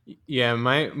 Yeah,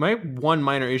 my one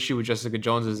minor issue with Jessica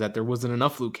Jones is that there wasn't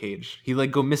enough Luke Cage. He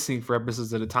like go missing for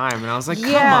episodes at a time, and I was like,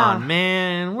 "Come Yeah. on,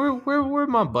 man, where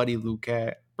my buddy Luke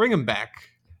at? Bring him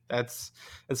back." That's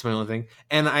my only thing,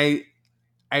 and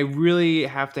I really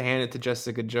have to hand it to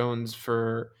Jessica Jones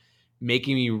for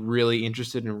making me really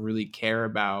interested and really care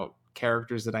about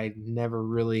characters that I never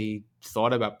really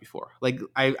thought about before. Like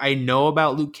I know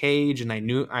about Luke Cage, and I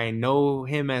know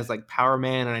him as like Power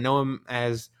Man, and I know him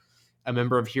as a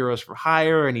member of Heroes for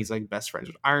Hire, and he's like best friends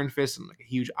with Iron Fist. I'm like a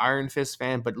huge Iron Fist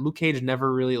fan, but Luke Cage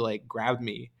never really like grabbed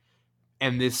me.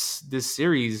 And this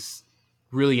series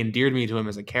really endeared me to him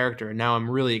as a character. And now I'm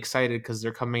really excited because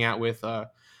they're coming out with a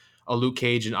Luke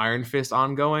Cage and Iron Fist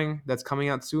ongoing that's coming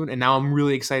out soon. And now I'm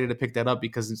really excited to pick that up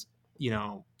because, you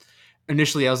know,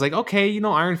 initially I was like, okay, you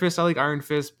know, Iron Fist, I like Iron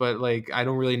Fist, but like I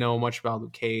don't really know much about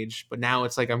Luke Cage. But now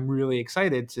it's like I'm really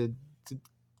excited to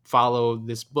follow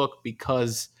this book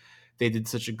because they did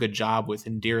such a good job with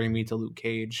endearing me to Luke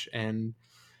Cage, and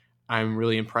I'm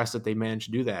really impressed that they managed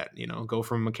to do that. You know, go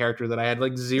from a character that I had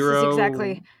like zero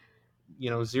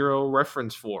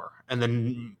reference for, and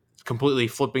then completely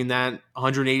flipping that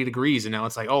 180 degrees, and now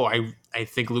it's like, oh, I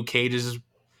think Luke Cage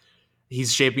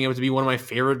he's shaping up to be one of my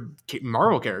favorite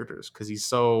Marvel characters because he's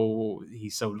so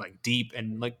like deep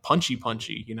and like punchy,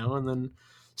 you know. And then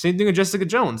same thing with Jessica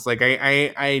Jones. Like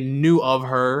I knew of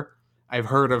her, I've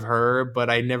heard of her, but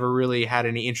I never really had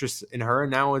any interest in her.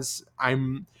 And now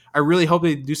I really hope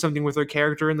they do something with her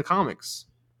character in the comics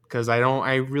because I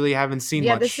really haven't seen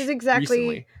much. This is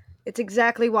recently. It's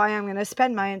exactly why I'm going to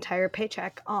spend my entire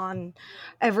paycheck on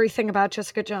everything about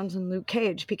Jessica Jones and Luke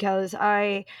Cage, because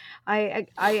I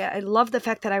love the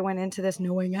fact that I went into this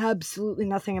knowing absolutely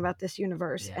nothing about this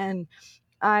universe. Yeah. And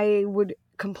I would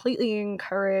completely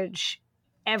encourage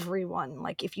everyone,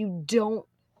 like, if you don't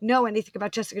know anything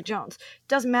about Jessica Jones,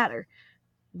 doesn't matter,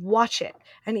 watch it.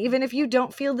 And even if you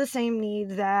don't feel the same need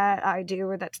that I do,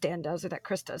 or that Stan does, or that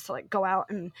Chris does, to like go out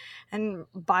and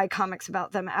buy comics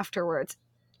about them afterwards,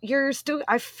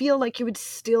 I feel like you would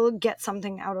still get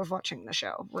something out of watching the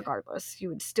show. Regardless, you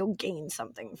would still gain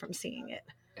something from seeing it.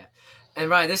 Yeah. And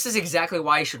Ryan, this is exactly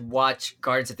why you should watch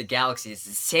Guardians of the Galaxy. It's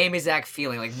the same exact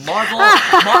feeling. Like Marvel,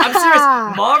 I'm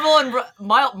serious.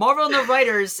 Marvel and the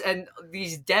writers and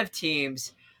these dev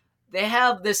teams, they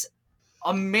have this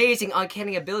amazing,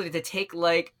 uncanny ability to take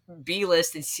like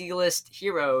B-list and C-list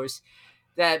heroes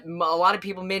that a lot of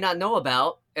people may not know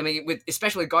about. I mean,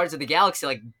 especially with Guardians of the Galaxy,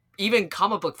 like even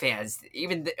comic book fans,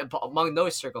 even among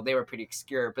those circles, they were pretty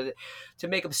obscure. But to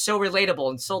make them so relatable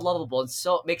and so lovable and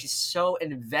so makes you so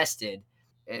invested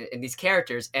in these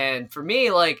characters. And for me,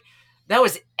 like that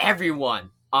was everyone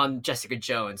on Jessica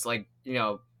Jones, like, you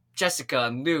know, Jessica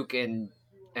and Luke and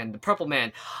the Purple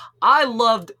Man. I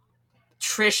loved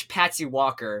Trish Patsy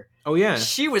Walker. Oh yeah,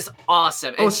 she was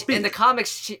awesome. And in the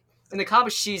comics,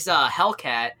 she's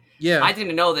Hellcat. Yeah, I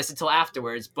didn't know this until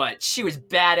afterwards, but she was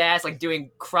badass, like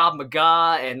doing Krav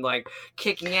Maga and like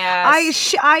kicking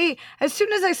ass. I as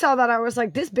soon as I saw that, I was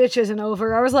like, this bitch isn't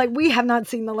over. I was like, we have not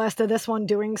seen the last of this one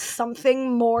doing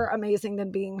something more amazing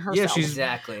than being herself. Yeah,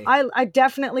 exactly. I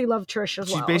definitely love Trish as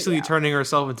well. She's basically turning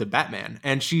herself into Batman,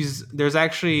 and there's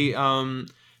actually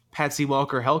Patsy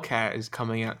Walker Hellcat is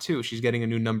coming out too. She's getting a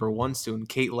new #1 soon.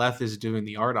 Kate Leth is doing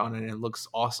the art on it, and it looks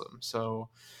awesome. So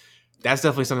that's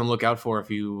definitely something to look out for if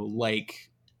you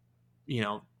like, you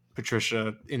know,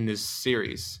 Patricia in this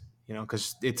series. You know,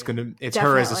 because it's definitely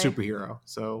her as a superhero.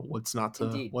 So what's not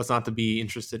to be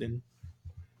interested in?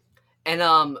 And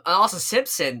also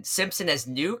Simpson as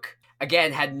Nuke,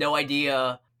 again, had no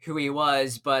idea who he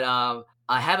was, but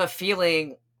I have a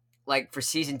feeling like for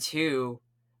season 2,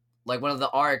 like one of the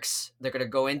arcs they're gonna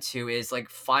go into is like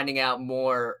finding out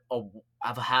more of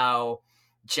how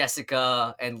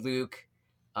Jessica and Luke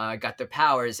got their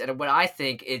powers. And what I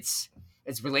think it's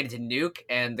related to Nuke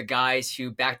and the guys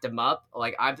who backed him up.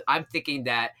 Like I'm thinking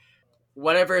that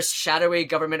whatever shadowy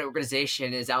government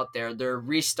organization is out there, they're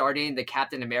restarting the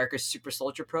Captain America Super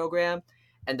Soldier program,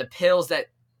 and the pills that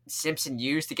Simpson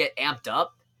used to get amped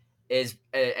up is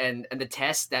and the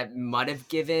tests that might have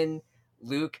given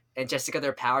Luke and Jessica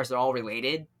their powers are all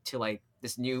related to like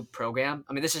this new program.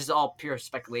 I mean, this is all pure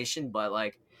speculation, but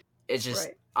like it's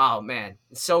just Oh man,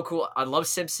 it's so cool. I love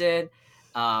Simpson.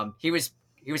 He was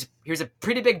a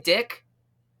pretty big dick,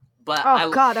 but I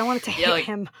wanted to hit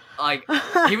him. Like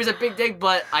he was a big dick,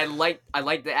 but I like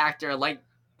the actor. I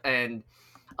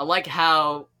like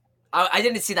how I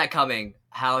didn't see that coming.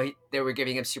 How they were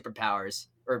giving him superpowers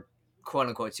or quote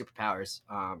unquote superpowers.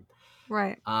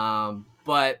 Right.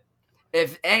 But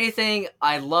if anything,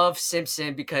 I love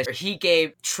Simpson because he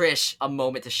gave Trish a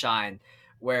moment to shine,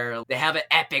 where they have an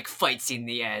epic fight scene in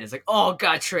the end. It's like, oh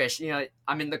god, Trish, you know,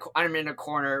 I'm in the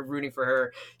corner rooting for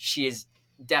her. She is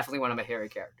definitely one of my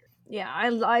favorite characters. Yeah,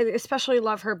 I especially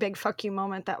love her big fuck you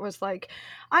moment that was like,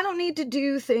 I don't need to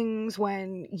do things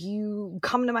when you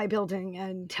come to my building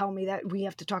and tell me that we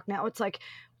have to talk now. It's like,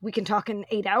 we can talk in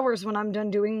 8 hours when I'm done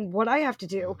doing what I have to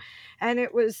do. And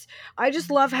it was, I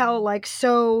just love how like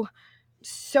so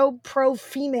pro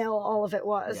female all of it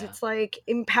was. Yeah. It's like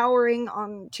empowering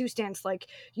on two stands. Like,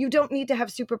 you don't need to have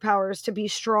superpowers to be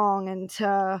strong and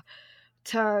to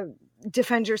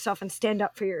defend yourself and stand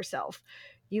up for yourself.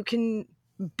 You can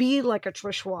be like a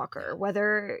Trish Walker,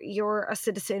 whether you're a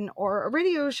citizen or a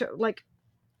radio show, like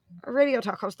a radio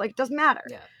talk host, like, it doesn't matter.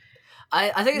 Yeah.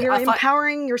 I think you're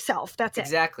empowering yourself. That's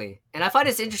exactly. And I find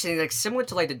it's interesting, like similar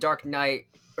to like the Dark Knight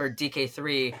or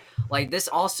DK3, like this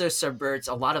also subverts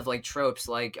a lot of like tropes,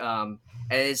 like and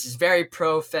it's very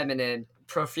pro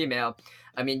female.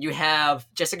 I mean, you have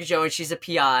Jessica Jones, she's a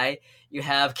PI. You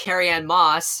have Carrie-Anne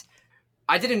Moss.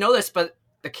 I didn't know this, but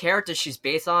the character she's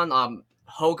based on,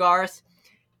 Hogarth.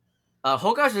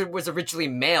 Hogarth was originally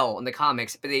male in the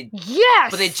comics, but they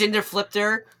gender flipped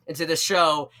her into the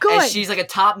show. Good. And she's like a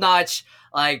top notch,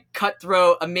 like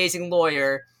cutthroat, amazing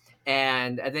lawyer.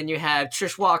 And then you have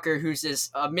Trish Walker, who's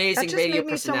this amazing radio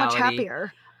personality. So much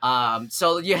happier.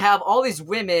 So you have all these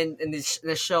women in this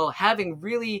show having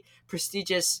really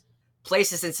prestigious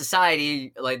places in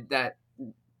society, like that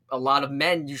a lot of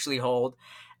men usually hold,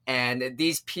 and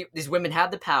these women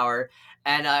have the power.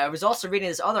 And I was also reading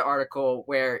this other article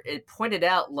where it pointed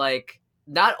out, like,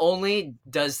 not only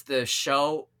does the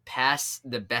show pass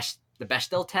the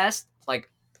Bechdel test,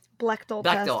 like Bechdel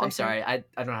test. I'm sorry, I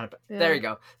don't know how to. Yeah. There you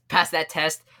go. Pass that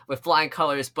test with flying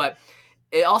colors, but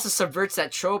it also subverts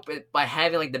that trope by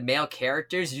having like the male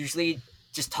characters usually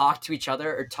just talk to each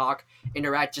other or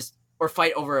interact, or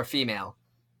fight over a female.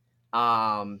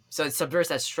 So it subverts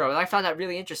that trope. And I found that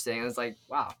really interesting. I was like,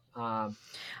 wow.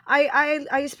 I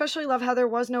especially love how there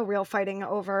was no real fighting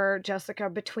over Jessica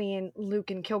between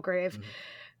Luke and Kilgrave. Mm-hmm.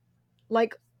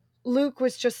 Like, Luke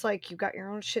was just like, you got your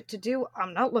own shit to do.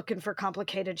 I'm not looking for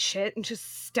complicated shit, and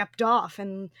just stepped off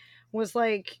and was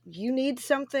like, you need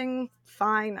something?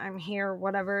 Fine, I'm here,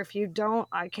 whatever. If you don't,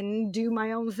 I can do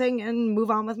my own thing and move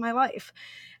on with my life.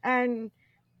 And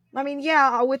I mean,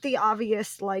 yeah, with the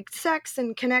obvious, like, sex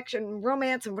and connection,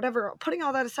 romance and whatever, putting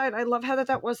all that aside, I love how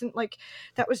that wasn't, like,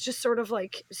 that was just sort of,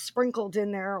 like, sprinkled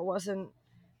in there. It wasn't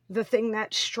the thing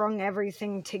that strung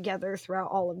everything together throughout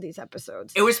all of these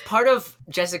episodes. It was part of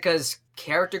Jessica's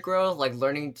character growth, like,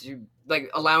 learning to,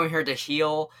 like, allowing her to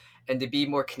heal and to be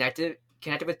more connected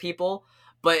with people.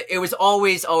 But it was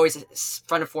always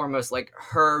front and foremost, like,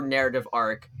 her narrative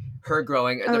arc, her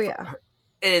growing.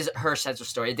 It is her central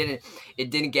story.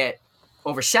 It didn't get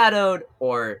overshadowed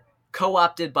or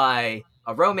co-opted by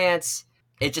a romance.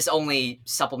 It just only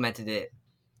supplemented it.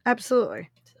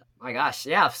 Absolutely. My gosh,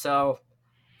 yeah. So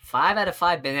 5 out of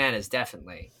 5 bananas,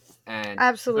 definitely. And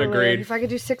absolutely. Agreed. If I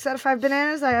could do 6 out of 5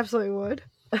 bananas, I absolutely would.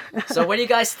 So what do you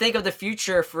guys think of the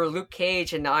future for Luke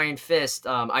Cage and Iron Fist?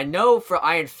 I know for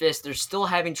Iron Fist, they're still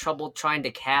having trouble trying to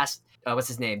cast, what's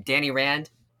his name? Danny Rand.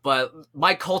 But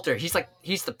Mike Coulter, he's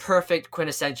the perfect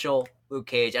quintessential Luke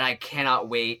Cage, and I cannot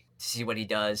wait to see what he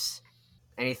does.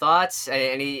 Any thoughts?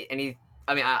 Any?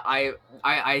 I mean,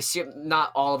 I assume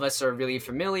not all of us are really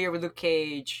familiar with Luke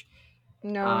Cage.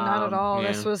 No, not at all. Yeah.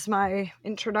 This was my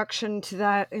introduction to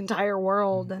that entire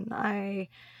world, and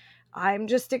I'm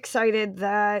just excited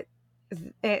that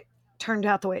it turned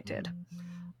out the way it did.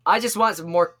 I just want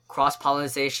some more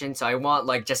cross-pollination, so I want,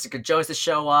 like, Jessica Jones to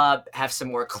show up, have some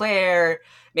more Claire,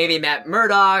 maybe Matt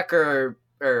Murdock or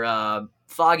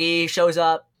Foggy shows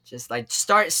up. Just, like,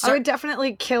 start. I would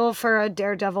definitely kill for a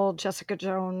Daredevil Jessica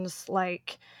Jones,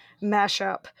 like,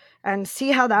 mashup and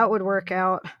see how that would work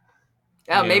out.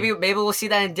 Yeah, maybe we'll see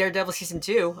that in Daredevil season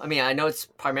 2. I mean, I know it's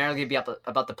primarily going to be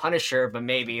about the Punisher, but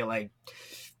maybe, like,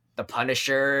 the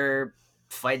Punisher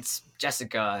fights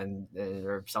Jessica and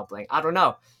or something. I don't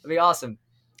know. It'd be awesome.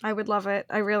 I would love it.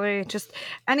 I really just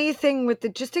anything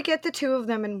just to get the two of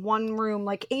them in one room,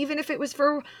 like even if it was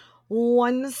for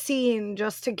one scene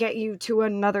just to get you to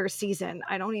another season.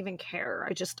 I don't even care.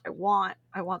 I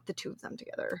want the two of them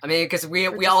together. I mean, because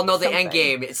we all know the end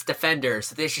game. It's Defenders,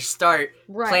 so they should start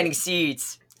planting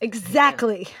seeds.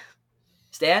 Exactly. Yeah.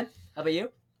 Stan, how about you?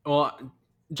 Well,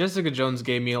 Jessica Jones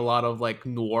gave me a lot of like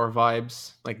noir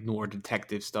vibes, like noir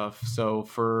detective stuff. So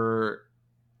for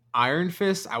Iron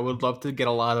Fist, I would love to get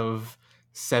a lot of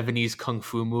 70s kung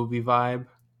fu movie vibe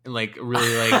and like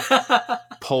really like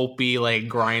pulpy, like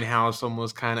grindhouse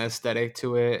almost kind of aesthetic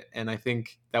to it. And I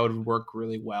think that would work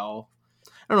really well.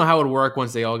 I don't know how it would work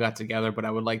once they all got together, but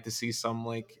I would like to see some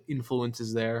like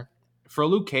influences there. For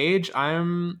Luke Cage,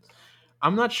 I'm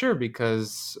not sure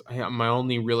because my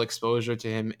only real exposure to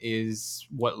him is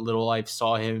what little I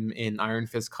saw him in Iron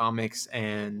Fist comics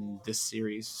and this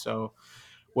series. So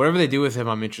whatever they do with him,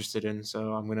 I'm interested in.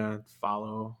 So I'm gonna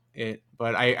follow it.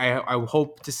 But I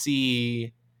hope to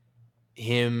see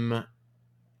him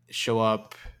show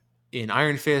up in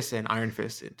Iron Fist and Iron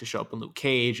Fist to show up in Luke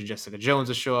Cage and Jessica Jones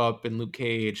to show up in Luke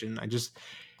Cage. And I'm just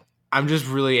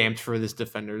really amped for this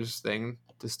Defenders thing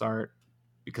to start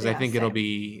because I Yeah, think same.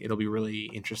 it'll be really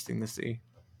interesting to see.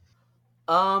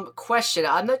 Question.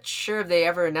 I'm not sure if they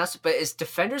ever announced it, but is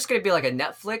Defenders going to be like a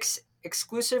Netflix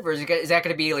exclusive, or is that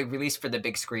going to be like released for the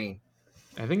big screen?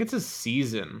 I think it's a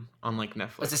season on like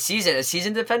Netflix. It's a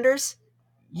season Defenders?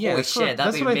 Yeah, Holy that's shit,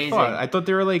 that'd be what amazing. I thought. I thought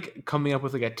they were like coming up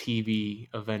with like a TV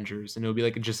Avengers, and it would be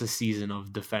like just a season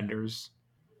of Defenders.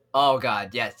 Oh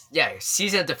god, yes. Yeah,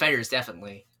 season of Defenders,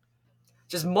 definitely.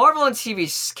 Just Marvel and TV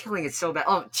is killing it so bad.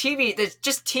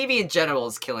 Just TV in general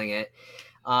is killing it.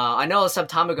 I know some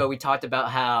time ago we talked about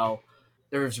how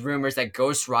there was rumors that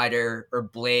Ghost Rider or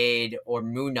Blade or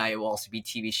Moon Knight will also be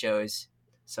TV shows.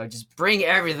 So just bring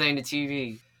everything to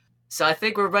TV. So I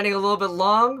think we're running a little bit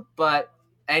long, but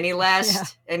any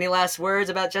last words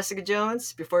about Jessica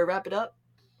Jones before we wrap it up?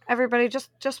 Everybody, just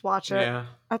watch it. Yeah.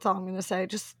 That's all I'm gonna say.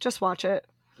 Just watch it.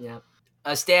 Yeah.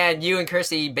 Stan, you and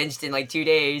Kirsty binged in like 2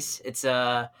 days. It's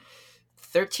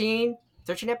 13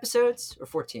 episodes or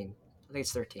 14. I think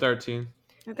it's 13. 13.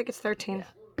 I think it's 13. Yeah.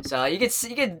 So you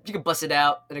can bust it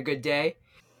out in a good day,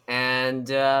 and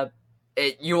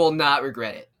you will not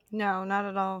regret it. No, not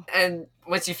at all. And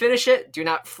once you finish it, do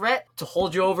not fret. To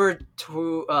hold you over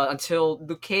to until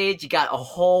Luke Cage, you got a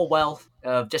whole wealth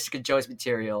of Jessica Jones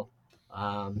material.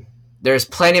 There's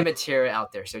plenty of material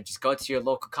out there, so just go to your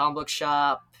local comic book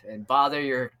shop and bother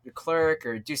your clerk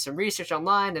or do some research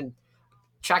online and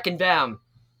track him down.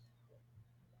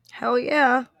 Hell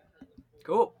yeah.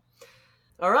 Cool.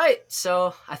 All right,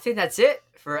 so I think that's it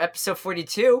for episode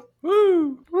 42.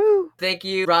 Woo! Woo. Thank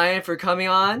you, Ryan, for coming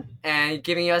on and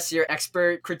giving us your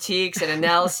expert critiques and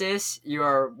analysis. You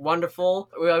are wonderful.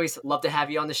 We always love to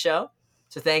have you on the show.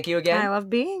 So thank you again. I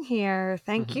love being here.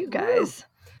 Thank you guys.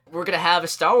 We're going to have a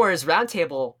Star Wars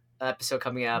Roundtable episode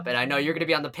coming up, and I know you're going to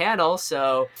be on the panel.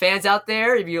 So fans out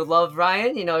there, if you love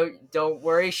Ryan, don't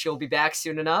worry. She'll be back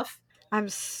soon enough. I'm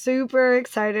super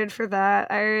excited for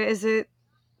that. Is it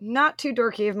not too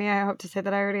dorky of me? I hope to say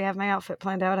that I already have my outfit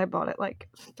planned out. I bought it like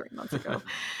 3 months ago.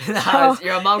 No,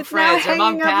 you're among friends. You're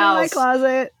among hanging up pals. in my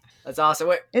closet. That's awesome.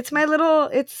 Wait. It's my little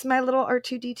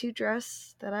R2D2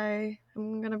 dress that I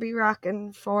am gonna be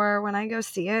rocking for when I go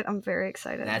see it. I'm very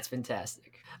excited. That's fantastic.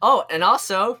 Oh, and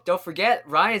also don't forget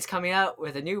Ryan's coming out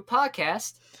with a new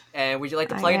podcast. And would you like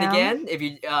to plug it again, if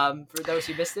you for those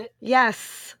who missed it?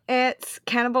 Yes, it's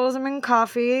Cannibalism and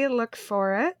Coffee. Look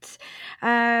for it,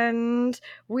 and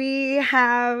we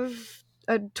have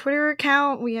a Twitter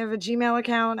account, we have a Gmail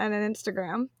account, and an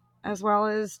Instagram, as well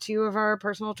as 2 of our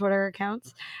personal Twitter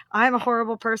accounts. I'm a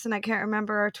horrible person. I can't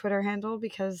remember our Twitter handle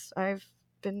because I've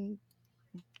been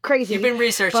crazy. You've been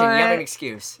researching. You have an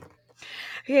excuse.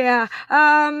 Yeah.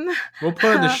 We'll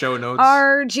put in the show notes.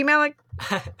 Our Gmail.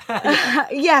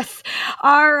 Yes.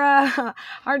 Our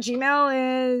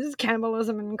Gmail is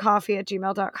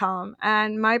cannibalismandcoffee@gmail.com.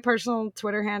 And my personal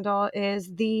Twitter handle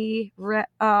is the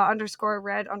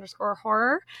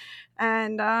 _red_horror.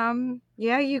 And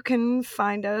you can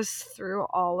find us through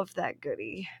all of that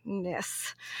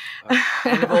goodiness.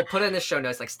 And we'll put it in the show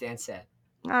notes like Stan said.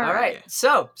 All right.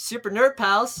 So, Super Nerd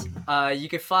Pals, you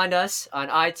can find us on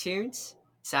iTunes,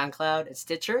 SoundCloud, and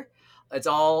Stitcher. It's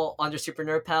all under Super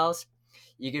Nerd Pals.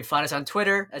 You can find us on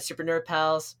Twitter at Super Nerd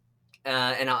Pals,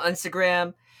 and on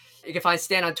Instagram. You can find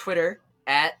Stan on Twitter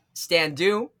at Stan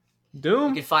Doom.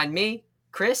 You can find me,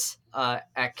 Chris,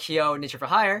 at Kyo Ninja for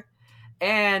Hire.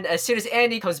 And as soon as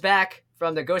Andy comes back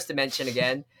from the Ghost Dimension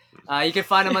again, you can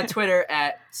find him on Twitter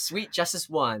at Sweet Justice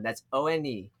 1. That's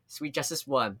ONE, Sweet Justice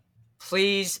 1.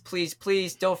 Please, please,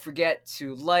 please don't forget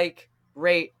to like,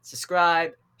 rate,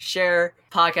 subscribe, share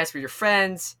podcast with your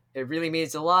friends. It really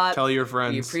means a lot. Tell your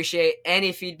friends. We appreciate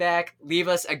any feedback. Leave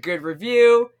us a good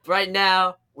review. Right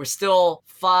now, we're still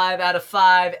 5 out of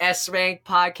 5 S-ranked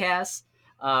podcasts.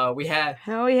 We have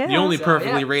hell yeah, the only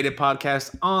perfectly rated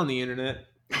podcast on the internet.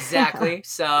 Exactly.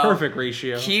 So perfect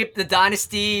ratio. Keep the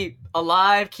dynasty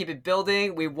alive. Keep it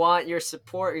building. We want your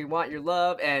support. We want your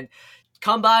love. And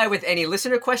come by with any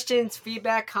listener questions,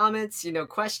 feedback, comments,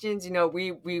 questions.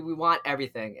 We want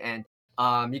everything. And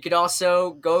you could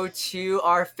also go to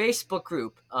our Facebook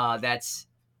group. That's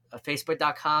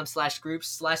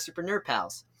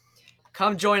facebook.com/groups/supernerdpals.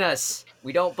 Come join us.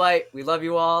 We don't bite. We love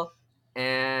you all.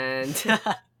 And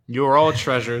You're all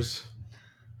treasures.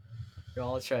 you're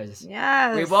all treasures.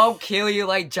 Yes. We won't kill you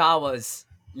like Jawas.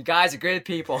 You guys are good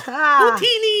people. Ah,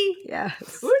 Houdini!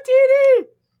 yes. Houdini!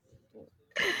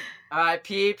 All right,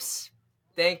 peeps.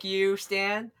 Thank you,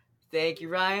 Stan. Thank you,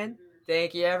 Ryan.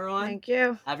 Thank you, everyone. Thank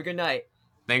you. Have a good night.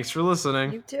 Thanks for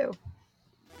listening. You too.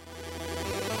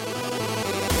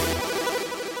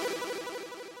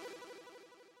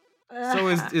 So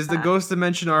is the Ghost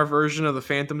Dimension our version of the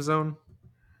Phantom Zone?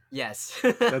 Yes.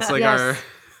 That's like Yes.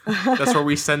 that's where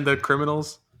we send the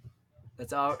criminals.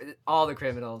 That's all the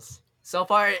criminals. So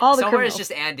far, All the it's criminals.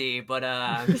 just Andy, but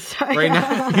Sorry. Right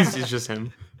now, it's just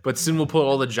him. But soon we'll put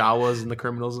all the Jawas and the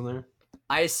criminals in there.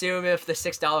 I assume if the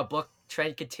 $6 book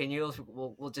trend continues,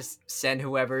 we'll just send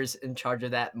whoever's in charge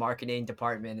of that marketing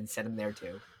department and send them there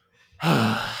too.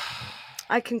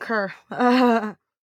 I concur.